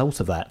 as a result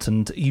of that.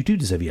 And you do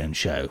deserve your own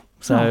show.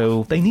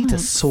 So they need to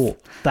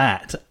sort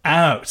that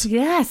out.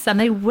 Yes, and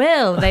they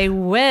will. They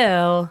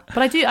will. But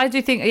I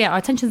do think, our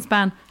attention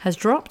span has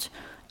dropped.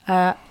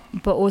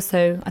 But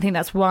also, I think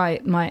that's why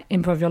my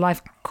Improv Your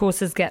Life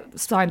courses get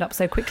signed up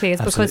so quickly, is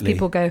because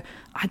people go,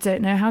 I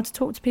don't know how to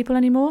talk to people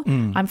anymore.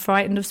 I'm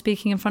frightened of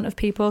speaking in front of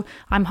people.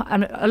 I'm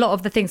a lot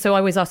of the things. So I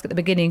always ask at the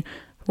beginning,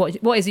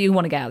 what is it you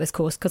want to get out of this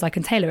course? Because I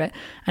can tailor it.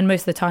 And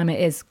most of the time it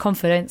is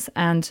confidence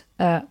and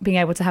being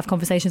able to have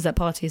conversations at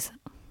parties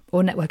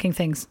or networking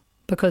things,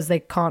 because they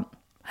can't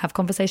have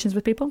conversations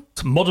with people.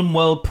 It's modern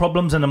world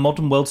problems and a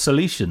modern world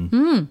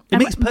solution. It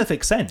makes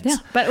perfect sense. Yeah,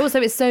 but also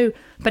it's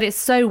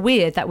so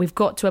weird that we've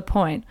got to a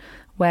point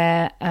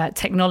where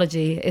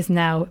technology is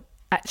now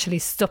actually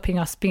stopping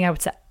us being able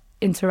to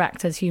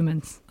interact as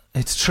humans.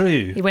 It's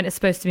true. When it's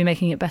supposed to be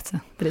making it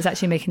better, but it's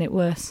actually making it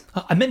worse.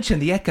 I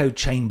mentioned the echo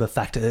chamber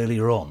factor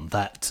earlier on,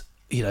 that,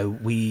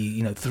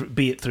 we,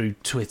 be it through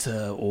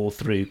Twitter or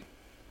through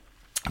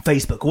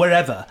Facebook,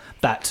 wherever,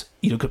 that,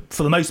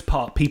 for the most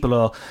part, people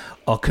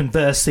are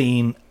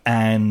conversing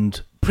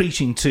and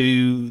preaching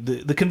to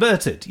the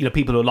converted,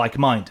 people who are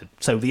like-minded,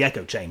 so the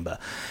echo chamber.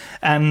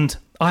 And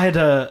I had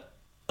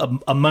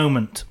a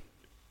moment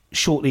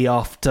shortly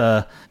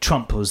after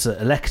Trump was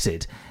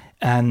elected,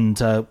 and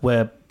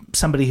where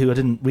somebody who I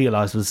didn't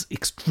realise was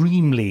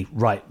extremely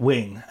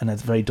right-wing and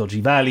had very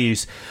dodgy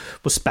values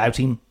was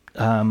spouting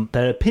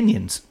their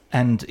opinions,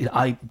 and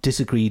I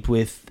disagreed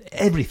with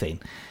everything.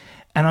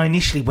 And I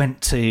initially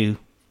went to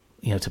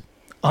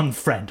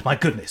unfriend. My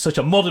goodness, such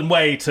a modern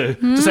way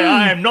to say,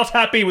 I am not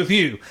happy with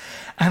you.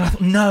 And I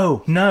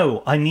thought,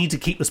 no, I need to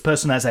keep this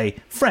person as a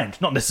friend,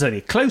 not necessarily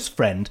a close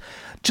friend,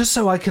 just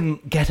so I can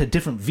get a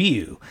different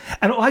view.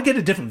 And I get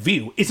a different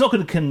view, it's not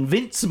going to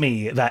convince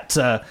me that,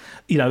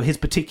 his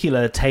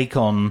particular take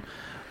on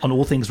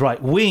all things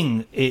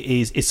right-wing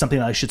is something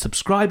that I should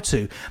subscribe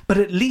to. But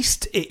at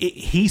least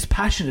he's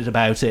passionate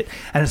about it,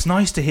 and it's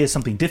nice to hear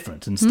something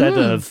different instead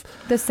of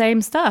the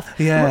same stuff.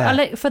 Yeah.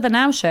 Well, for the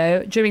Now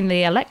Show, during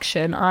the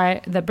election,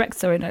 the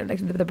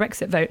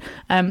Brexit vote,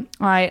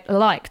 I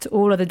liked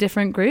all of the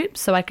different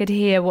groups so I could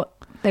hear what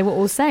they were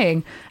all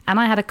saying. And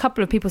I had a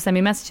couple of people send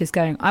me messages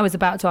going, I was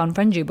about to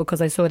unfriend you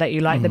because I saw that you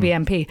liked the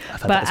BNP.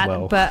 I've had that as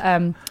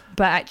well.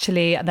 But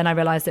actually, then I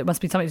realised it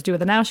must be something to do with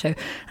the Now Show. And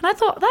I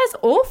thought, that's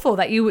awful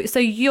that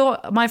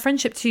my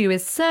friendship to you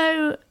is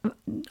so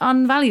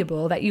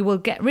unvaluable that you will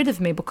get rid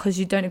of me because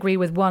you don't agree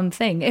with one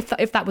thing.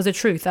 If that was a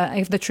truth,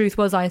 if the truth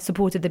was I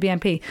supported the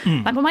BNP.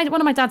 One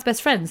of my dad's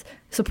best friends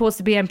supports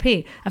the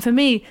BNP. And for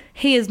me,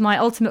 he is my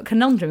ultimate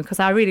conundrum because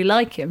I really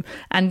like him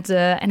and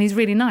he's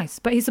really nice.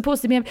 But he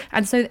supports the BNP.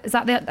 And so is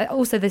that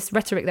also this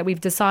rhetoric that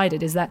we've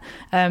decided is that,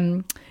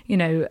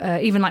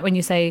 even like when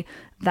you say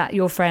that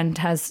your friend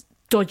has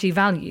dodgy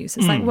values,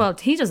 it's like, well,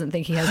 he doesn't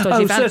think he has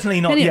dodgy values. Certainly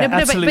not. Yeah,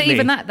 absolutely. But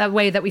even that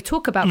way that we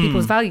talk about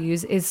people's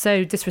values is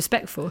so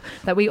disrespectful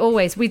that we all,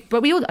 I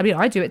mean,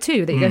 I do it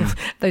too, that you go,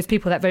 those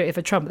people that voted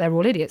for Trump, they're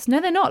all idiots.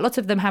 No, they're not. Lots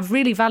of them have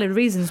really valid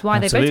reasons why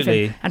they voted for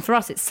him. And for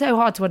us, it's so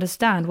hard to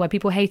understand why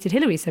people hated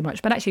Hillary so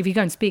much. But actually, if you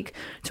go and speak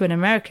to an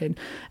American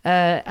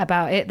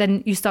about it,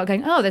 then you start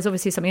going, oh, there's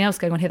obviously something else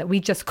going on here that we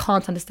just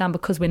can't understand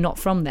because we're not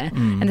from there.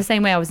 And the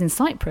same way I was in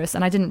Cyprus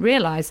and I didn't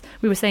realise,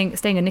 we were staying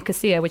in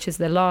Nicosia, which is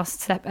the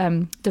last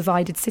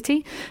divided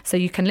city, so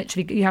you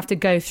have to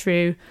go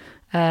through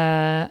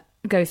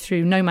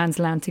no man's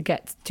land to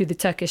get to the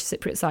Turkish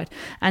Cypriot side,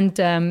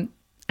 and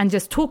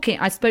just talking,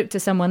 I spoke to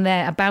someone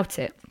there about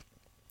it,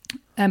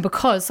 and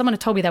because someone had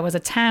told me there was a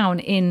town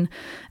in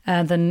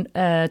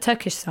the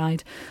Turkish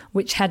side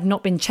which had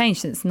not been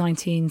changed since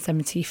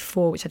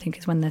 1974, which I think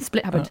is when the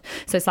split happened.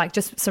 So it's like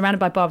just surrounded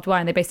by barbed wire,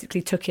 and they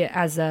basically took it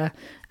as a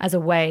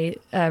way.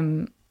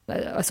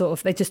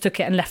 They just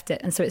took it and left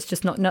it, and so it's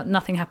just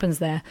nothing happens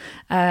there,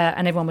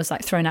 and everyone was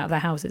like thrown out of their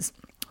houses.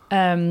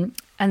 And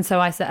And so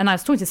I said, and I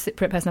was talking to a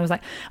Cypriot person. I was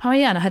like, oh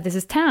yeah, and I heard there's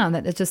this town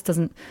that just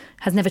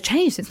has never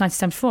changed since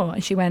 1974.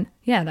 And she went,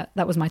 yeah,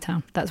 that was my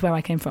town. That's where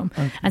I came from.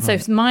 And so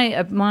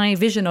my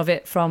vision of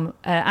it from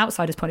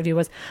outsider's point of view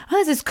was, oh,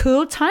 there's this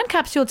cool time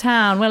capsule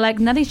town where like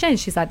nothing's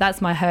changed. She's like,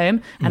 that's my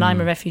home, and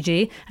I'm a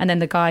refugee. And then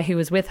the guy who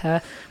was with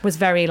her was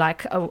very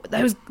like, oh,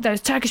 those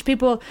Turkish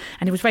people,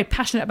 and he was very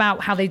passionate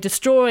about how they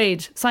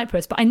destroyed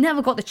Cyprus. But I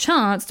never got the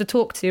chance to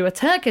talk to a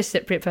Turkish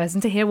Cypriot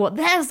person to hear what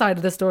their side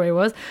of the story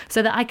was,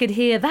 so that I could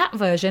hear that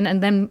version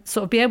and then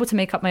sort of be able to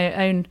make up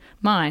my own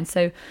mind.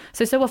 So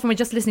often we're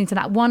just listening to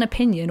that one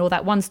opinion or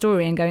that one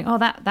story and going, oh,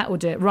 that will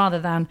do it, rather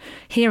than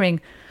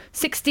hearing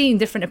 16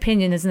 different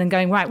opinions and then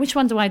going, right, which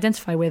one do I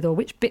identify with, or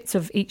which bits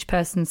of each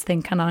person's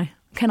thing can I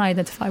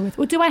identify with?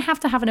 Or do I have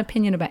to have an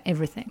opinion about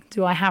everything?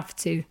 Do I have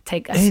to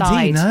take a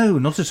side? Indeed, no,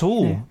 not at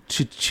all. Yeah.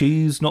 To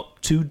choose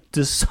not to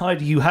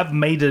decide. You have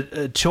made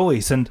a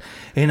choice, and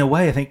in a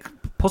way, I think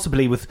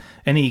possibly with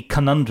any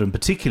conundrum,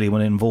 particularly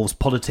when it involves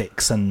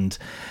politics and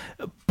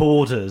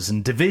borders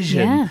and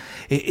division,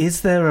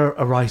 is there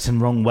a right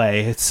and wrong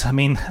way? It's, I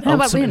mean,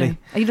 ultimately...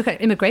 you look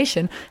at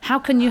immigration, how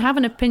can you have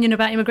an opinion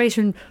about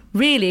immigration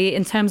really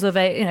in terms of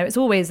it's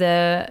always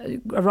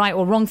a right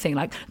or wrong thing,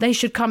 like they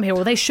should come here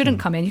or they shouldn't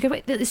come in. You go,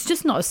 wait, it's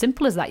just not as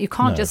simple as that. You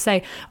can't just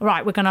say,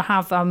 right, we're going to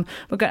have,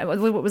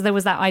 there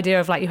was that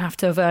idea of like you have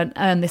to have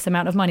earned this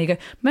amount of money. You go,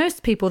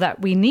 most people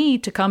that we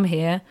need to come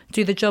here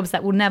do the jobs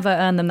that will never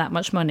earn them that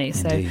much money.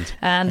 Indeed. So,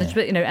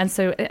 and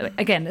so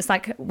again, it's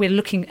like we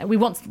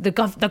want the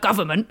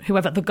government,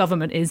 whoever the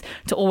government is,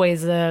 to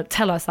always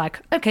tell us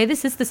like, okay,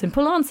 this is the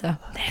simple answer.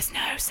 There's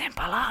no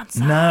simple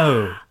answer.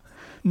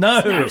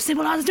 No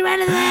simple answer to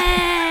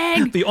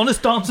anything. The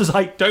honest answer is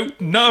I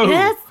don't know.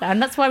 Yes,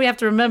 and that's why we have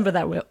to remember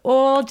that we're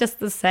all just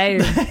the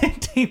same.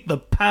 Indeed, the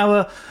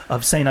power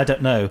of saying I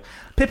don't know.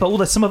 Pippa,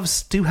 although some of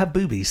us do have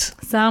boobies.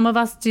 Some of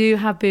us do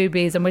have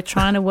boobies, and we're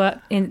trying to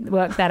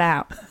work that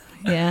out.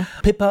 Yeah.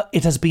 Pippa,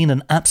 it has been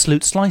an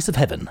absolute slice of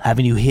heaven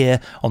having you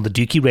here on the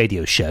Dukey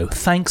Radio Show.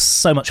 Thanks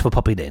so much for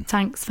popping in.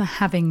 Thanks for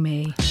having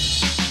me.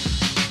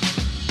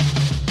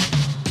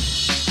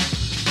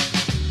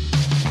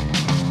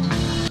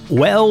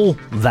 Well,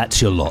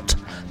 that's your lot.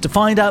 To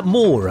find out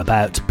more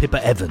about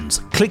Pippa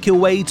Evans, click your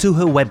way to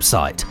her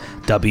website,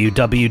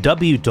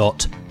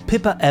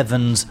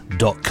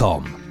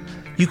 www.pippaevans.com.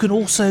 You can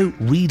also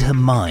read her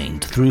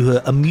mind through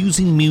her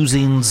amusing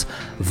musings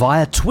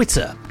via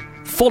Twitter.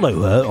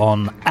 Follow her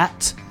on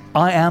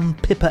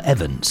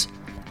 @IamPippaEvans.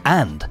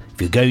 And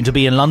if you're going to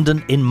be in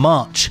London in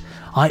March,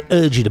 I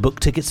urge you to book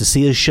tickets to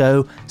see her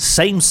show,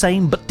 same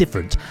but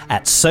different,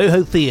 at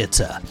Soho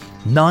Theatre,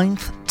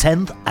 9th,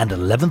 10th and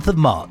 11th of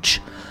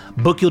March.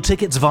 Book your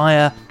tickets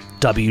via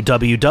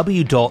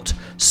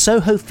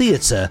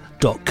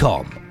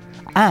www.sohotheatre.com.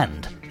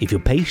 And if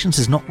your patience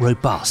is not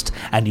robust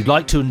and you'd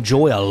like to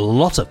enjoy a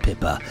lot of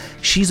Pippa,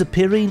 she's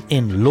appearing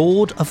in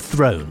Lord of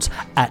Thrones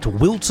at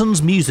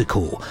Wilton's Music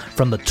Hall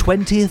from the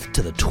 20th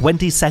to the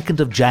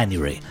 22nd of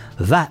January.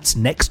 That's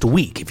next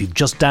week if you've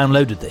just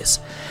downloaded this.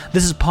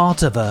 This is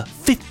part of a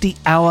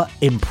 50-hour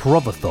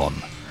improvathon.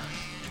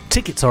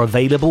 Tickets are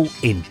available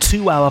in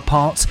 2-hour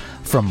parts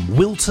from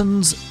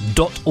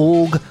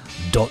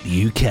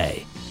wiltons.org.uk.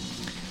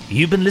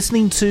 You've been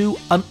listening to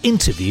an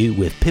interview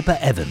with Pippa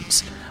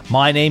Evans.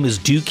 My name is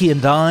Dukey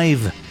and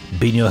I've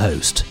been your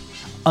host.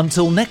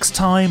 Until next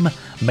time,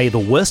 may the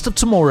worst of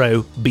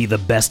tomorrow be the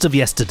best of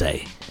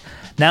yesterday.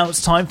 Now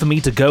it's time for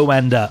me to go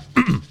and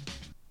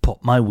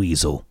pop my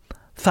weasel.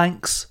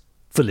 Thanks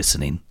for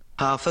listening.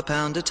 Half a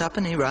pound of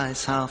tuppenny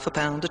rice, half a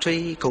pound of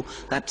treacle.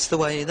 That's the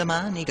way the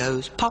money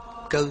goes.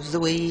 Pop goes the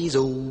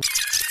weasel.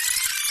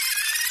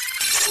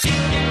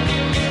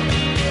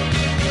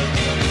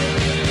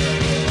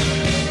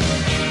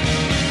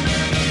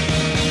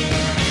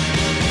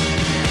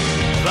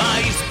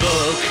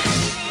 Facebook.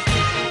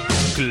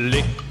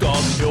 Click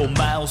on your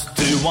mouse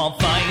to our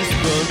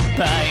Facebook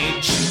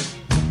page.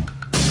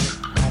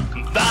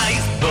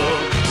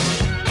 Facebook.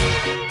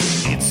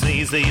 It's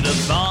easy to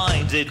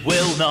find, it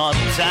will not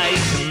take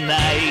an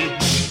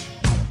age.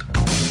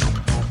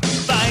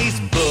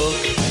 Facebook.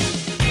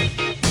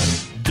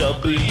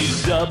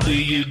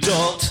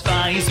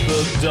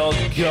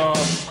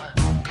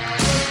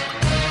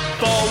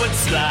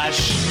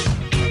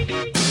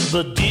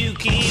 www.facebook.com/The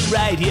Dukey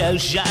Radio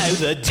Show,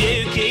 The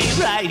Dukey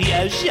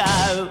Radio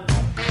Show.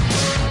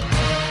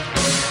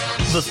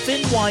 The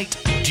thin white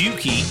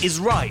Dukey is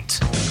right.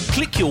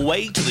 Click your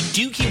way to the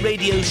Dukey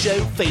Radio Show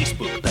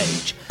Facebook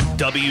page,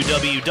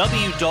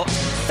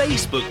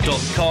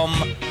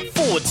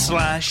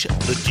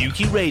 www.facebook.com/The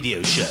Dukey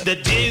Radio Show. The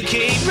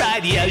Dukey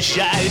Radio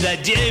Show, The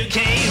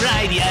Dukey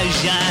Radio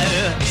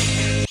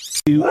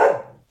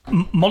Show.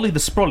 Molly the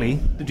Sprolly,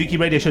 the Dukey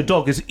Radio Show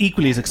dog, is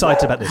equally as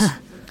excited about this.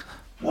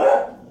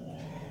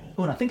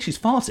 Oh, and I think she's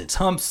farted.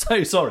 I'm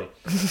so sorry.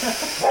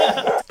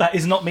 That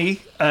is not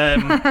me. Or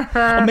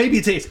maybe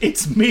it is.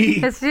 It's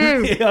me. It's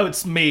you. Oh,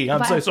 it's me.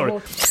 I'm so sorry.